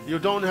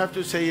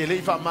to say,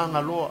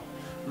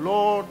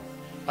 Lord,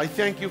 I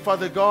thank you,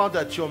 Father God,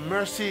 that your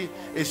mercy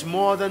is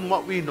more than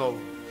what we know.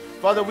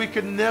 Father, we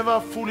can never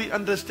fully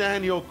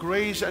understand your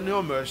grace and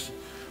your mercy.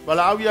 But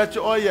I will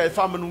to oya if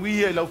I'm in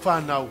we lo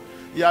fanau.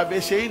 Ya be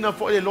seina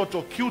fo e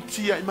loto cute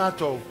ya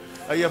mato.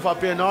 Ya fa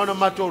pena na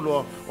mato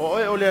lo. O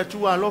e ole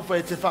tu alo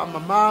fa te fa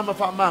mama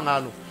fa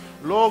mangalo.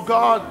 Lord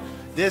God,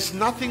 there's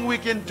nothing we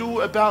can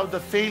do about the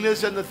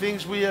failures and the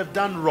things we have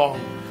done wrong.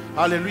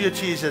 Hallelujah,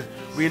 Jesus.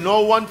 We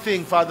know one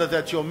thing, Father,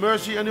 that your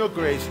mercy and your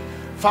grace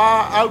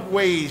far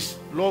outweighs,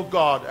 Lord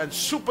God, and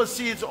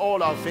supersedes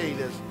all our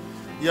failures.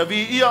 Ya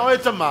vi ia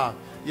oetama.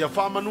 Ya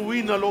fa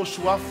manuina lo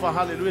suafa.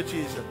 Hallelujah,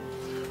 Jesus.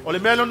 Ole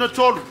melo na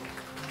tolu.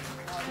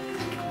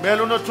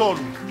 Melo na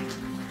tolu.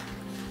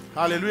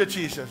 Hallelujah,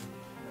 Jesus.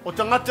 O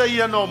tangata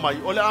ia no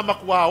mai. Ole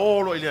amakwa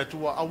olo ile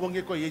atua.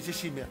 Awange ko yesi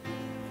simea.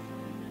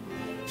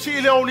 Si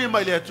ile oli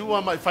mai ile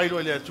atua. Mai failo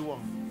ile atua.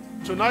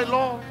 Tonight,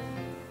 Lord,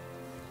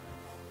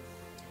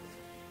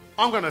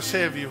 I'm going to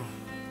serve you.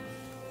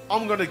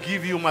 I'm going to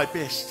give you my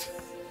best.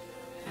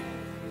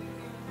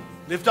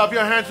 Lift up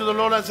your hand to the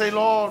Lord and say,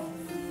 Lord,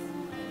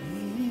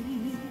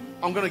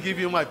 I'm going to give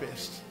you my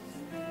best.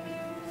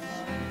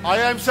 I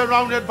am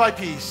surrounded by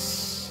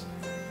peace.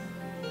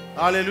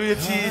 Hallelujah,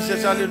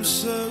 Jesus. I am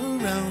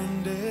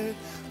surrounded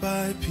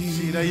by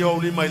peace.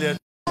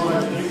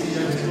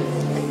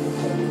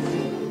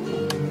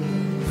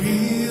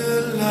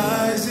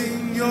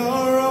 Realizing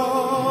you're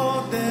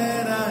all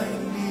that I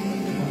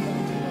need.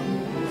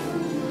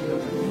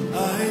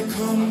 I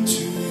come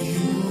to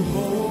you,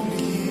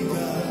 holy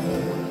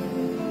God.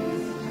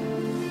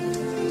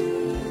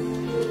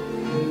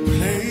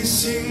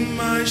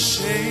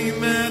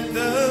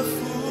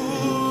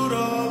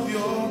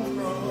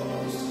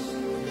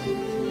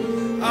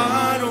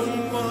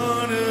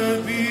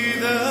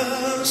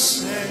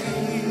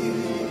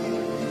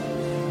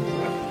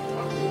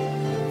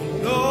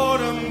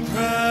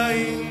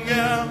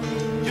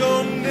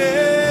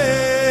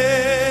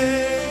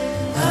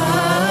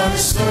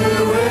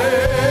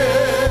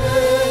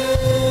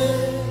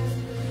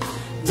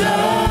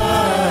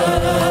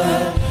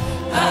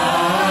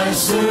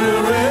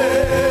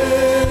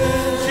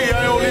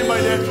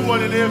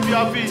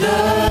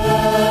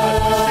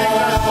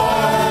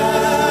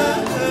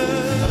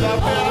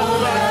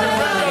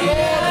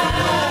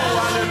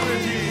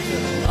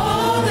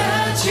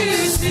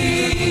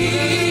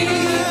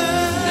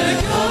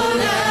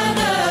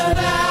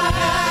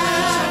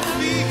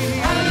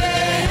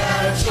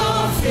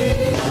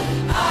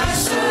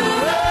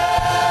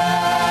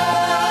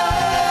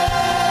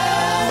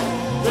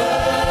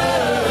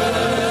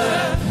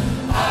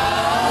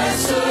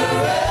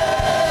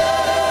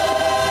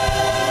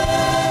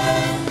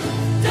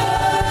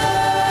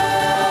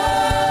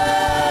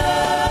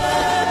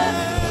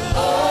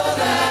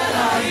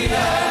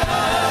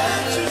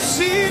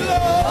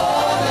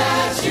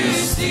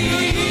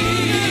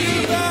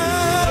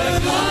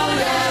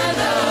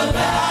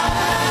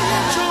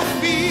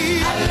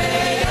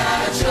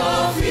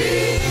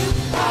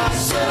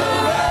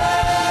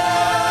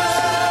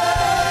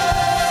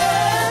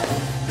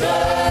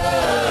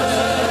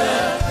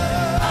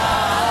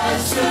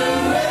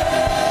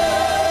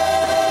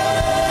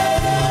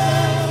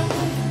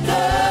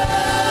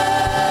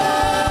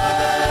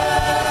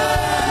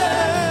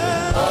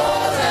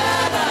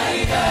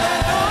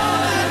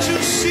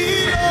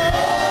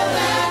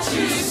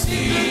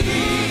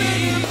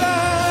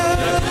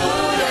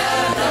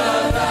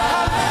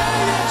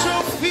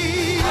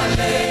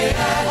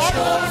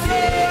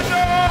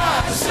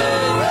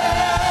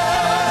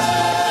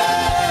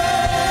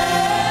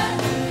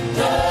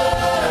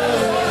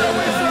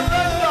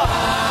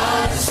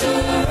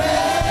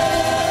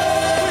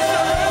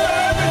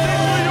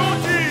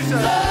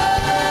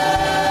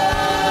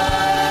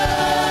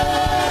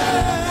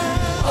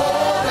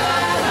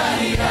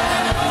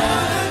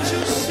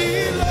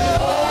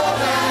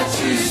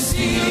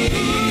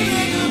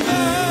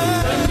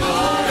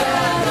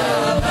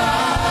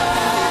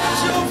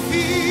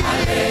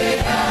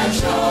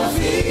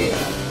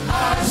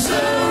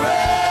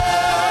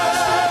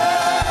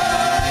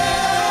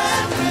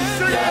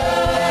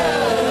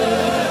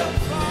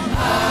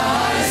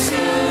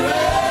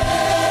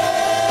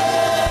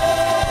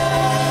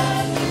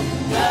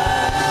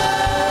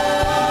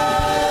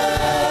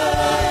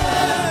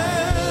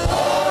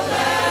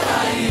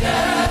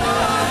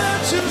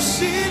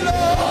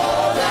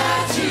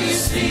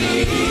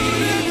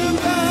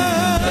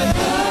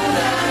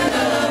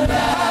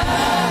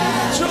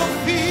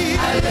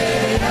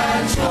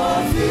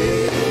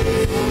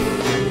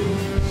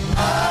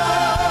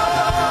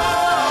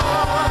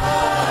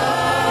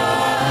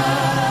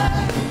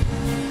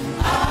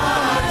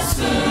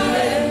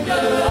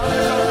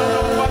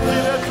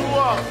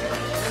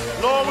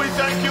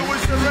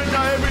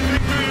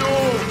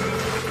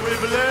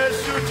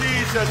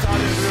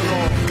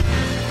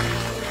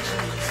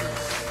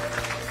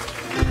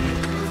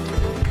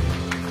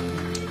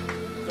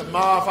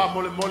 Ma fa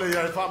mole mole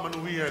ya fa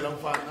manuia la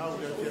fa na u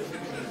ya.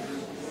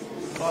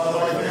 Father,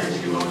 I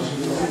thank you,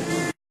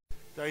 Lord.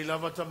 Tai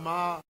lava ta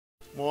ma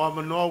mo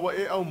amano wa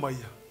e au mai.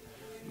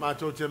 Ma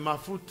to te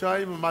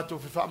mafutai ma to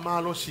fa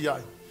malo si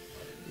ai.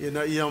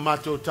 Ina ia ma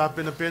to ta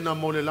pena pena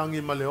mole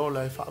langi ma le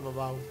ola e fa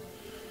ba.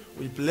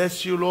 We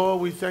bless you,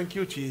 Lord. We thank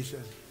you,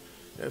 Jesus.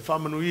 E fa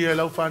manuia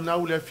la fa na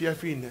u le fia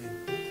fine.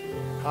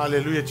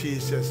 Hallelujah,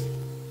 Jesus.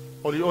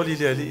 Oli oli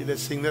le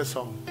let's sing that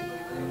song.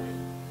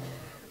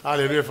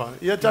 Hallelujah, Father.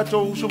 Ia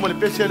tato usu mo le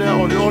pese le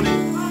oli oli.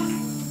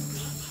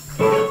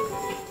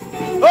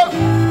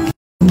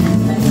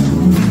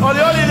 Oli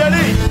oli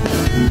le.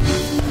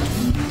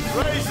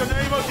 Praise the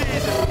name of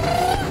Jesus.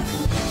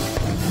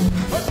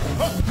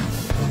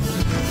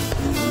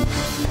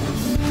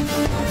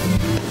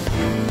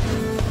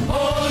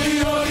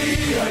 Oli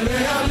oli ale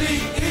ali.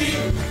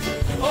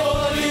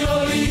 Oli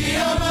oli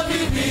ama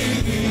bibi.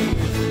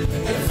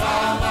 E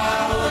fama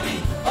oli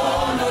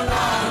ono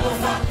na go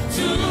fa.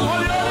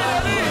 Oli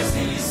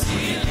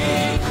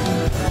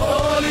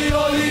Oli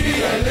oli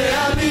ele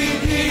ali,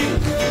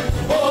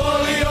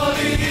 oli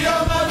oli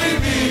ama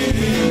bibi,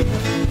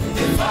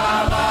 e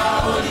fama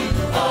oli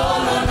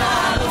ono na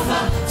lo fa,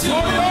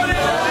 oli oli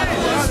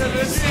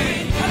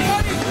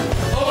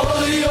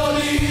oli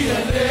oli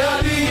ele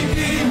ali,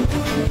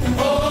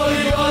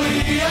 oli oli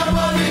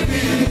ama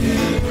bibi,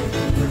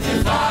 e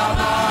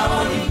fama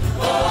oli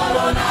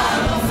ono na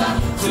lo fa,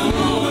 tu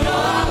no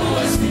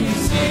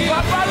aguestisi,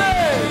 papale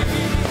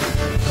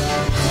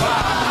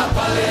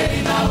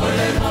na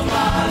ole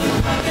mama.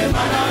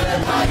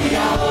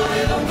 Bahia,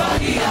 ole lo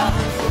Bahia,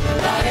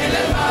 la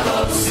ele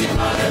malosi,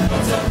 male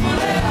pozo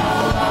mulea,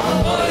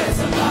 ole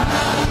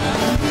samana.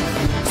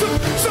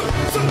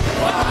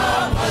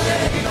 Male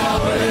ina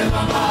ole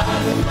mama,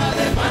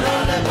 male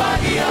manole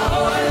Bahia,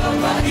 ole lo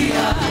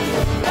Bahia,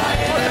 la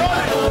ele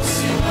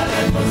malosi, male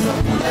pozo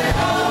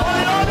mulea,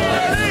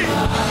 ole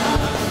samana.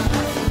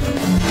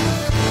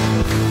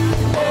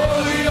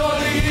 Oli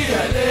oli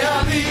ele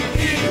ali,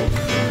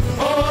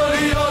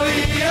 oli oli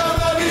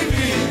ama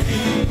bibi.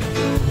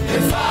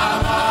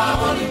 Fama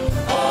oli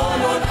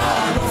ono na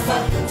no fa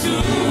tu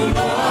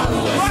no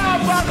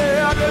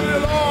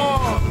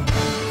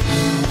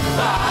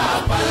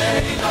Papa le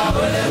ina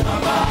ole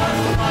mama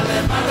male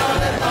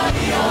manole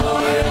Bahia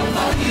ole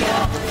Bahia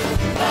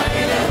la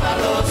ele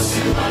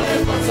malosi male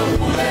pozo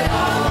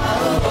mulea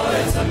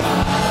ole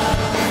samana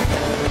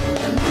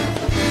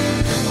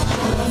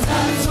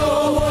tanto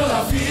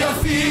vola fia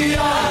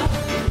fia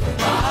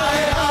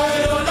ai ai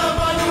ona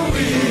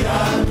manuia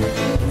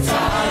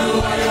talu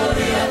ai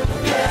oria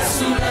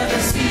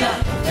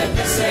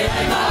empecé a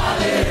ir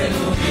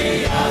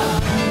aleluya.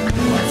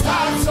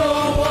 Tanto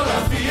vola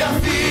fia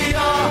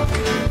fia,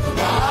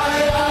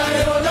 ay ay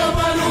ona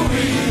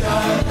manuia.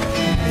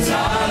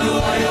 Salu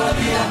ay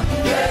oria,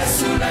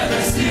 Jesús le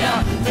decía,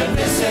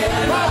 empecé a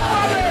ir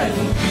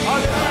aleluya.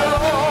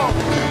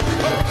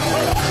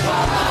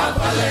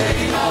 Papa le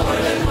ina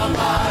ole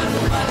mamá,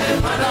 male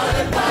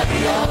manole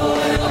Bahia,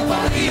 ole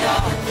Bahia.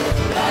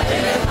 La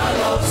ele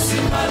malosi,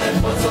 male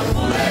pozo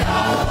mulea,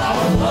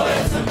 ole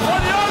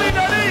samana.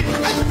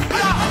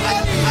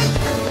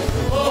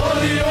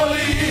 Oli oli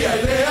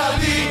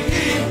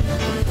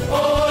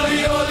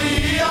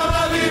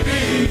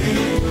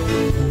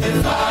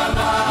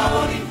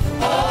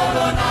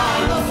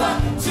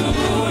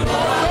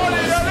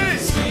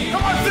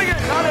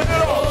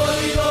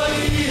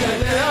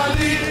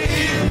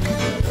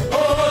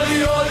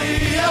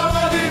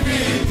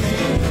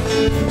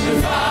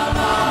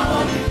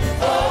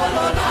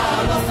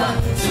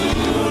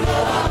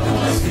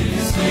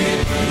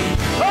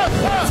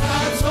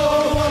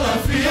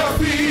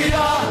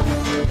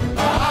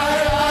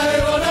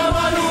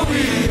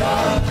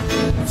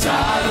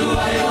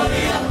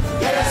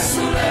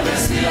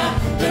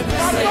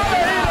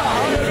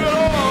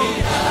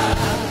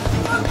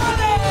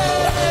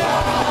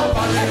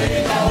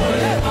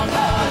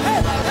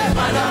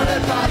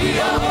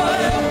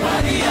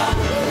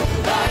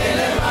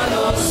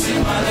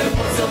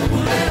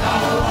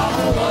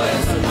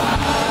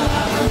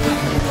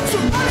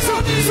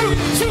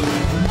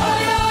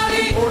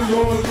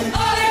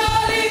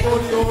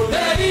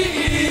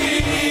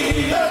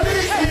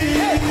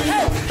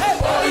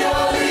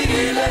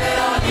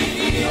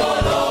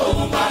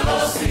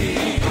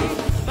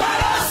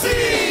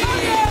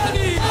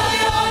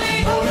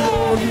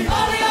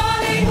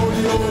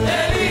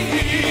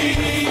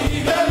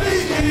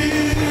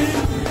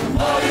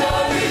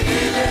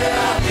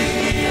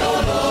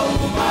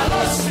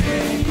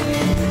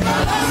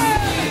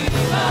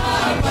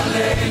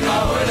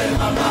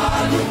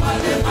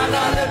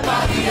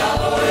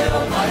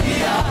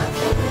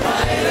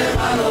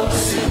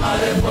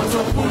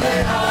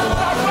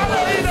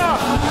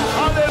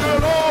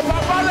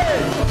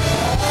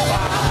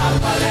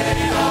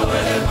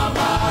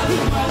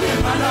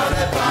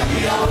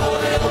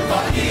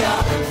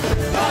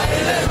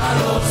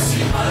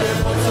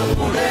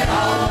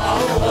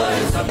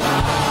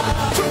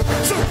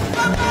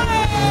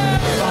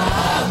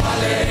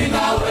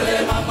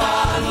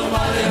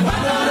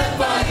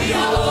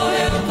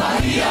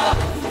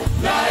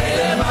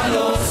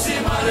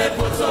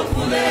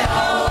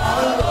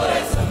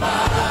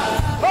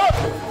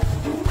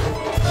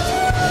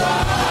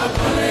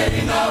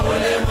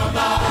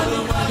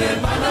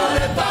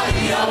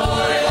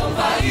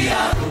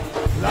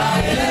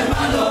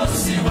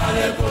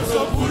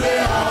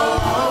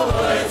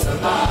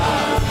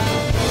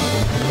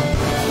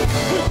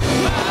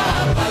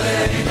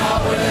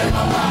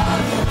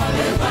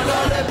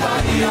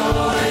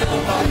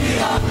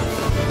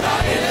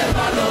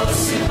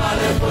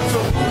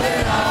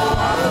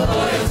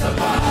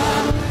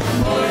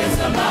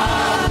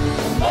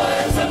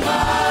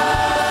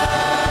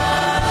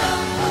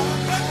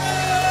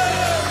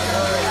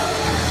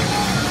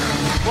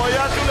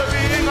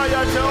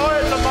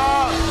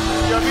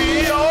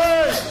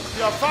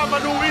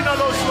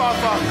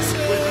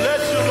We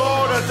bless you,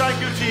 Lord, and thank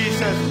you,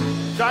 Jesus.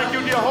 Thank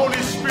you, dear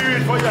Holy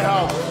Spirit, for your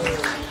help.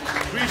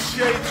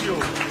 Appreciate you.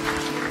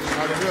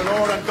 Hallelujah,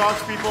 Lord, and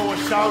God's people will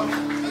shout.